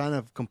just kind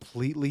of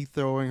completely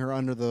throwing her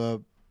under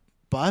the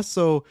bus.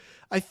 So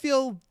I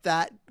feel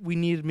that we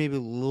needed maybe a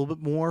little bit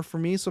more for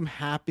me. So I'm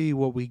happy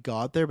what we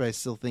got there, but I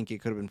still think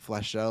it could have been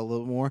fleshed out a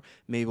little more.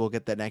 Maybe we'll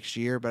get that next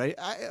year. But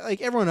I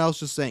like everyone else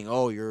just saying,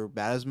 oh, you're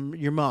bad as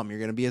your mom. You're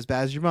going to be as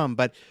bad as your mom.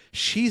 But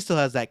she still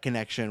has that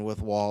connection with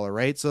Waller,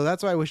 right? So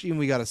that's why I wish even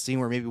we got a scene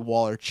where maybe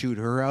Waller chewed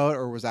her out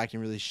or was acting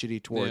really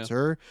shitty towards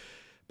her.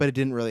 But it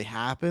didn't really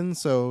happen.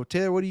 So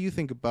Taylor, what do you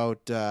think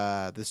about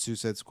the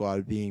Suicide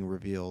Squad being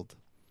revealed?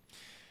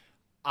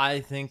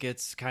 I think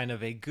it's kind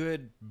of a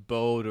good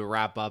bow to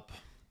wrap up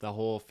the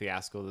whole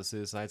fiasco of the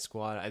Suicide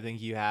Squad. I think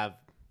you have,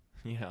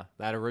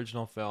 that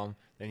original film,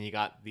 then you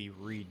got the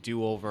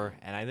redo-over,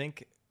 and I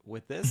think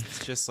with this,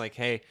 it's just like,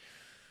 hey,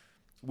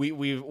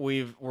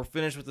 we're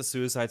finished with the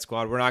Suicide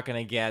Squad. We're not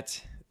going to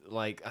get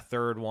like a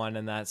third one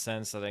in that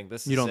sense. I think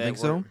this. You don't think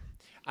so?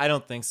 I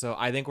don't think so.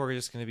 I think we're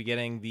just going to be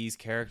getting these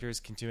characters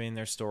continuing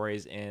their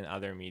stories in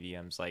other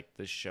mediums like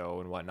the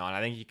show and whatnot.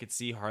 I think you could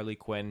see Harley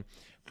Quinn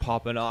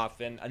popping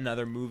off in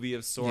another movie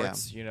of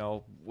sorts,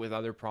 with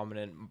other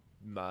prominent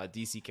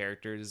DC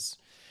characters.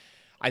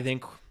 I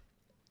think,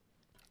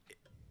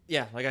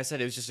 like I said,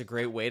 it was just a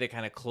great way to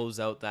kind of close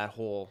out that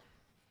whole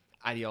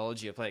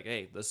ideology of like,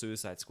 hey, the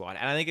Suicide Squad.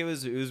 And I think it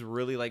was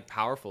really like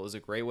powerful. It was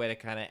a great way to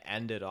kind of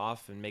end it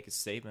off and make a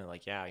statement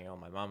like, yeah,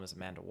 my mom is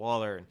Amanda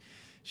Waller and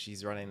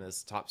she's running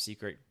this top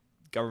secret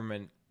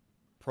government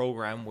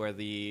program where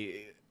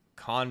the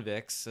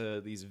convicts,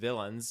 these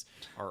villains,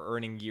 are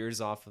earning years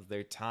off of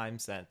their time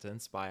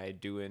sentence by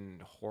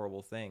doing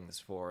horrible things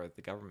for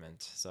the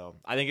government. So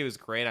I think it was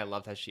great. I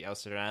loved how she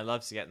ousted her, and I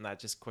loved getting that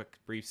just quick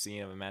brief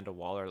scene of Amanda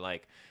Waller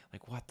like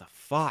what the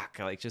fuck,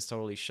 like just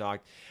totally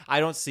shocked.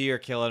 I don't see her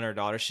killing her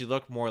daughter. She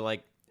looked more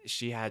like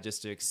she had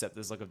just to accept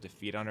this look of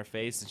defeat on her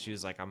face, and she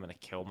was like, I'm gonna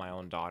kill my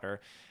own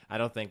daughter. I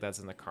don't think that's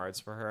in the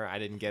cards for her. I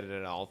didn't get it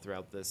at all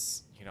throughout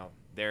this,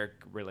 their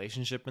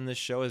relationship in this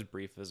show, as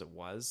brief as it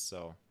was.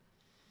 So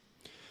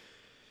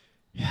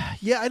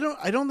yeah, I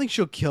don't think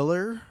she'll kill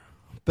her,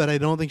 but I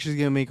don't think she's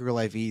gonna make her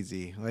life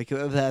easy. Like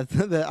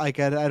that like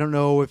I don't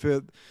know if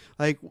it,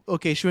 like,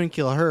 okay, she wouldn't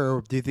kill her.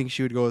 Or do you think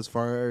she would go as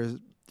far as,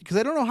 because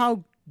I don't know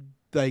how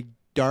like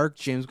dark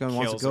James Gunn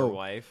wants to go. Her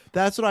wife.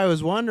 That's what I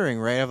was wondering,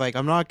 right? Of like,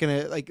 I'm not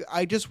gonna, like,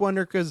 I just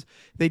wonder, because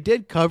they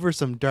did cover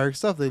some dark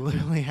stuff. They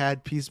literally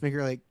had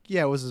Peacemaker, like,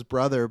 yeah, it was his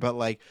brother, but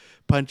like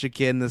punch a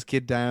kid and this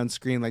kid die on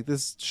screen. Like,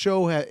 this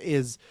show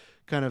is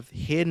kind of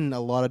hidden a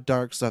lot of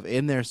dark stuff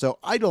in there. So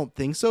I don't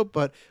think so.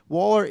 But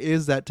Waller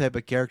is that type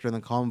of character in the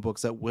comic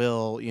books that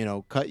will,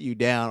 cut you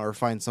down or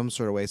find some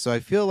sort of way. So I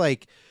feel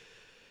like,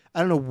 I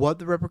don't know what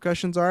the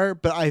repercussions are,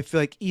 but I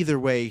feel like either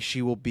way,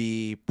 she will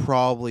be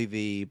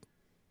probably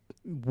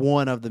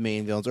one of the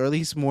main villains, or at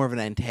least more of an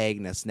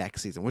antagonist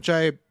next season, which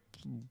I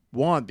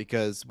want,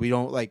 because we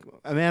don't like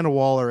Amanda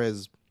Waller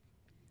is,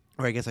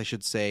 or I guess I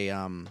should say,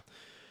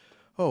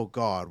 oh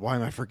God, why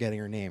am I forgetting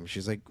her name?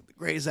 She's like the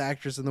greatest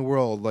actress in the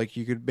world. Like,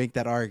 you could make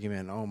that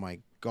argument. Oh my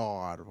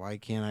God, why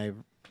can't I?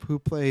 Who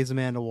plays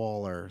Amanda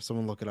Waller?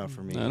 Someone look it up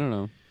for me. I don't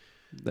know.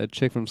 That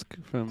chick from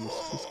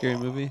Scary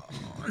Movie?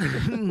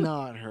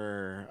 Not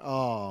her.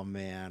 Oh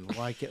man,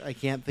 I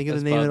can't think of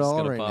the That's name at Bob's all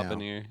gonna right pop now. in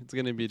here. It's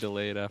gonna be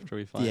delayed after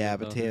we find. Yeah,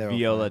 it, but though. Taylor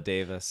Viola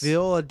Davis.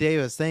 Viola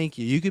Davis, thank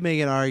you. You could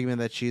make an argument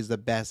that she's the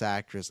best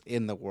actress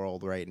in the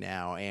world right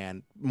now,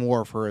 and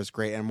more of her is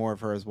great, and more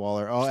of her is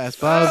Waller. Oh, S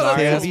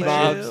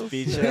Bob's,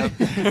 Beach up.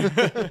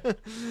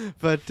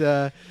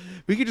 But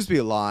we could just be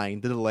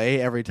lying. The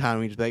delay every time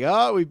we just be like,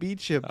 oh, we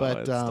beat you, but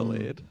it's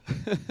delayed.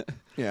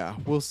 Yeah,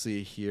 we'll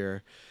see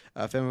here.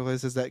 Family Play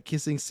says that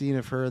kissing scene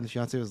of her and the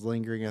fiance was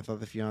lingering. I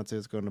thought the fiance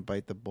was going to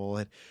bite the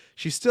bullet.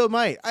 She still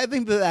might. I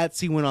think that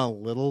scene went on a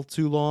little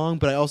too long,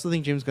 but I also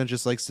think James Gunn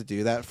just likes to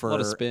do that for a lot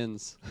of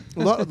spins.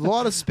 A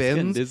lot of spins.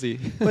 Getting dizzy.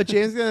 But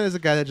James Gunn is a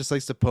guy that just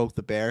likes to poke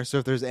the bear. So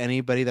if there's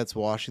anybody that's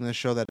watching this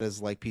show that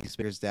is like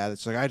Peacemaker's dad,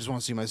 it's like, I just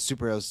want to see my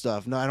superhero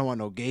stuff. No, I don't want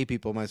no gay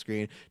people on my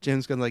screen.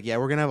 James Gunn's like, yeah,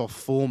 we're gonna have a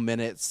full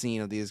minute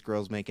scene of these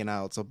girls making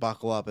out. So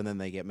buckle up, and then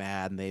they get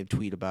mad and they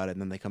tweet about it,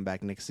 and then they come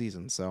back next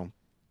season. So,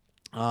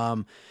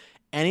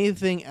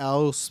 anything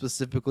else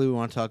specifically we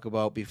want to talk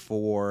about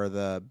before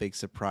the big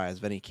surprise?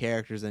 Of any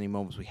characters, any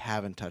moments we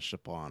haven't touched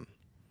upon?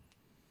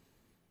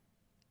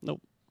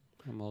 Nope,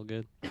 I'm all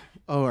good.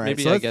 All right,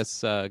 maybe so I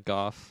guess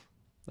Goff.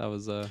 That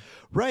was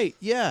right.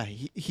 Yeah,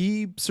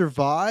 he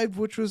survived,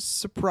 which was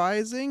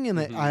surprising, and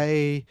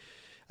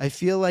I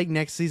feel like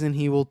next season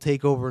he will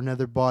take over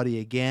another body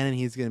again, and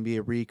he's going to be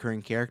a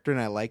recurring character,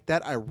 and I like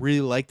that. I really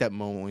like that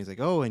moment when he's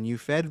like, oh, and you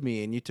fed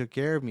me, and you took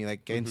care of me.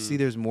 Like, I can see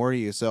there's more to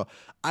you. So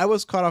I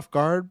was caught off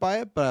guard by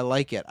it, but I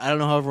like it. I don't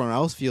know how everyone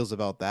else feels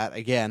about that.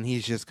 Again,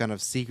 he's just kind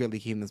of secretly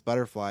keeping this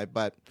butterfly,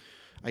 but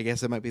I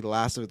guess it might be the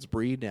last of its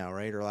breed now,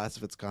 right? Or last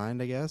of its kind,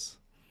 I guess.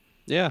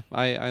 Yeah,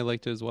 I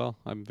liked it as well.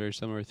 I'm very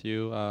similar with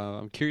you.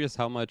 I'm curious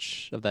how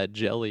much of that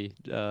jelly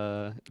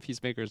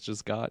Peacemaker's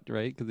just got,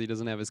 right? Because he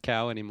doesn't have his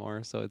cow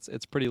anymore, so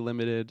it's pretty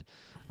limited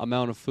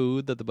amount of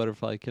food that the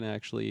butterfly can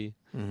actually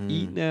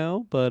eat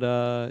now.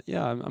 But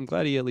yeah, I'm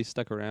glad he at least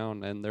stuck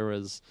around, and there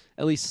was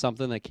at least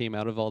something that came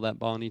out of all that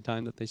bonding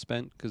time that they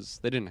spent, because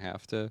they didn't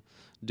have to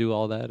do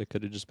all that. It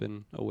could have just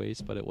been a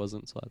waste, but it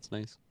wasn't, so that's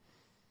nice.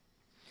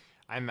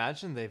 I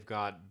imagine they've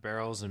got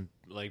barrels and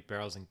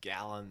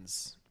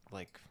gallons.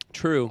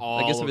 True.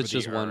 I guess if it's over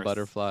just the one earth.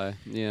 butterfly,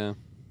 yeah.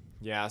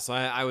 Yeah, so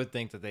I would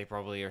think that they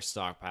probably are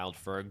stockpiled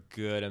for a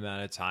good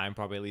amount of time,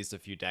 probably at least a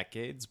few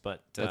decades.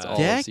 But that's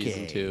all of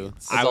season 2.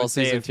 That's I all would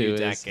say season a few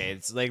 2 is.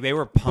 decades. Like, they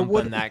were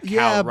pumping that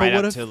cow right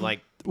up to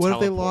like. What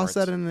if they lost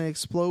teleport. that in an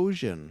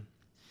explosion?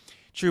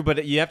 True,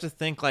 but you have to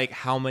think like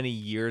how many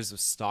years of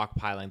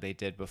stockpiling they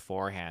did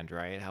beforehand,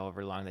 right?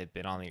 However long they've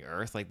been on the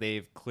Earth, like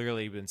they've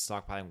clearly been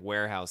stockpiling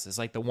warehouses,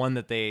 like the one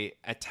that they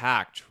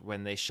attacked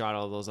when they shot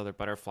all those other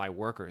butterfly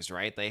workers,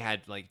 right? They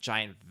had like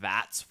giant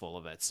vats full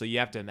of it. So you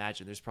have to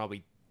imagine there's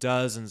probably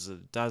dozens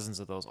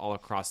of those all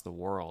across the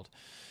world.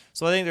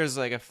 So I think there's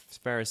like a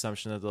fair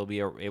assumption that they'll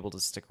be able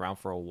to stick around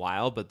for a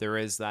while, but there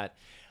is that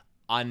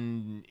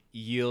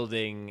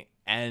unyielding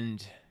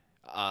end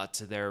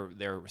to their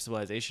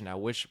civilization now,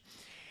 which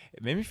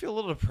it made me feel a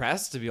little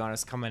depressed, to be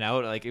honest, coming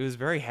out. Like, it was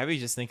very heavy,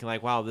 just thinking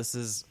like, wow, this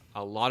is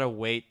a lot of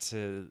weight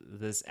to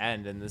this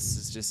end, and this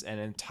is just an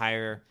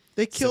entire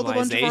They killed a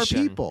bunch of our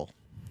people.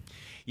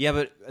 Yeah,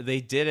 but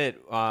they did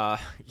it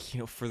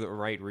for the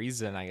right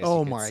reason, I guess. Oh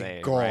you could my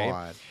say, God.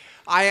 right?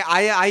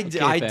 I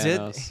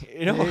did,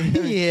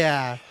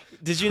 yeah.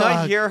 Did you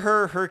not hear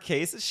her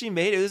case that she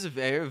made? It was a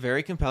very,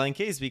 very compelling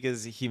case,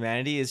 because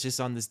humanity is just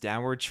on this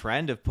downward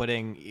trend of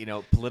putting,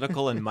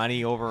 political and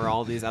money over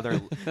all these other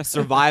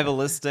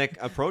survivalistic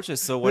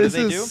approaches. So what do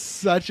they do? This is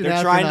such an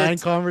asinine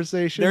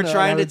conversation. They're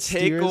trying to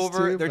take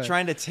over. They're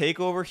trying to take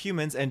over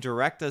humans and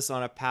direct us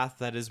on a path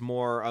that is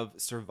more of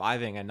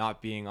surviving and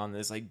not being on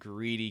this like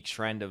greedy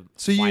trend of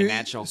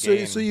financial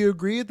gain. So you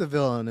agree with the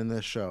villain in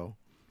this show?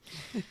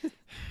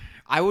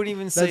 I wouldn't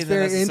even say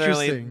they're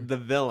necessarily the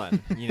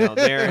villain.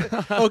 They're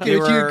okay. But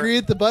you agree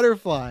with the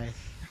butterfly?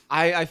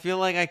 I feel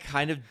like I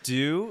kind of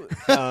do.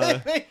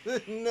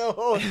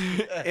 No,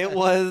 it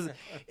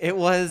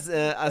was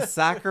a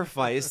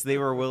sacrifice they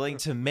were willing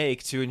to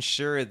make to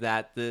ensure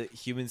that the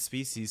human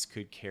species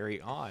could carry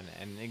on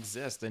and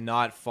exist and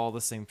not fall the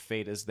same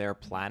fate as their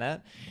planet.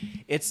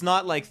 It's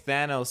not like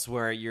Thanos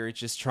where you're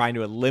just trying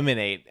to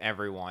eliminate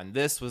everyone.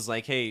 This was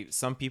like, hey,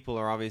 some people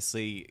are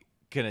obviously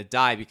gonna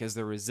die because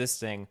they're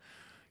resisting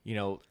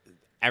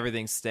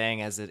everything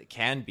staying as it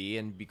can be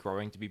and be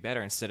growing to be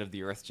better, instead of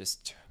the Earth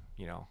just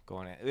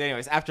going in.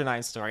 Anyways, after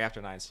nine story.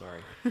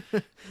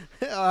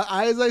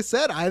 As I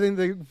said, I think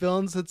the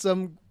villains had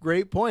some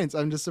great points.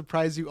 I'm just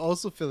surprised you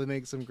also feel they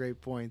make some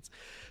great points.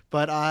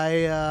 But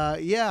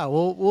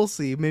we'll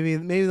see. Maybe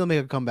they'll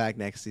make a comeback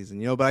next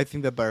season, But I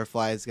think that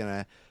Butterfly is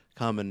gonna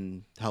come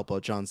and help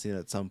out John Cena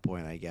at some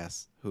point. I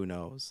guess. Who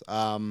knows?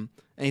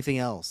 Anything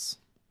else?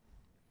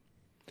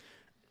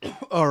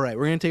 All right,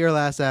 we're going to take our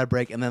last ad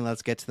break, and then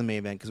let's get to the main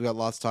event because we got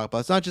lots to talk about.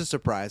 It's not just a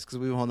surprise because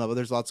we all know, but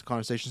there's lots of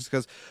conversations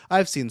because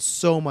I've seen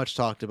so much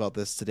talked about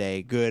this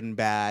today, good and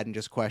bad, and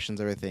just questions,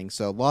 everything.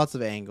 So lots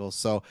of angles.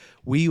 So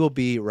we will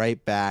be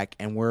right back,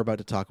 and we're about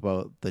to talk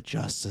about the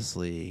Justice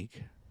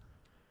League.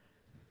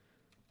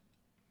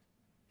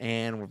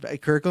 And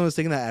Kirkland was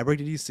taking that ad break.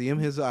 Did you see him?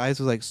 His eyes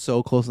was like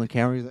so close on the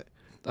camera. He's like,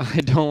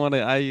 I don't want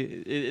to.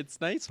 It's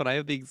nice when I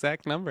have the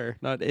exact number,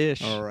 not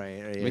ish. All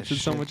right, makes it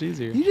so much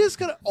easier. You just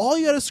all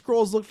you gotta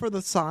scroll is look for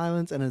the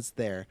silence, and it's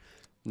there.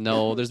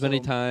 No, there's many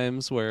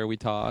times where we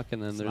talk,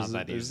 and then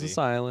there's the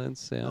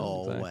silence. Yeah,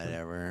 exactly.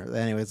 Whatever.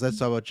 Anyways, let's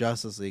talk about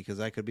Justice League because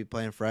I could be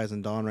playing Fries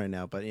and Dawn right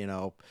now, but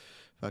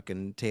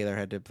fucking Taylor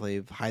had to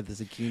play Hide the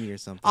Zucchini or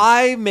something.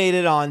 I made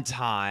it on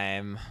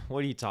time. What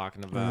are you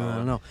talking about? I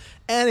don't know.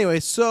 Anyway,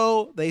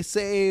 so they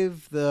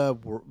arguably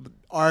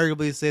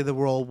save the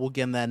world. We'll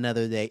get them that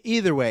another day.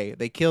 Either way,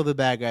 they kill the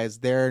bad guys.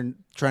 They're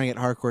trying to get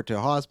Harcourt to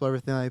a hospital,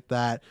 everything like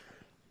that.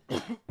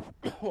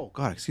 Oh,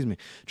 God, excuse me.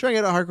 Trying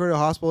to get Harcourt to a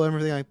hospital,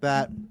 everything like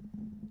that.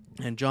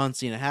 And John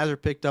Cena has her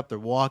picked up. They're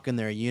walking.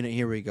 They're a unit.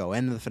 Here we go.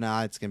 End of the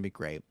finale. It's going to be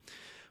great.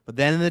 But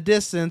then in the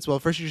distance,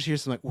 first you just hear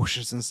some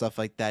whooshes and stuff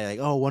like that. You're like,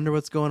 oh, wonder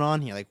what's going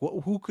on here. Like,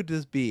 who could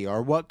this be,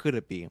 or what could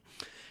it be?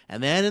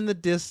 And then in the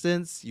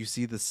distance, you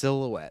see the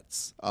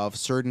silhouettes of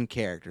certain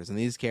characters, and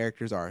these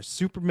characters are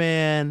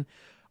Superman,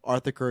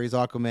 Arthur Curry's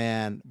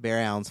Aquaman,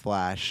 Barry Allen's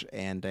Flash,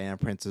 and Diana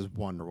Prince's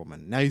Wonder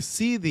Woman. Now you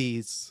see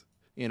these,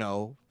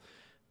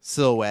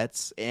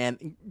 silhouettes,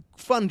 and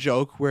fun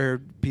joke where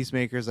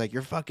Peacemaker's like,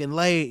 you're fucking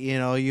late,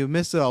 you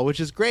missed it all, which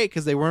is great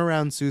because they weren't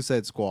around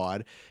Suicide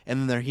Squad and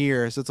then they're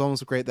here, so it's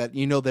almost great that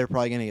they're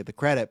probably going to get the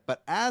credit.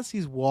 But as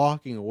he's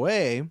walking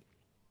away,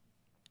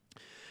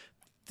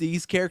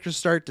 these characters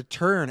start to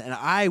turn, and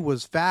I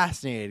was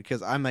fascinated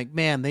because I'm like,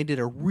 man, they did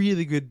a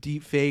really good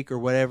deep fake or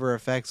whatever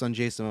effects on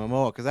Jason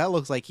Momoa because that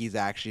looks like he's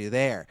actually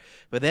there.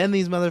 But then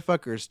these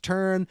motherfuckers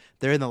turn,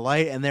 they're in the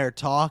light, and they're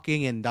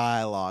talking and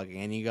dialoguing,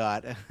 and you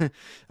got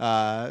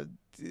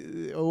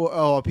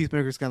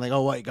Peacemaker's kind of like,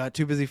 oh, what, you got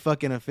too busy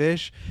fucking a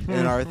fish?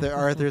 And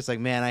Arthur's like,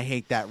 man, I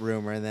hate that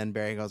rumor. And then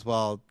Barry goes,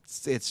 well,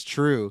 it's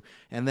true.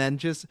 And then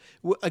just,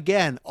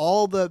 again,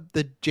 all the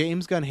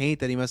James Gunn hate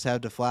that he must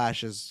have to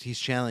Flash is he's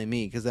channeling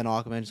me, because then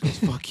Aquaman just goes,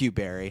 fuck you,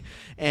 Barry.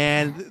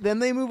 And then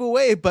they move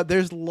away, but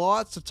there's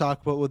lots to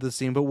talk about with the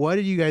scene. But what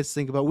did you guys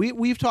think about?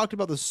 We've talked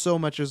about this so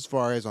much as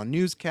far as on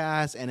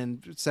newscasts and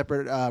in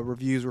separate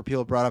reviews where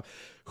people brought up,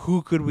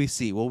 who could we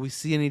see? Will we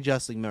see any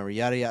Justice League member?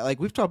 Yada, yada. Like,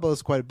 we've talked about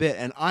this quite a bit,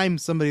 and I'm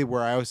somebody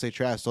where I always say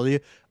trash. Told you,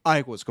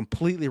 I was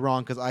completely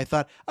wrong because I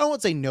thought, I don't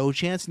want to say no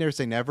chance, never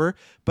say never,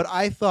 but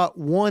I thought,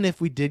 one,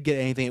 if we did get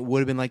anything, it would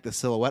have been like the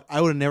silhouette.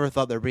 I would have never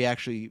thought there'd be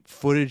actually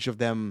footage of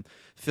them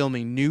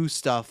filming new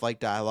stuff like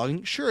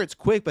dialogue. Sure, it's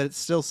quick, but it's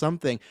still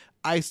something.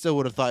 I still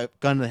would have thought,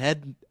 gun to the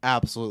head,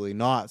 absolutely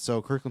not.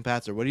 So, Kirkland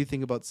Patzer, what do you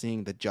think about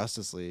seeing the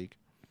Justice League?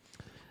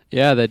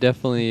 Yeah, that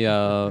definitely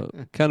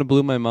kind of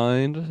blew my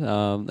mind.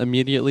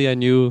 Immediately, I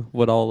knew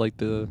what all like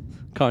the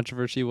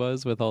controversy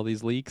was with all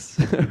these leaks,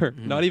 or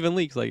not even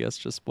leaks, I guess,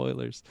 just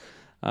spoilers.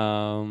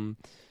 Yeah,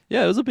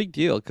 it was a big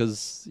deal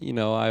because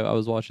I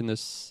was watching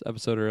this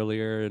episode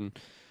earlier, and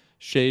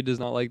Shay does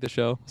not like the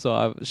show,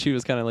 so she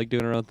was kind of like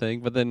doing her own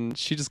thing. But then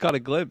she just got a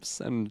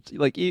glimpse, and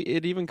like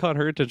it even caught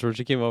her attention when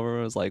she came over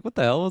and was like, "What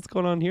the hell? What's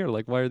going on here?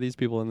 Like, why are these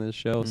people in this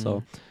show?"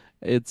 So.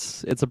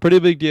 It's a pretty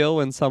big deal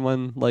when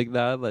someone like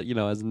that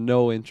has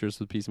no interest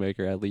with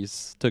Peacemaker at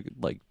least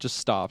just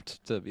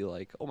stopped to be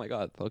like, oh my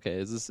god, okay,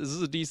 is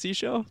this a DC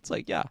show? It's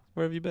like, yeah,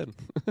 where have you been?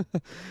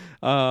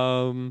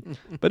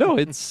 But no,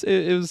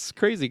 it was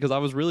crazy because I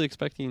was really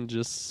expecting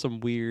just some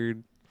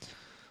weird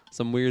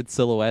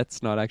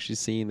silhouettes, not actually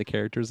seeing the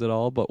characters at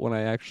all. But when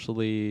I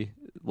actually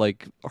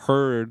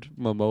heard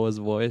Momoa's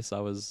voice, I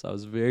was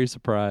very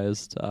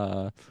surprised.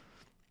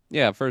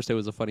 Yeah, at first it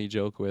was a funny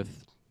joke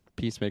with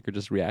Peacemaker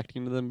just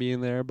reacting to them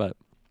being there, but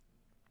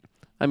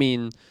I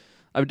mean,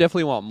 I would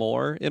definitely want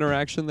more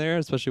interaction there,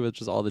 especially with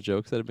just all the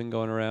jokes that have been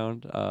going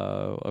around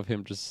of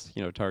him just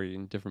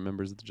targeting different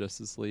members of the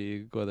Justice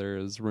League, whether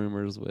it was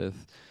rumors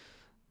with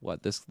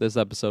what this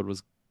episode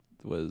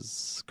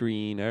was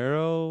Green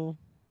Arrow,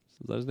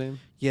 is that his name?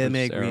 Yeah, they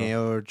made Green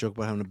Arrow joke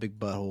about having a big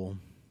butthole.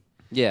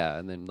 Yeah,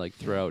 and then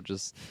throughout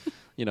just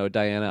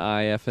Diana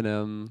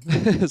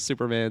IFM,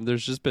 Superman.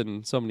 There's just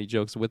been so many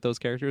jokes with those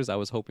characters. I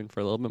was hoping for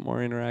a little bit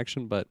more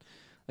interaction, but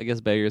I guess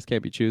beggars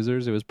can't be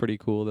choosers. It was pretty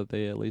cool that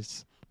they at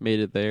least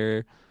made it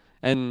there.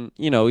 And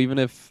even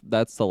if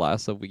that's the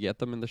last of we get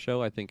them in the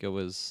show, I think it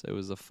was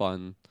a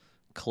fun,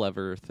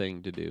 clever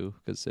thing to do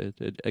because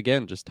it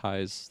again just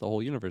ties the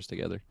whole universe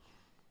together.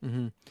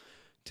 Mm-hmm.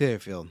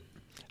 Taylorfield,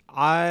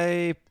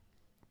 I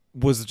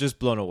was just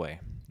blown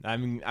away.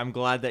 I'm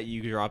glad that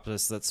you dropped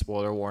us that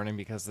spoiler warning,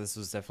 because this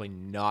was definitely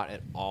not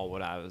at all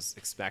what I was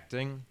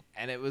expecting.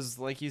 And it was,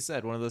 like you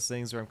said, one of those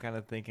things where I'm kind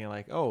of thinking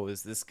like, oh,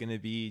 is this going to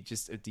be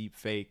just a deep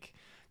fake?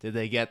 Did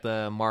they get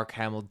the Mark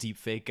Hamill deep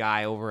fake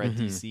guy over at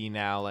DC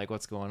now? Like,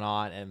 what's going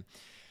on? And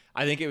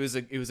I think it was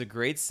a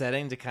great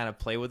setting to kind of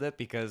play with it,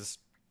 because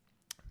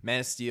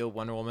Man of Steel,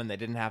 Wonder Woman, they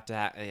didn't have to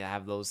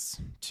have those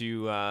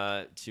two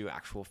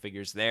actual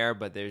figures there,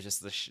 but there's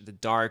just the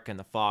dark and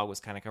the fog was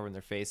kind of covering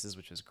their faces,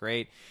 which was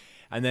great.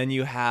 And then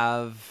you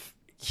have,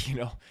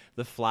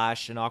 the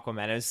Flash and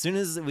Aquaman. And as soon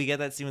as we get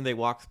that scene when they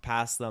walk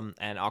past them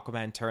and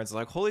Aquaman turns,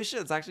 like, holy shit,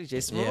 it's actually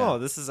Jason Momoa.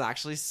 This is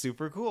actually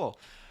super cool.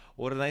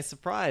 What a nice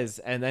surprise.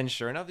 And then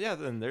sure enough,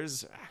 then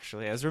there's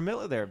actually Ezra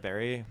Miller there,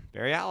 Barry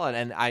Allen.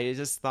 And I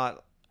just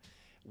thought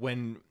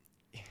when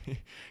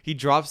he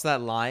drops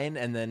that line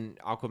and then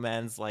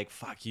Aquaman's like,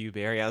 fuck you,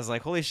 Barry, I was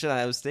like, holy shit,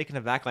 I was taken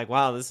aback, like,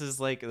 wow, this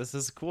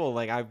is cool.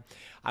 Like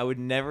I would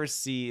never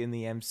see in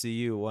the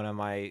MCU one of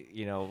my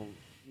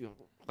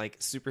like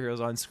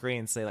superheroes on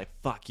screen say like,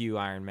 fuck you,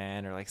 Iron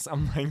Man, or like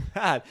something like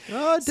that.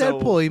 Oh,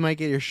 Deadpool, you might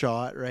get your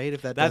shot, right?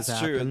 If that's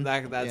true. happen.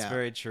 That's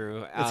very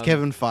true. It's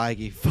Kevin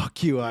Feige,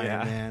 fuck you,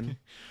 Iron Man.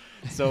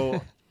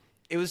 So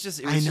it was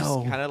just kind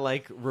of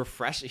like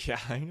refreshing. Yeah,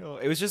 I know.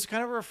 It was just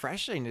kind of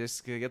refreshing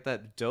just to get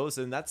that dose,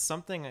 and that's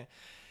something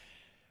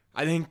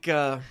I think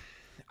that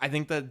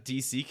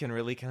DC can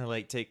really kind of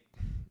like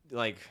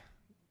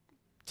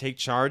take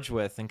charge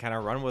with and kind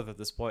of run with at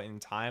this point in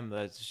time.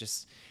 That's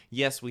just,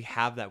 yes, we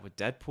have that with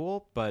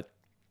Deadpool, but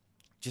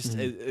just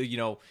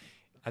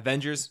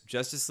Avengers,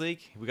 Justice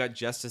League, we got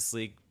Justice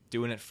League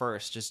doing it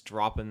first, just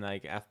dropping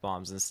like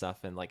F-bombs and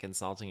stuff and like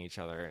insulting each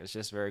other. It's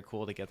just very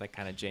cool to get that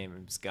kind of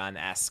James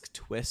Gunn-esque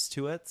twist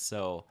to it.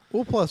 So,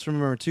 well, plus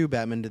remember too,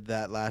 Batman did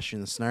that last year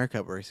in the Snyder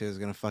Cut where he said he was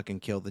gonna fucking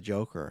kill the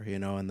Joker,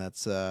 and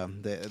that's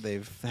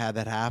they've had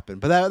that happen.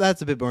 But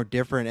that's a bit more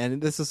different, and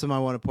this is something I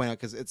want to point out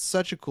because it's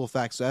such a cool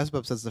fact. So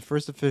Asbub says the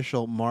first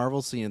official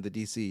Marvel scene of the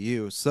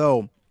DCU.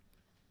 So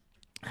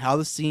how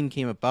the scene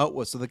came about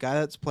was, so the guy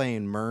that's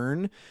playing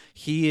Myrn,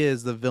 he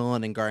is the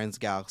villain in Guardians of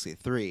the Galaxy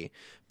 3.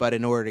 But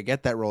in order to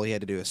get that role, he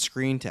had to do a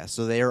screen test.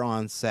 So they are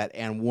on set,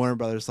 and Warner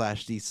Brothers /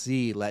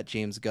 DC let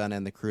James Gunn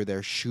and the crew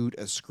there shoot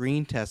a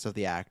screen test of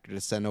the actor to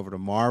send over to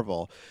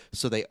Marvel.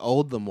 So they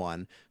owed them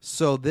one.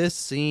 So this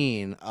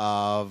scene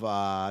of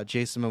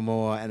Jason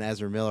Momoa and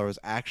Ezra Miller was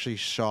actually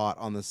shot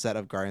on the set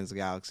of Guardians of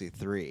the Galaxy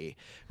 3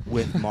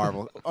 with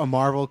Marvel. A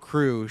Marvel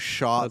crew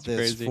shot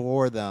this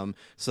for them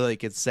so they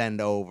could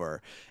send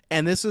over.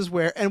 And this is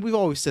where, and we've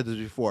always said this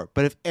before,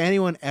 but if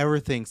anyone ever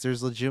thinks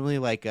there's legitimately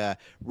like a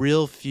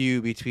real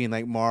feud between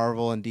like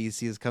Marvel and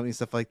DC's company,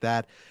 stuff like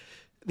that,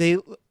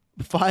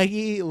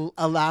 Feige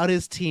allowed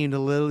his team to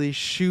literally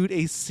shoot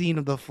a scene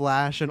of the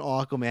Flash and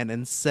Aquaman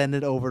and send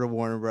it over to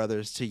Warner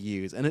Brothers to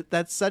use. And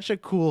that's such a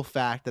cool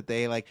fact that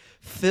they like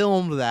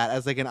filmed that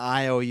as like an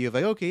IOU of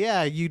like, okay,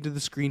 yeah, you did the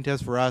screen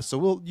test for us,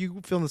 so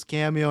you film this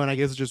cameo, and I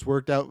guess it just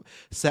worked out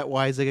set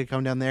wise. They could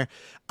come down there.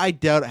 I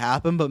doubt it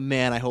happened, but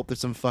man, I hope there's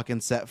some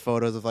fucking set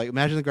photos of like,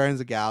 imagine the Guardians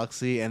of the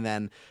Galaxy and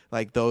then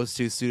like those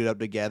two suited up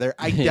together.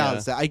 I doubt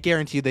it's that. I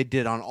guarantee you they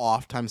did on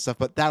off time stuff,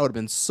 but that would have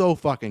been so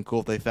fucking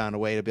cool if they found a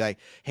way to be like,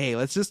 hey,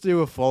 let's just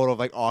do a photo of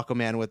like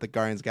Aquaman with the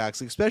Guardians of the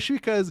Galaxy, especially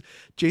because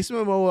Jason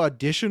Momoa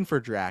auditioned for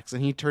Drax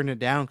and he turned it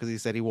down because he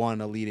said he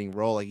wanted a leading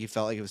role. Like he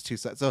felt like it was too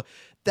set. So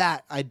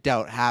that I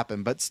doubt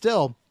happened, but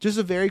still just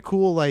a very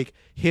cool like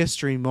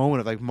history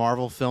moment of like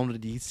Marvel filmed a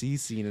DC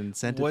scene and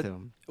sent it to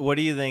him. What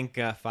do you think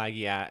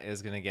Feige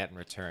is going to get in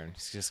return?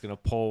 He's just going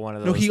to pull one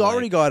of those. No, he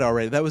already got it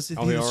already. That was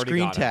the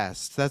screen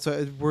test. That's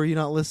why. Were you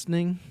not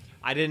listening?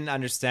 I didn't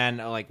understand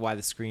like why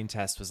the screen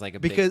test was like a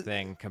big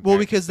thing.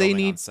 Because they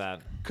need,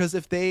 because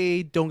if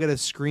they don't get a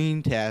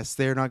screen test,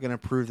 they're not going to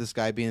prove this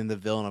guy being the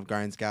villain of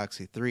Guardians of the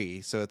Galaxy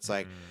 3. So it's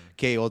like,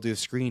 okay, we'll do a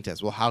screen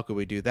test. Well, how could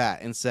we do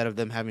that? Instead of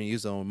them having to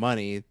use their own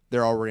money,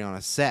 they're already on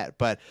a set,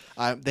 but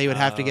they would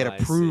have to get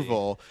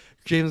approval.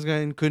 James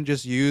Gunn couldn't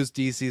just use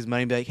DC's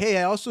money and be like, hey,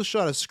 I also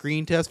shot a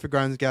screen test for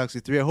Guardians of the Galaxy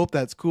 3. I hope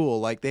that's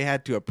cool. Like, they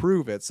had to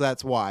approve it. So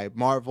that's why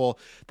Marvel,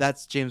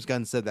 that's James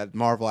Gunn said that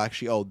Marvel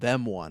actually owed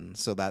them one.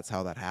 So that's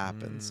how that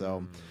happened.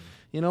 So,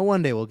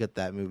 one day we'll get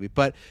that movie.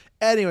 But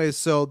anyways,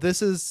 so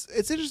it's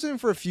interesting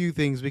for a few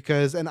things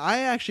because, and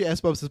I actually,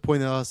 S-Bubs has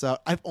pointed this out,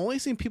 I've only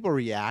seen people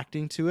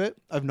reacting to it.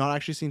 I've not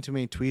actually seen too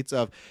many tweets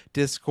of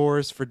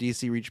discourse for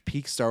DC reach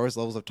peak Star Wars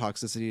levels of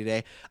toxicity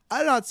today. I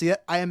did not see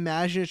it. I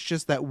imagine it's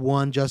just that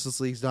one, Justice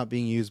League's not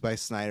being used by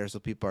Snyder, so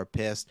people are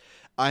pissed.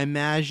 I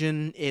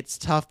imagine it's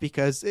tough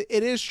because it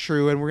is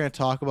true, and we're going to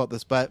talk about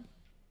this, but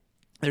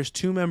there's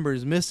two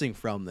members missing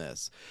from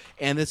this.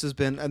 And this has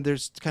been, and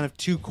there's kind of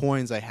two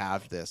coins I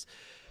have this.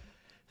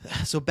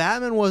 So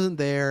Batman wasn't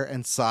there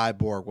and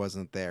Cyborg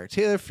wasn't there.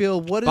 Taylor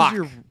Field, what is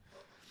your...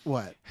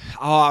 What?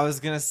 Oh, I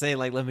was going to say,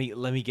 like, let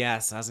me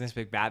guess. I was going to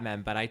pick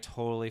Batman, but I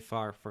totally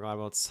forgot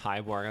about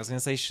Cyborg. I was going to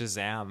say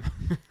Shazam.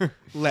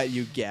 Let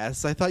you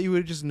guess. I thought you would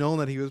have just known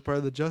that he was part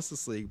of the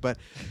Justice League. But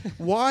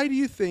why do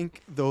you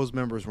think those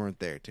members weren't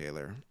there,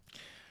 Taylor?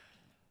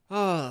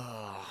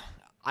 Oh,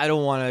 I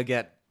don't want to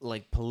get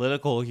like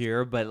political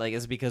here, but like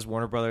it's because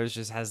Warner Brothers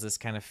just has this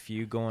kind of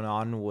feud going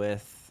on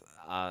with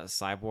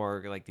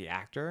Cyborg, like the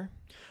actor.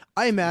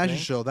 I imagine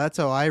so. That's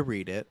how I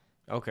read it.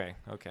 Okay,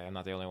 I'm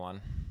not the only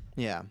one.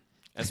 Yeah.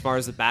 As far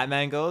as the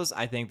Batman goes,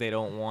 I think they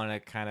don't want to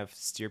kind of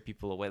steer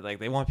people away. Like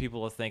they want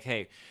people to think,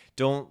 hey,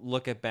 don't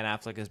look at Ben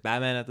Affleck as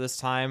Batman at this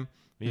time.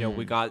 You know,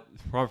 we got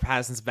Robert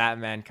Pattinson's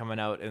Batman coming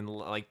out in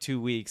like 2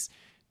 weeks.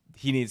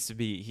 He needs to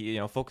be,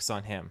 focus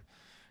on him.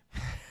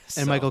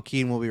 And Michael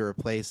Keaton will be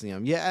replacing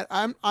him. Yeah,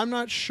 I'm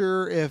not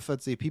sure if,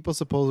 let's see, people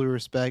supposedly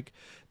respect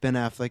Ben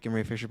Affleck and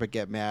Ray Fisher but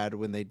get mad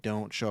when they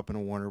don't show up in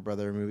a Warner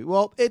Brother movie.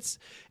 Well, it's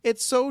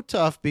so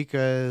tough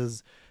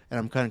because, and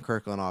I'm kind of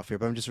circling off here,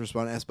 but I'm just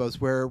responding, I suppose,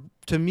 where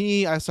to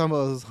me, I saw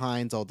those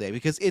Hines all day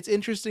because it's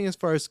interesting as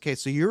far as, okay,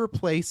 so you're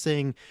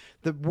replacing,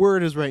 the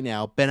word is right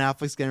now, Ben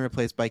Affleck's getting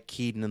replaced by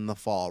Keaton in the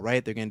fall,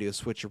 right? They're going to do a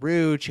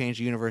switcheroo, change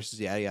the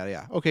universes, yada, yada,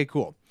 yada. Okay,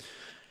 cool.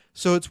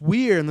 So it's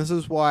weird, and this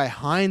is why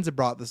Hines had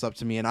brought this up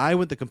to me, and I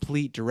went the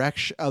complete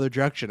other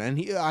direction.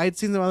 And I had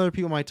seen some other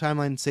people in my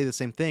timeline say the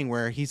same thing,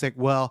 where he's like,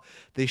 well,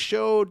 they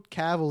showed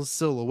Cavill's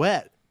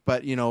silhouette,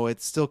 but,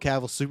 it's still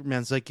Cavill's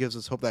Superman, so that gives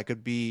us hope that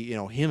could be,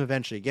 him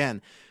eventually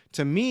again.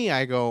 To me,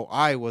 I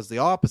was the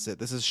opposite.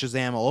 This is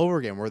Shazam all over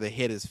again, where they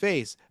hit his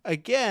face.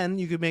 Again,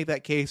 you could make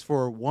that case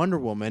for Wonder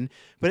Woman,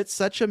 but it's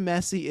such a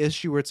messy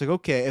issue where it's like,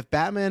 okay, if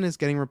Batman is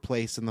getting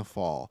replaced in the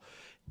fall,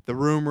 the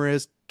rumor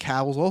is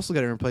Cavill's also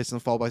getting replaced in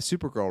the fall by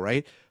Supergirl,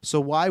 right?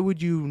 So why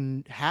would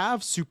you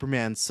have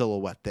Superman's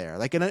silhouette there?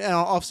 Like, and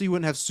obviously you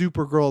wouldn't have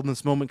Supergirl in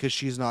this moment because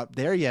she's not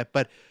there yet,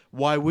 but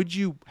why would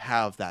you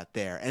have that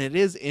there? And it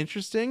is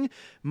interesting.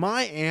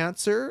 My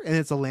answer, and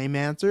it's a lame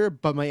answer,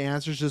 but my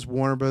answer is just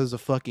Warner Bros. Is a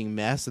fucking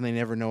mess and they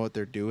never know what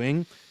they're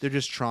doing. They're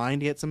just trying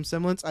to get some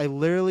semblance. I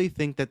literally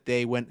think that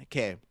they went,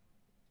 okay,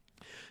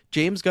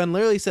 James Gunn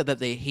literally said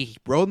that he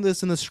wrote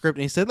this in the script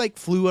and he said like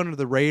flew under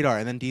the radar,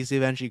 and then DC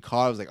eventually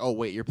caught it. I was like, oh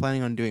wait, you're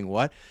planning on doing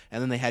what?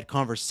 And then they had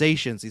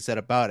conversations, he said,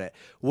 about it.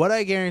 What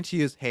I guarantee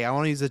you is, hey, I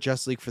want to use the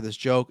Justice League for this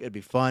joke. It'd be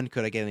fun.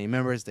 Could I get any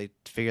members? They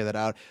figure that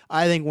out.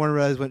 I think Warner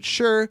Brothers went,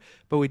 sure,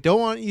 but we don't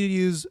want you to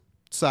use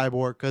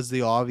Cyborg because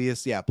the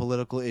obvious,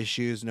 political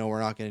issues. No, we're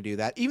not going to do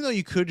that. Even though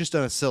you could have just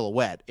done a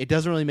silhouette. It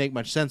doesn't really make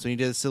much sense when you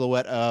did a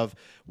silhouette of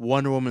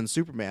Wonder Woman and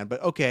Superman.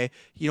 But okay,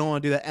 you don't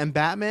want to do that. And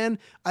Batman,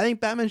 I think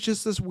Batman's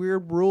just this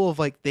weird rule of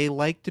like they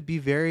like to be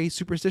very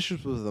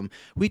superstitious with them.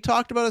 We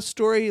talked about a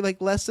story like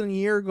less than a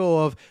year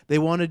ago of they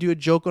want to do a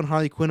joke on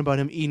Harley Quinn about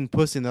him eating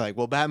pussy, and they're like,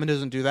 well, Batman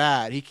doesn't do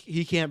that.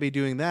 He can't be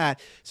doing that.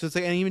 So it's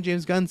like, and even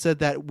James Gunn said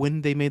that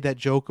when they made that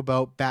joke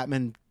about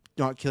Batman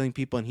not killing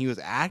people and he was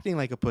acting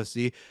like a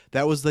pussy,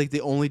 that was like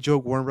the only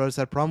joke Warner Brothers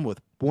had a problem with.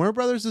 Warner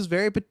Brothers is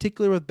very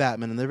particular with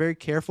Batman and they're very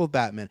careful with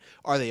Batman.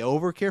 Are they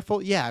over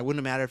careful? Yeah, it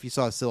wouldn't matter if you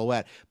saw a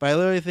silhouette, but I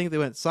literally think they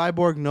went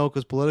Cyborg, no,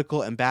 because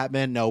political, and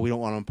Batman, no, we don't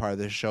want him part of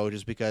this show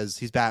just because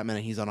he's Batman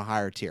and he's on a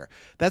higher tier.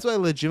 That's what I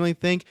legitimately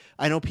think.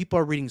 I know people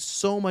are reading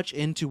so much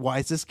into why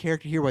is this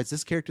character here, why is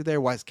this character there,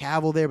 why is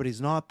Cavill there but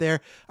he's not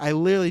there. I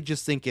literally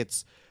just think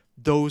it's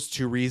those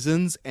two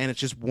reasons, and it's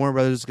just Warner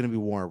Brothers is going to be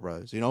Warner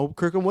Brothers.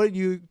 Kirkham, what did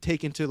you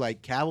take into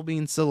like Cavill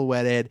being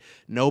silhouetted,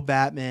 no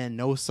Batman,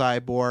 no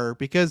Cyborg?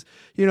 Because,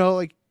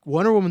 like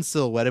Wonder Woman's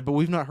silhouetted, but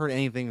we've not heard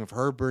anything of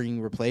her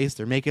being replaced.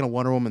 They're making a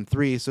Wonder Woman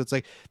 3, so it's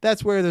like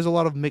that's where there's a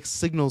lot of mixed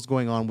signals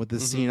going on with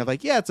this scene of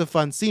like, yeah, it's a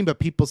fun scene, but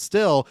people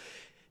still,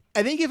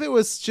 I think if it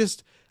was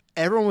just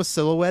everyone was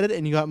silhouetted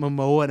and you got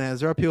Momoa and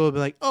Ezra, people would be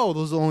like, oh,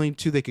 those are the only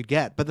two they could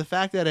get. But the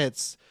fact that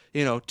it's,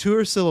 two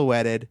are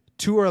silhouetted,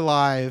 2 are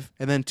live,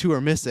 and then 2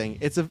 are missing.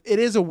 It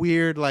is a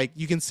weird, like,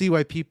 you can see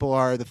why people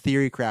are, the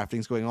theory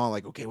crafting's going on,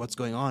 like, okay, what's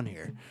going on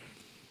here?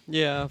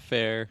 Yeah,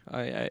 fair.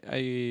 I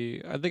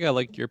think I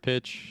liked your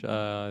pitch.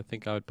 I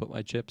think I would put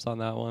my chips on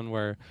that one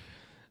where,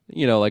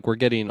 like we're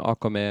getting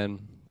Aquaman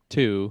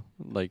 2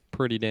 like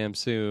pretty damn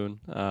soon.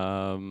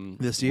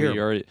 This year. We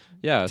already,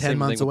 10 same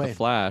months thing away. with The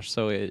Flash.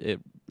 So it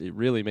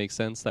really makes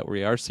sense that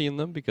we are seeing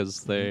them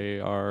because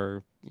they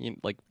are,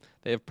 like,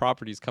 they have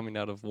properties coming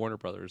out of Warner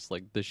Brothers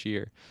like this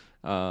year.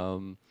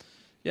 Wonder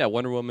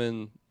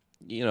Woman,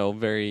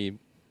 very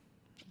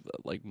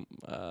like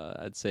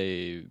I'd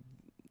say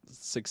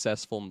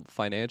successful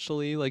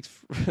financially, like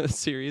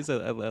series.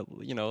 Out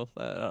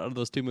of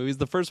those 2 movies,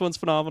 the first one's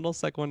phenomenal.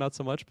 Second one not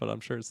so much, but I'm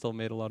sure it still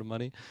made a lot of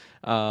money.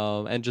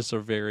 And just a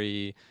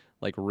very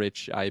like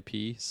rich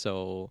IP.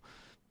 So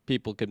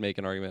people could make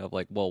an argument of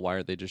like, well, why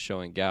aren't they just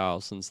showing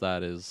Gal since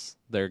that is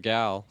their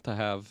gal to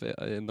have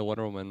in the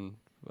Wonder Woman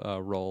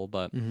role?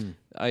 But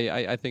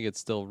I think it's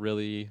still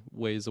really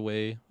ways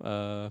away.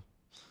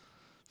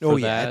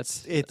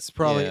 It's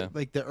probably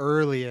like the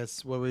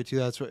earliest. What would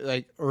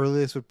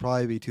earliest would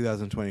probably be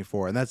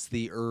 2024, and that's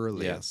the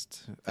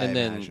earliest. I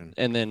imagine.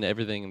 And then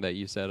everything that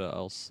you said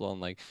also on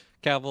like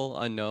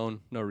Cavill, unknown,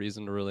 no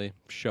reason to really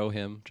show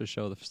him, just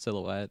show the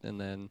silhouette,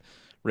 and then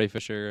Ray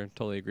Fisher,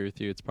 totally agree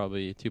with you. It's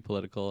probably too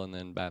political, and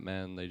then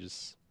Batman, they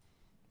just.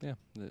 Yeah,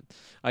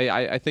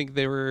 I think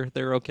they were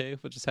okay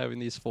with just having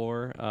these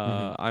 4.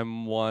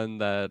 I'm one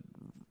that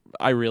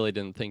I really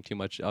didn't think too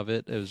much of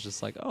it. It was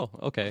just like, oh,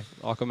 okay,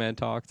 Aquaman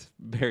talked,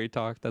 Barry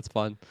talked, that's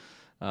fun.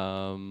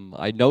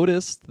 I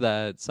noticed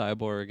that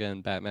Cyborg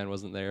and Batman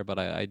wasn't there, but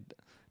I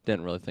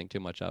didn't really think too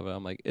much of it.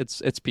 I'm like,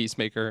 it's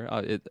Peacemaker.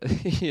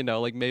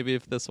 Like maybe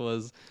if this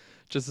was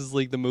Justice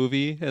League the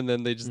movie, and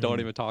then they just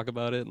don't even talk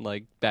about it, and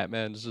like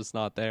Batman's just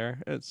not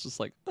there. It's just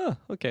like, oh,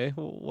 okay,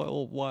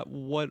 well,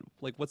 what,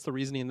 like, what's the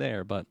reasoning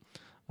there? But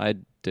I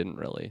didn't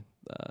really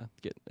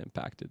get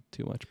impacted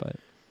too much by it.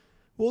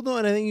 Well, no,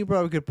 and I think you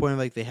brought up a good point.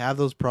 Like, they have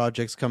those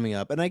projects coming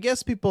up, and I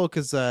guess people,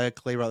 because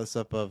Clay brought this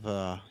up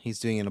of he's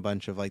doing in a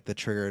bunch of like the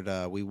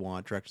triggered. We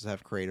want directors to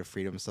have creative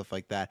freedom and stuff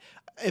like that.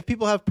 If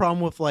people have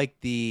problem with like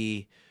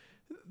the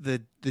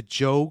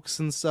jokes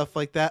and stuff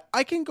like that,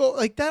 I can go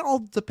like that. All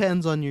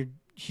depends on your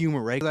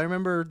humor, right? 'Cause I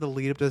remember the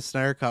lead up to the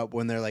Snyder Cut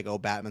when they're like, "Oh,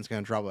 Batman's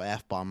gonna drop an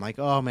F-bomb." Like,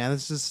 oh man,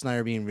 this is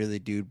Snyder being really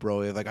dude bro.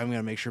 Like, I'm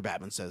gonna make sure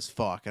Batman says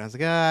fuck, and I was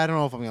like, I don't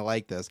know if I'm gonna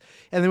like this.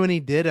 And then when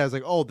he did, I was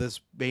like, oh, this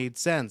made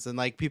sense. And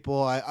like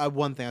people, I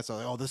one thing I saw,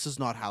 like, oh, this is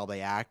not how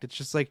they act. It's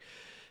just like,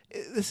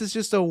 this is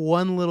just a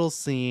one little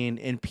scene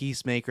in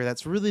Peacemaker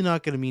that's really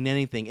not going to mean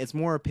anything. It's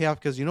more a payoff,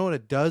 because you know what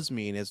it does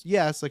mean is,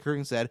 yes, like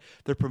Kurgan said,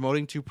 they're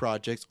promoting 2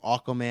 projects.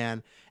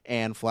 Aquaman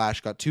and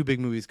Flash got 2 big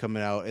movies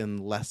coming out in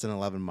less than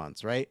 11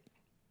 months, right?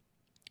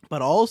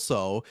 But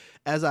also,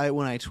 when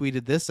I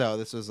tweeted this out,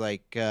 this was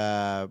like,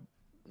 I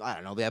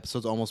don't know, the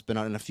episode's almost been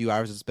out in a few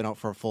hours. It's been out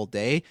for a full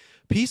day.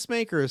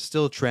 Peacemaker is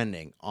still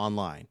trending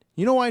online.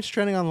 You know why it's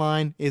trending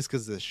online? Is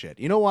because of this shit.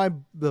 You know why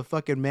the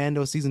fucking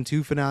Mando season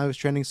 2 finale was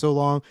trending so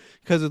long?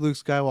 Because of Luke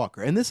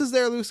Skywalker. And this is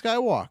their Luke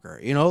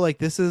Skywalker. You know, like,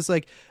 this is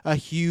like a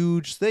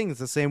huge thing. It's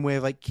the same way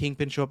like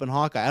Kingpin show up in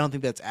Hawkeye. I don't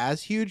think that's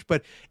as huge,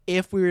 but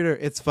if we were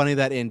to, it's funny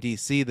that in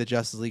DC, the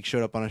Justice League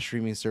showed up on a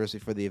streaming service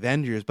before the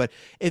Avengers. But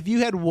if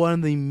you had one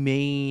of the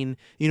main,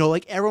 you know,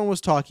 like everyone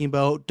was talking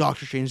about,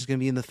 Doctor Strange is going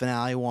to be in the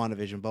finale,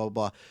 WandaVision, blah, blah,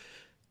 blah.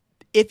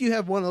 If you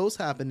have one of those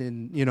happen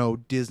in, you know,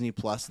 Disney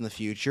Plus in the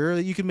future,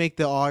 you can make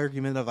the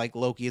argument of like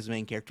Loki as the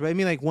main character. But I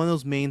mean, like, one of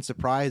those main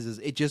surprises,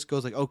 it just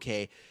goes like,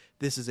 okay,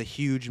 this is a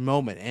huge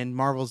moment. And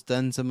Marvel's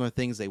done similar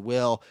things. They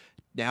will.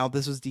 Now,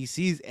 this was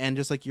DC's. And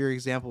just like your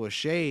example with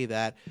Shay,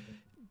 that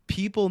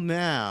people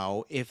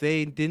now, if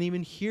they didn't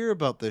even hear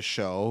about this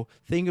show,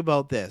 think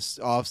about this.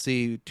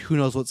 Obviously, who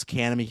knows what's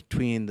canon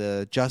between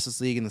the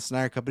Justice League and the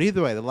Snyder Cut. But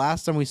either way, the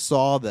last time we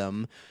saw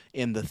them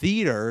in the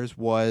theaters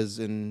was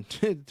in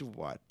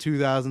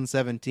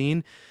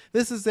 2017.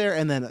 This is their,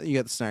 and then you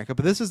got the Snyder Cut,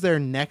 but this is their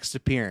next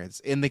appearance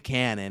in the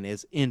canon,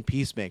 is in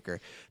Peacemaker.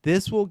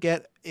 This will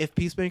get, if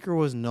Peacemaker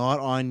was not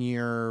on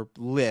your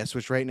list,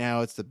 which right now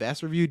it's the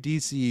best reviewed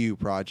DCU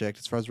project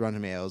as far as Rotten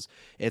Tomatoes,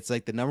 it's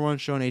like the #1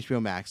 show on HBO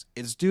Max.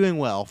 It's doing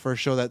well for a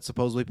show that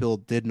supposedly people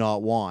did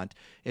not want.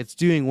 It's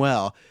doing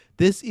well.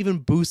 This even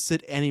boosts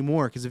it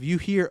anymore, because if you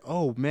hear,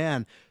 oh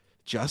man,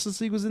 Justice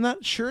League was in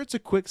that, sure, it's a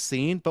quick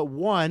scene, but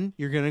one,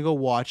 you're going to go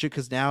watch it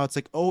because now it's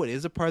like, oh, it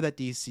is a part of that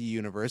DC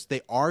universe. They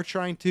are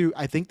trying to,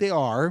 I think they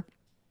are,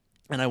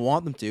 and I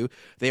want them to,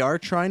 they are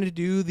trying to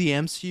do the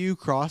MCU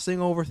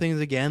crossing over things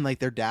again, like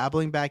they're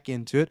dabbling back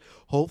into it.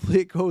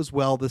 Hopefully it goes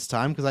well this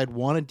time, because I'd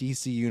want a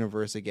DC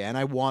universe again.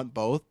 I want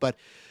both, but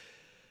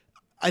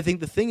I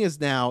think the thing is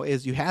now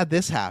is you had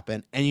this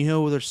happen, and you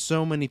know there's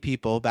so many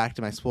people, back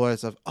to my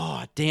spoilers of,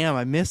 oh damn,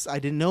 I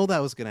didn't know that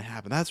was going to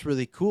happen. That's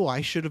really cool.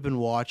 I should have been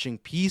watching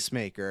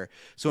Peacemaker.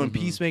 So when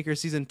Peacemaker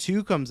season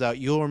 2 comes out,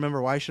 you'll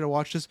remember, why should I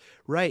watch this?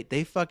 Right,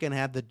 they fucking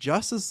had the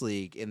Justice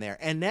League in there.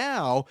 And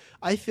now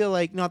I feel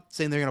like, not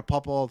saying they're going to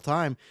pop all the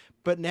time,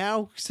 but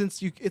now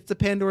since it's the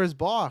Pandora's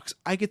box,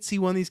 I could see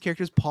one of these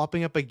characters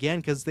popping up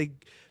again, because they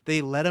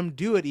let him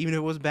do it. Even if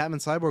it was Batman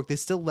Cyborg, they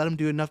still let him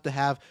do enough to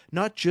have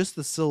not just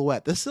the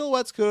silhouette. The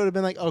silhouettes could have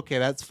been like, okay,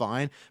 that's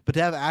fine. But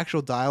to have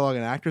actual dialogue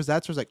and actors,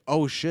 that's what's like,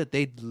 oh shit,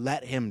 they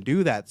let him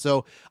do that.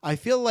 So I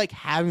feel like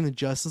having the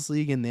Justice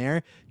League in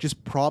there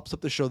just props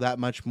up the show that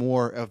much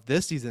more of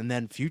this season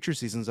than future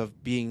seasons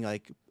of being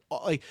like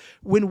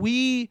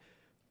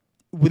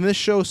when this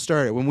show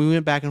started, when we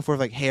went back and forth,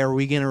 like, hey, are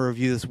we going to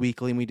review this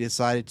weekly? And we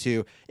decided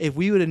to. If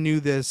we would have knew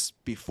this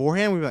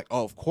beforehand, we'd be like,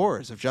 oh, of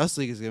course. If Justice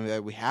League is going to be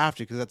like, we have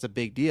to, because that's a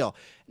big deal.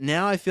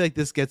 Now I feel like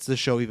this gets the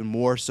show even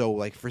more so,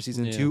 like, for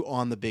season 2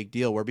 on the big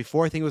deal, where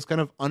before I think it was kind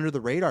of under the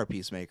radar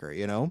Peacemaker,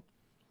 you know?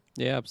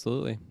 Yeah,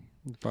 absolutely.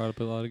 You brought up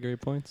a lot of great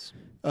points.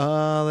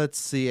 Let's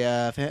see.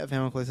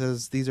 Family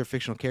says these are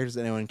fictional characters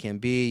that anyone can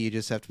be. You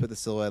just have to put the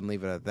silhouette and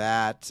leave it at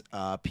that.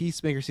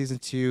 Peacemaker season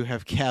 2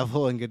 have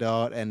Cavill and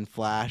Godot and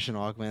Flash and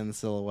Aquaman in the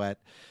silhouette.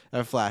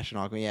 Flash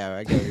and Aquaman. Yeah,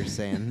 I get what you're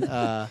saying.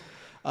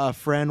 A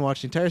friend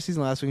watched the entire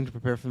season last week to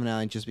prepare for the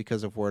finale just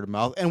because of word of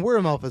mouth. And word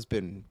of mouth has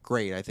been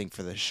great, I think,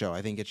 for this show.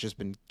 I think it's just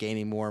been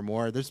gaining more and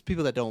more. There's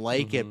people that don't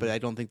like it, but I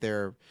don't think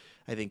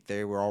I think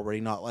they were already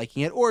not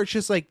liking it, or it's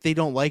just like they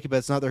don't like it, but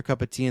it's not their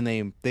cup of tea,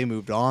 and they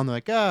moved on. They're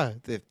like,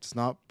 it's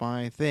not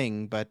my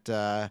thing. But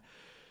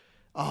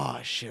oh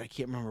shit, I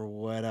can't remember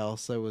what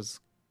else I was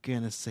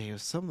gonna say. It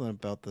was something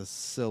about the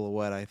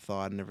silhouette, I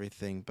thought, and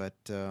everything, but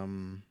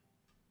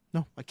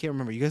no, I can't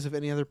remember. You guys have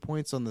any other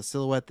points on the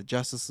silhouette, the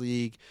Justice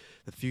League,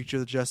 the future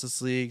of the Justice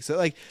League? So,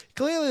 like,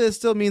 clearly this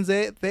still means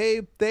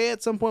they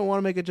at some point want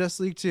to make a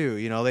Justice League too.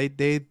 You know,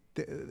 they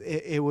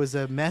it was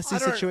a messy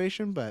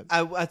situation, but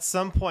at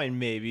some point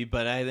maybe.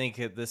 But I think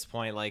at this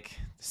point, like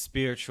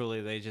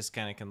spiritually, they just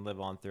kind of can live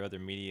on through other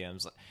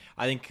mediums.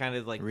 I think kind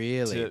of like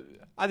really.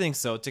 I think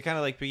so. To kind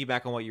of like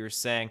piggyback on what you were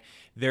saying,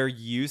 their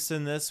use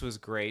in this was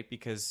great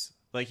because,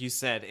 like you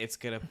said, it's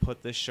gonna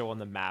put this show on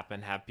the map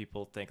and have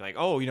people think like,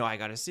 oh, I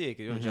gotta see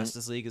it.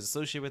 Justice League is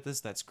associated with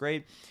this. That's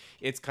great.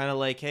 It's kind of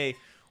like, hey,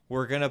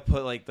 we're gonna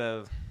put like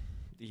the.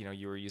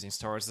 You were using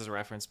Star Wars as a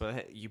reference,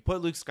 but you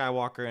put Luke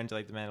Skywalker into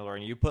like The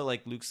Mandalorian, you put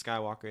like Luke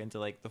Skywalker into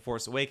like The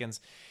Force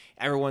Awakens,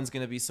 everyone's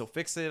going to be so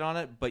fixated on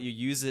it, but you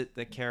use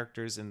the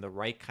characters in the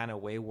right kind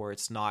of way where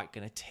it's not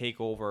going to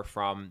take over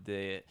from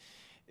the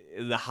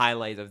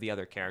highlight of the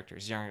other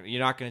characters. You're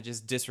not going to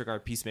just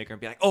disregard Peacemaker and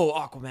be like, oh,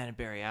 Aquaman and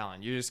Barry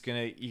Allen. You're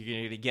going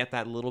to get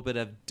that little bit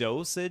of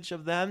dosage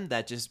of them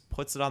that just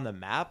puts it on the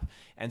map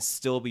and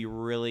still be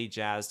really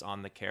jazzed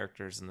on the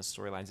characters and the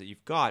storylines that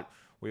you've got,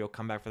 where you'll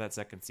come back for that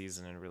second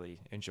season and really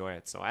enjoy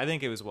it. So I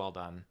think it was well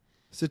done.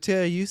 So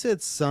Taylor, you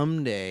said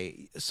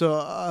someday. So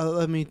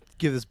let me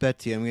give this bet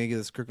to you. I'm going to give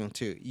this Kirkland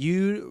too.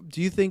 Do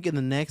you think in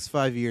the next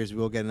 5 years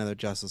we'll get another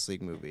Justice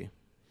League movie?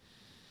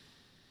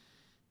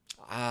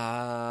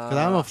 Because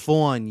I'm a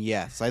full-on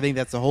yes. I think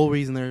that's the whole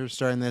reason they're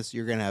starting this.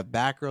 You're going to have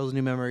Batgirl as a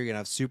new member. You're going to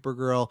have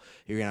Supergirl.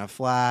 You're going to have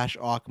Flash,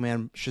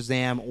 Aquaman,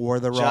 Shazam, or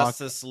The Rock.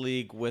 Justice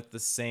League with the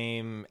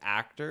same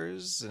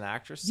actors and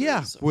actresses?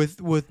 Yeah, with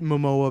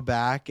Momoa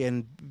back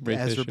and Ray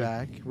Ezra Fisher.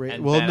 back. And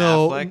Ben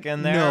Affleck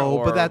in there? No,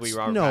 or but that's we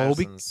Robert no,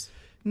 Pattinson's?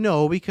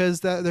 because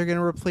they're going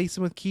to replace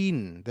him with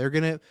Keaton. They're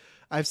going to.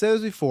 I've said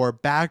this before.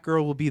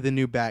 Batgirl will be the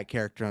new Bat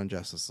character on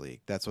Justice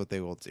League. That's what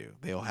they will do.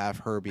 They'll have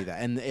her be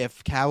that. And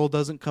if Cavill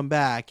doesn't come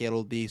back,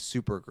 it'll be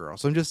Supergirl.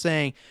 So I'm just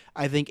saying,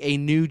 I think a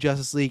new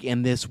Justice League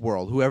in this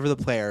world, whoever the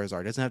players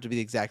are, doesn't have to be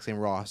the exact same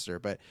roster,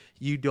 but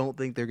you don't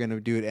think they're going to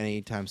do it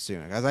anytime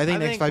soon. Because I think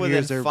next 5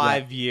 years, they're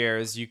 5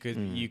 years you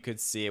could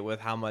see it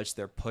with how much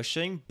they're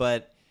pushing.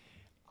 But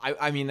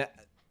I mean.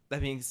 That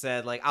being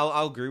said, like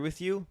I'll agree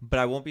with you, but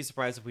I won't be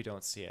surprised if we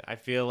don't see it. I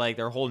feel like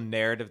their whole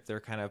narrative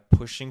they're kind of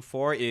pushing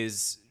for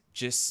is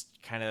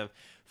just kind of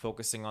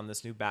focusing on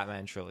this new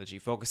Batman trilogy,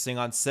 focusing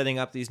on setting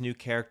up these new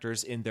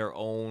characters in their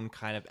own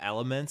kind of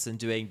elements and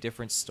doing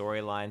different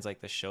storylines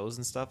like the shows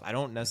and stuff. I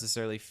don't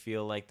necessarily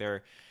feel like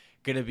they're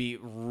going to be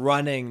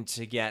running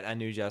to get a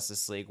new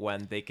Justice League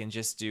when they can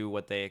just do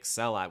what they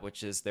excel at,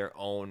 which is their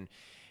own,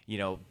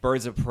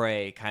 Birds of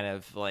Prey kind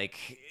of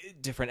like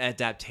different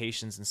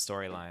adaptations and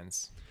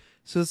storylines.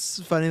 So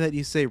it's funny that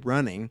you say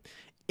running.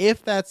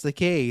 If that's the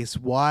case,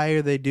 why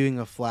are they doing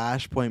a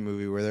Flashpoint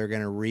movie where they're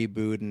going to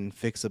reboot and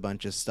fix a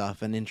bunch of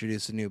stuff and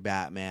introduce a new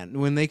Batman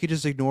when they could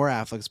just ignore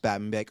Affleck's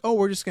Batman and be like, oh,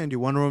 we're just going to do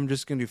Wonder Woman,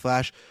 just going to do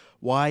Flash.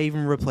 Why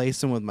even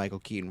replace him with Michael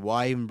Keaton?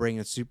 Why even bring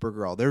in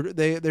Supergirl?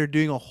 They're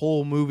doing a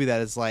whole movie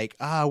that is like,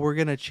 we're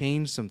going to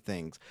change some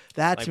things.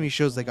 That to me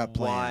shows they got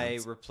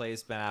plans. Why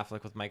replace Ben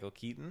Affleck with Michael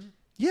Keaton?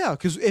 Yeah,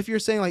 because if you're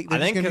saying like, I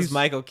think because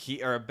Michael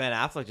Keaton or Ben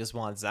Affleck just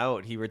wants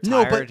out. He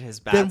retired his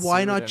Batman. Then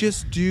why not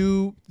just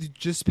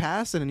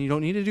pass it and you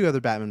don't need to do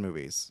other Batman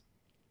movies,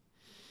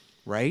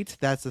 right?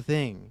 That's the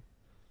thing.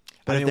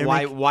 But I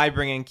mean, why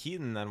bring in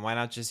Keaton then? Why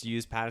not just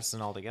use Pattinson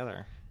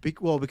altogether?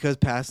 Because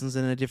Pattinson's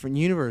in a different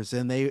universe,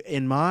 and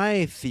in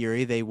my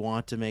theory, they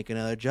want to make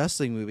another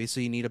Justice League movie, so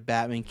you need a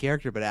Batman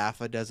character, but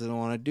Affleck doesn't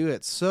want to do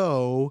it,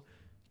 so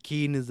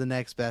Keaton is the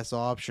next best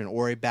option,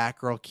 or a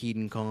Batgirl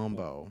Keaton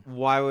combo.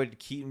 Why would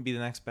Keaton be the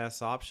next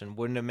best option?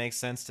 Wouldn't it make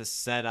sense to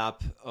set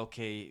up,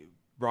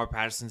 Robert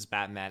Pattinson's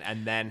Batman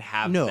and then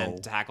have them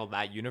tackle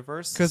that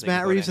universe? Because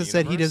Matt Reeves has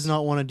said he does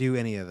not want to do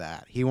any of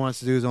that. He wants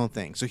to do his own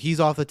thing. So he's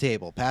off the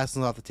table.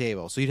 Pattinson's off the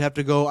table. So you'd have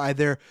to go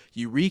either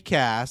you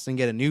recast and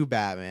get a new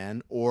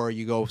Batman, or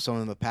you go with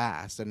someone in the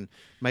past. And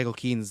Michael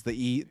Keaton's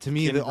the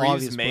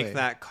obvious make play.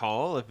 that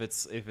call if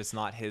it's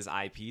not his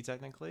IP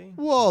technically?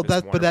 Well,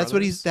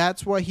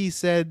 that's why he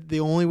said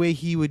the only way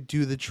he would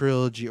do the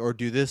trilogy or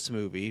do this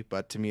movie,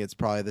 but to me it's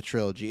probably the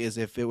trilogy, is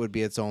if it would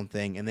be its own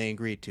thing, and they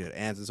agreed to it,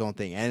 and it's its own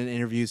thing. And in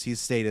interviews he's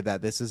stated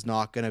that this is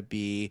not going to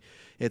be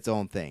its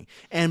own thing.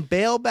 And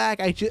Bale back,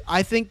 I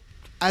think,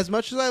 as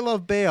much as I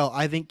love Bale,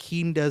 I think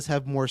Keaton does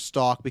have more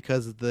stock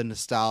because of the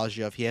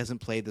nostalgia of he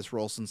hasn't played this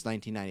role since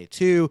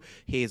 1992.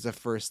 He is the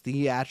first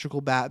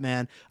theatrical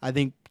Batman. I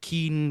think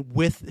Keaton,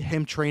 with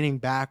him training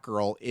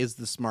Batgirl, is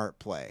the smart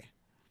play.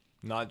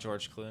 Not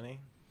George Clooney?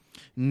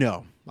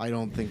 No, I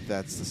don't think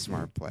that's the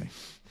smart play.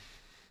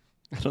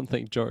 I don't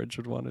think George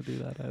would want to do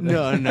that either.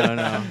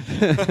 No.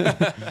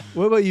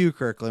 What about you,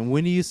 Kirkland?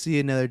 When do you see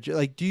another...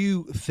 do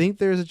you think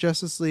there's a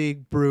Justice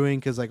League brewing?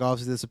 Because,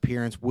 obviously this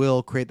appearance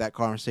will create that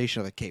conversation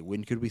of, okay,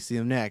 when could we see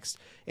them next?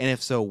 And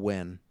if so,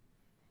 when?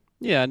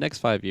 Yeah, next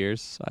 5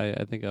 years.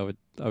 I think I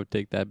would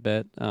take that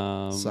bet.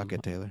 Suck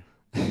it, Taylor.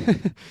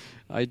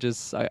 I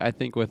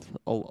think with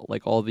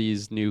all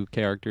these new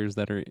characters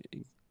that are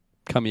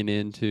coming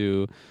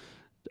into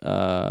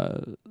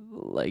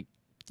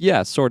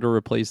sort of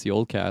replace the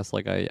old cast.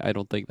 I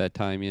don't think that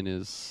timing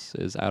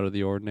is out of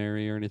the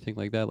ordinary or anything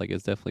like that.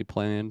 It's definitely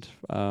planned.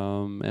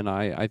 And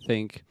I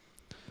think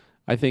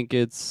I think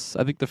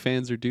the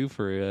fans are due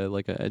for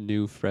like a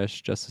new,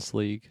 fresh Justice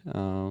League.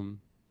 So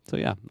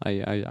yeah,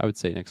 I would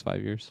say next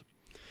 5 years.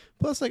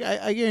 Plus, like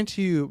I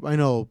guarantee you, I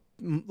know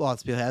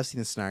lots of people have seen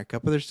the Snyder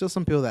Cut, but there's still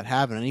some people that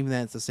haven't, and even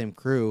then it's the same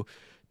crew.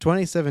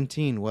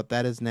 2017, what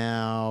that is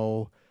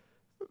now,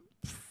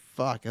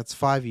 that's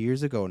 5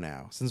 years ago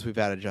now since we've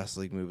had a Justice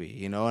League movie,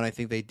 you know. And I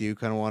think they do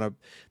kind of want to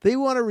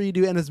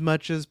redo. And as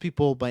much as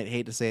people might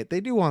hate to say it,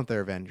 they do want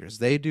their Avengers.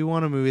 They do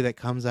want a movie that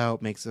comes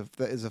out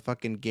is a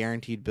fucking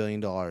guaranteed $1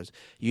 billion.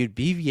 You had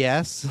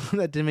BVS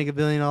that didn't make $1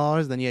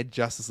 billion, then you had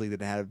Justice League that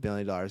didn't have $1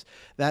 billion.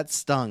 That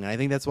stung, and I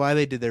think that's why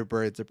they did their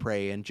Birds of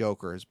Prey and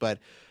Jokers. But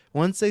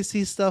once they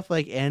see stuff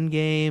like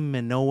Endgame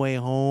and No Way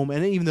Home,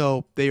 and even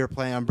though they were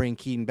planning on bringing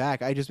Keaton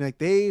back, I just mean, like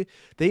they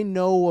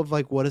know of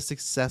like what a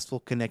successful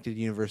connected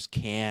universe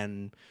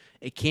can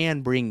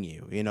bring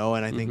you, you know.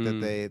 And I think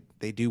that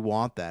they do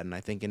want that, and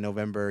I think in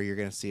November you're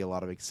going to see a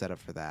lot of big setup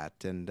for that.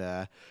 And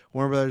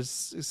Warner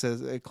Brothers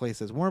Clay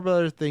says Warner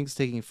Brothers thinks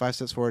taking 5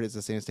 steps forward is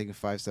the same as taking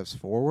 5 steps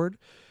forward.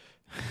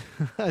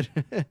 I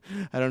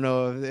don't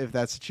know if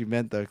that's what you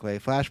meant though, Clay.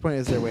 Flashpoint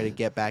is their way to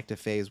get back to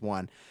Phase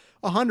 1.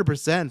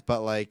 100%,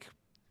 but like,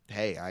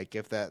 hey, I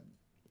give that.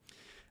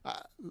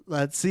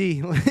 Let's see.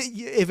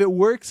 If it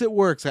works, it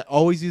works. I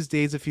always use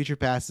Days of Future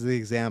Past as the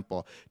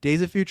example.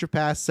 Days of Future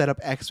Past set up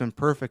X-Men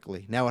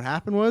perfectly. Now what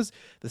happened was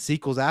the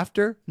sequels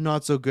after,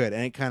 not so good.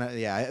 And it kind of,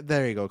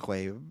 there you go,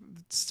 Clay.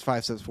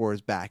 5 steps forward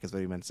is back is what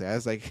he meant to say. I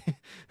was like,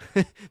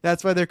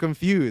 that's why they're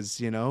confused,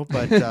 you know?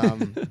 But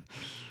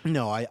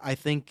no, I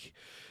think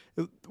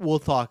we'll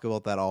talk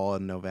about that all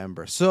in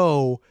November.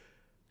 So,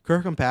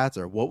 Kirk and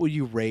Patzer, what would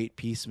you rate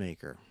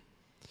Peacemaker?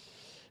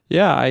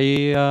 Yeah,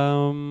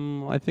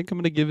 I think I'm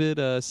gonna give it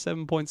a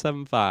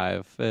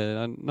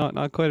 7.75.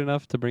 Not quite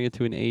enough to bring it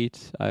to an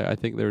 8. I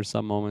think there are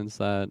some moments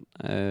that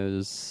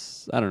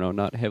is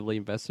not heavily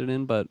invested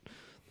in, but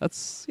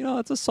that's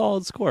a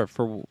solid score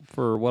for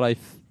what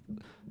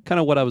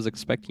what I was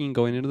expecting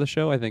going into the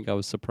show. I think I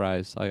was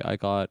surprised. I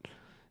got.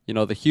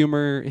 The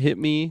humor hit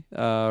me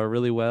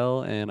really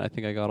well, and I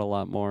think I got a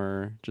lot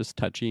more just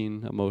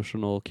touching,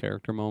 emotional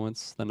character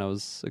moments than I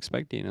was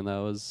expecting, and that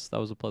was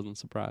a pleasant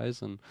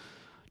surprise. And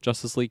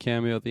Justice League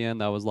cameo at the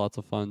end, that was lots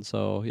of fun.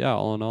 So yeah,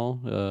 all in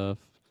all,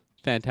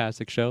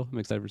 fantastic show. I'm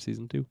excited for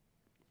season 2.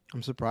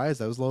 I'm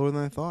surprised. That was lower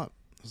than I thought.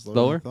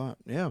 Lower?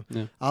 Yeah.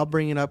 I'll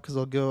bring it up because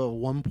I'll go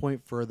 1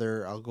 point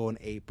further. I'll go an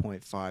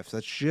 8.5. So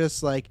that's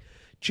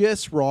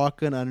just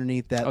rocking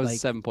underneath that. I was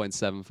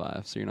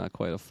 7.75, so you're not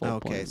quite a full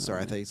point. Okay,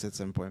 sorry, I thought you said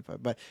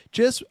 7.5, but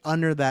just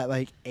under that,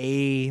 like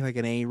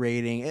an A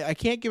rating. I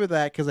can't give it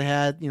that because I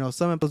had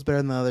some episodes better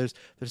than others.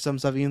 There's some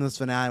stuff, even this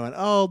finale, I went,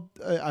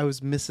 I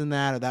was missing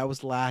that, or that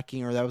was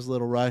lacking, or that was a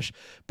little rush.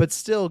 But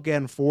still,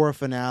 again, for a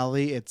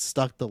finale, it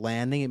stuck the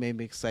landing. It made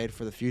me excited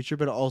for the future,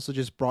 but it also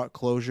just brought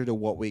closure to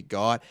what we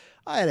got.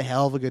 I had a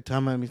hell of a good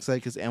time. I'm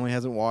excited because Emily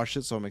hasn't watched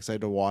it, so I'm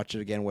excited to watch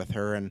it again with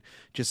her, and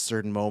just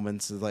certain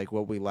moments is like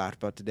what we laughed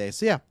about today.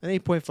 So yeah, an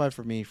 8.5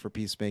 for me for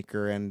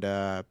Peacemaker, and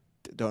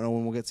don't know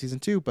when we'll get season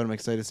 2, but I'm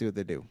excited to see what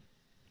they do.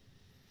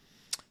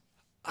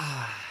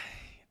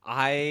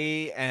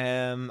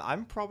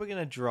 I'm probably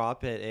gonna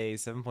drop it a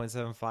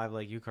 7.75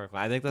 like you, Kirk.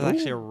 I think that's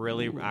actually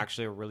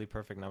a really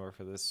perfect number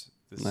for this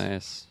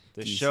nice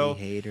this DC show.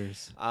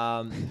 Haters.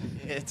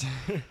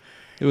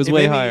 It was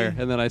way higher,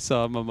 and then I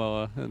saw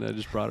Momoa, and I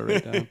just brought it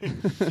right down.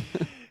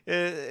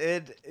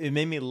 It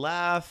made me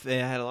laugh.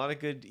 It had a lot of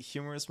good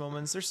humorous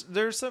moments.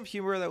 There's some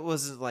humor that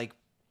wasn't like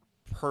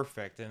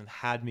perfect and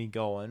had me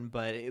going,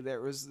 but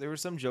there were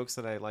some jokes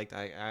that I liked.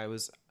 I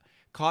was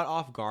caught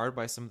off guard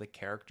by some of the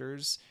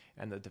characters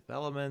and the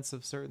developments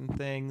of certain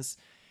things.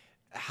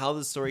 How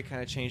the story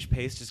kind of changed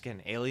pace, just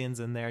getting aliens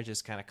in there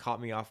just kind of caught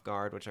me off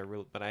guard,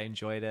 but I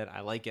enjoyed it.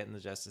 I like getting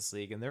the Justice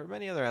League, and there were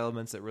many other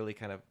elements that really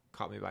kind of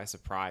caught me by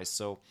surprise.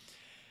 So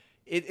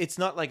it's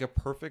not like a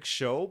perfect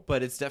show,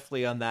 but it's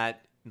definitely on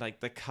that,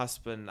 like the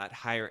cusp and that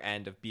higher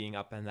end of being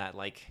up in that,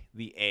 like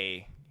the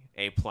A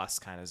plus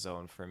kind of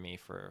zone for me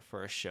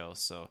for a show.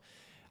 So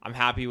I'm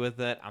happy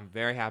with it. I'm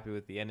very happy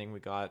with the ending we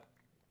got,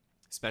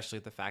 especially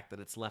the fact that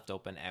it's left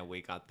open and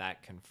we got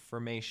that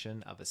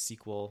confirmation of a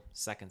sequel,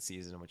 second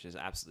season, which is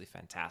absolutely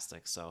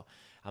fantastic. So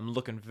I'm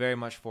looking very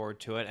much forward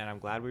to it, and I'm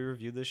glad we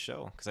reviewed this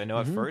show because I know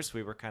at first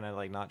we were kind of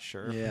like not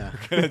sure if we were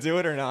going to do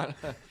it or not.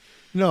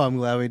 No, I'm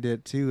glad we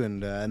did too.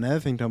 And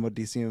another thing talking about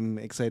DC I'm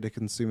excited to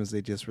consume is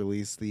they just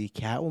released the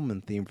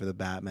Catwoman theme for the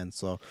Batman,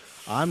 so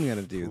I'm going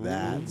to do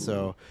that.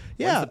 So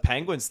yeah. When's the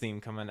Penguins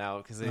theme coming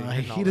out? Because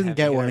he doesn't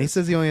get one. He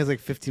says he only has like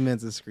 15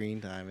 minutes of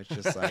screen time. It's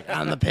just like,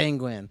 I'm the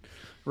Penguin.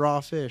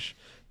 Raw fish.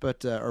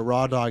 But or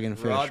raw dog and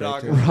fish. Raw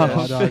dog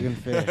and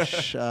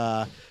fish.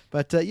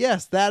 But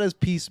yes, that is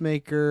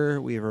Peacemaker.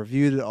 We've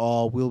reviewed it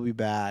all. We'll be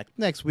back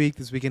next week.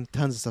 This weekend,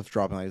 tons of stuff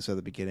dropping, like I said at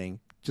the beginning.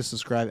 Just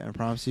subscribe, and I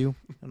promise you,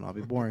 it'll not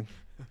be boring.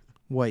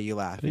 What are you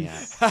laughing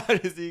at? How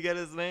does he get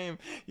his name?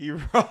 He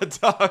raw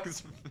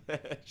dogs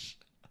fish.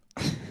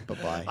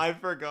 Bye-bye. I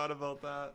forgot about that.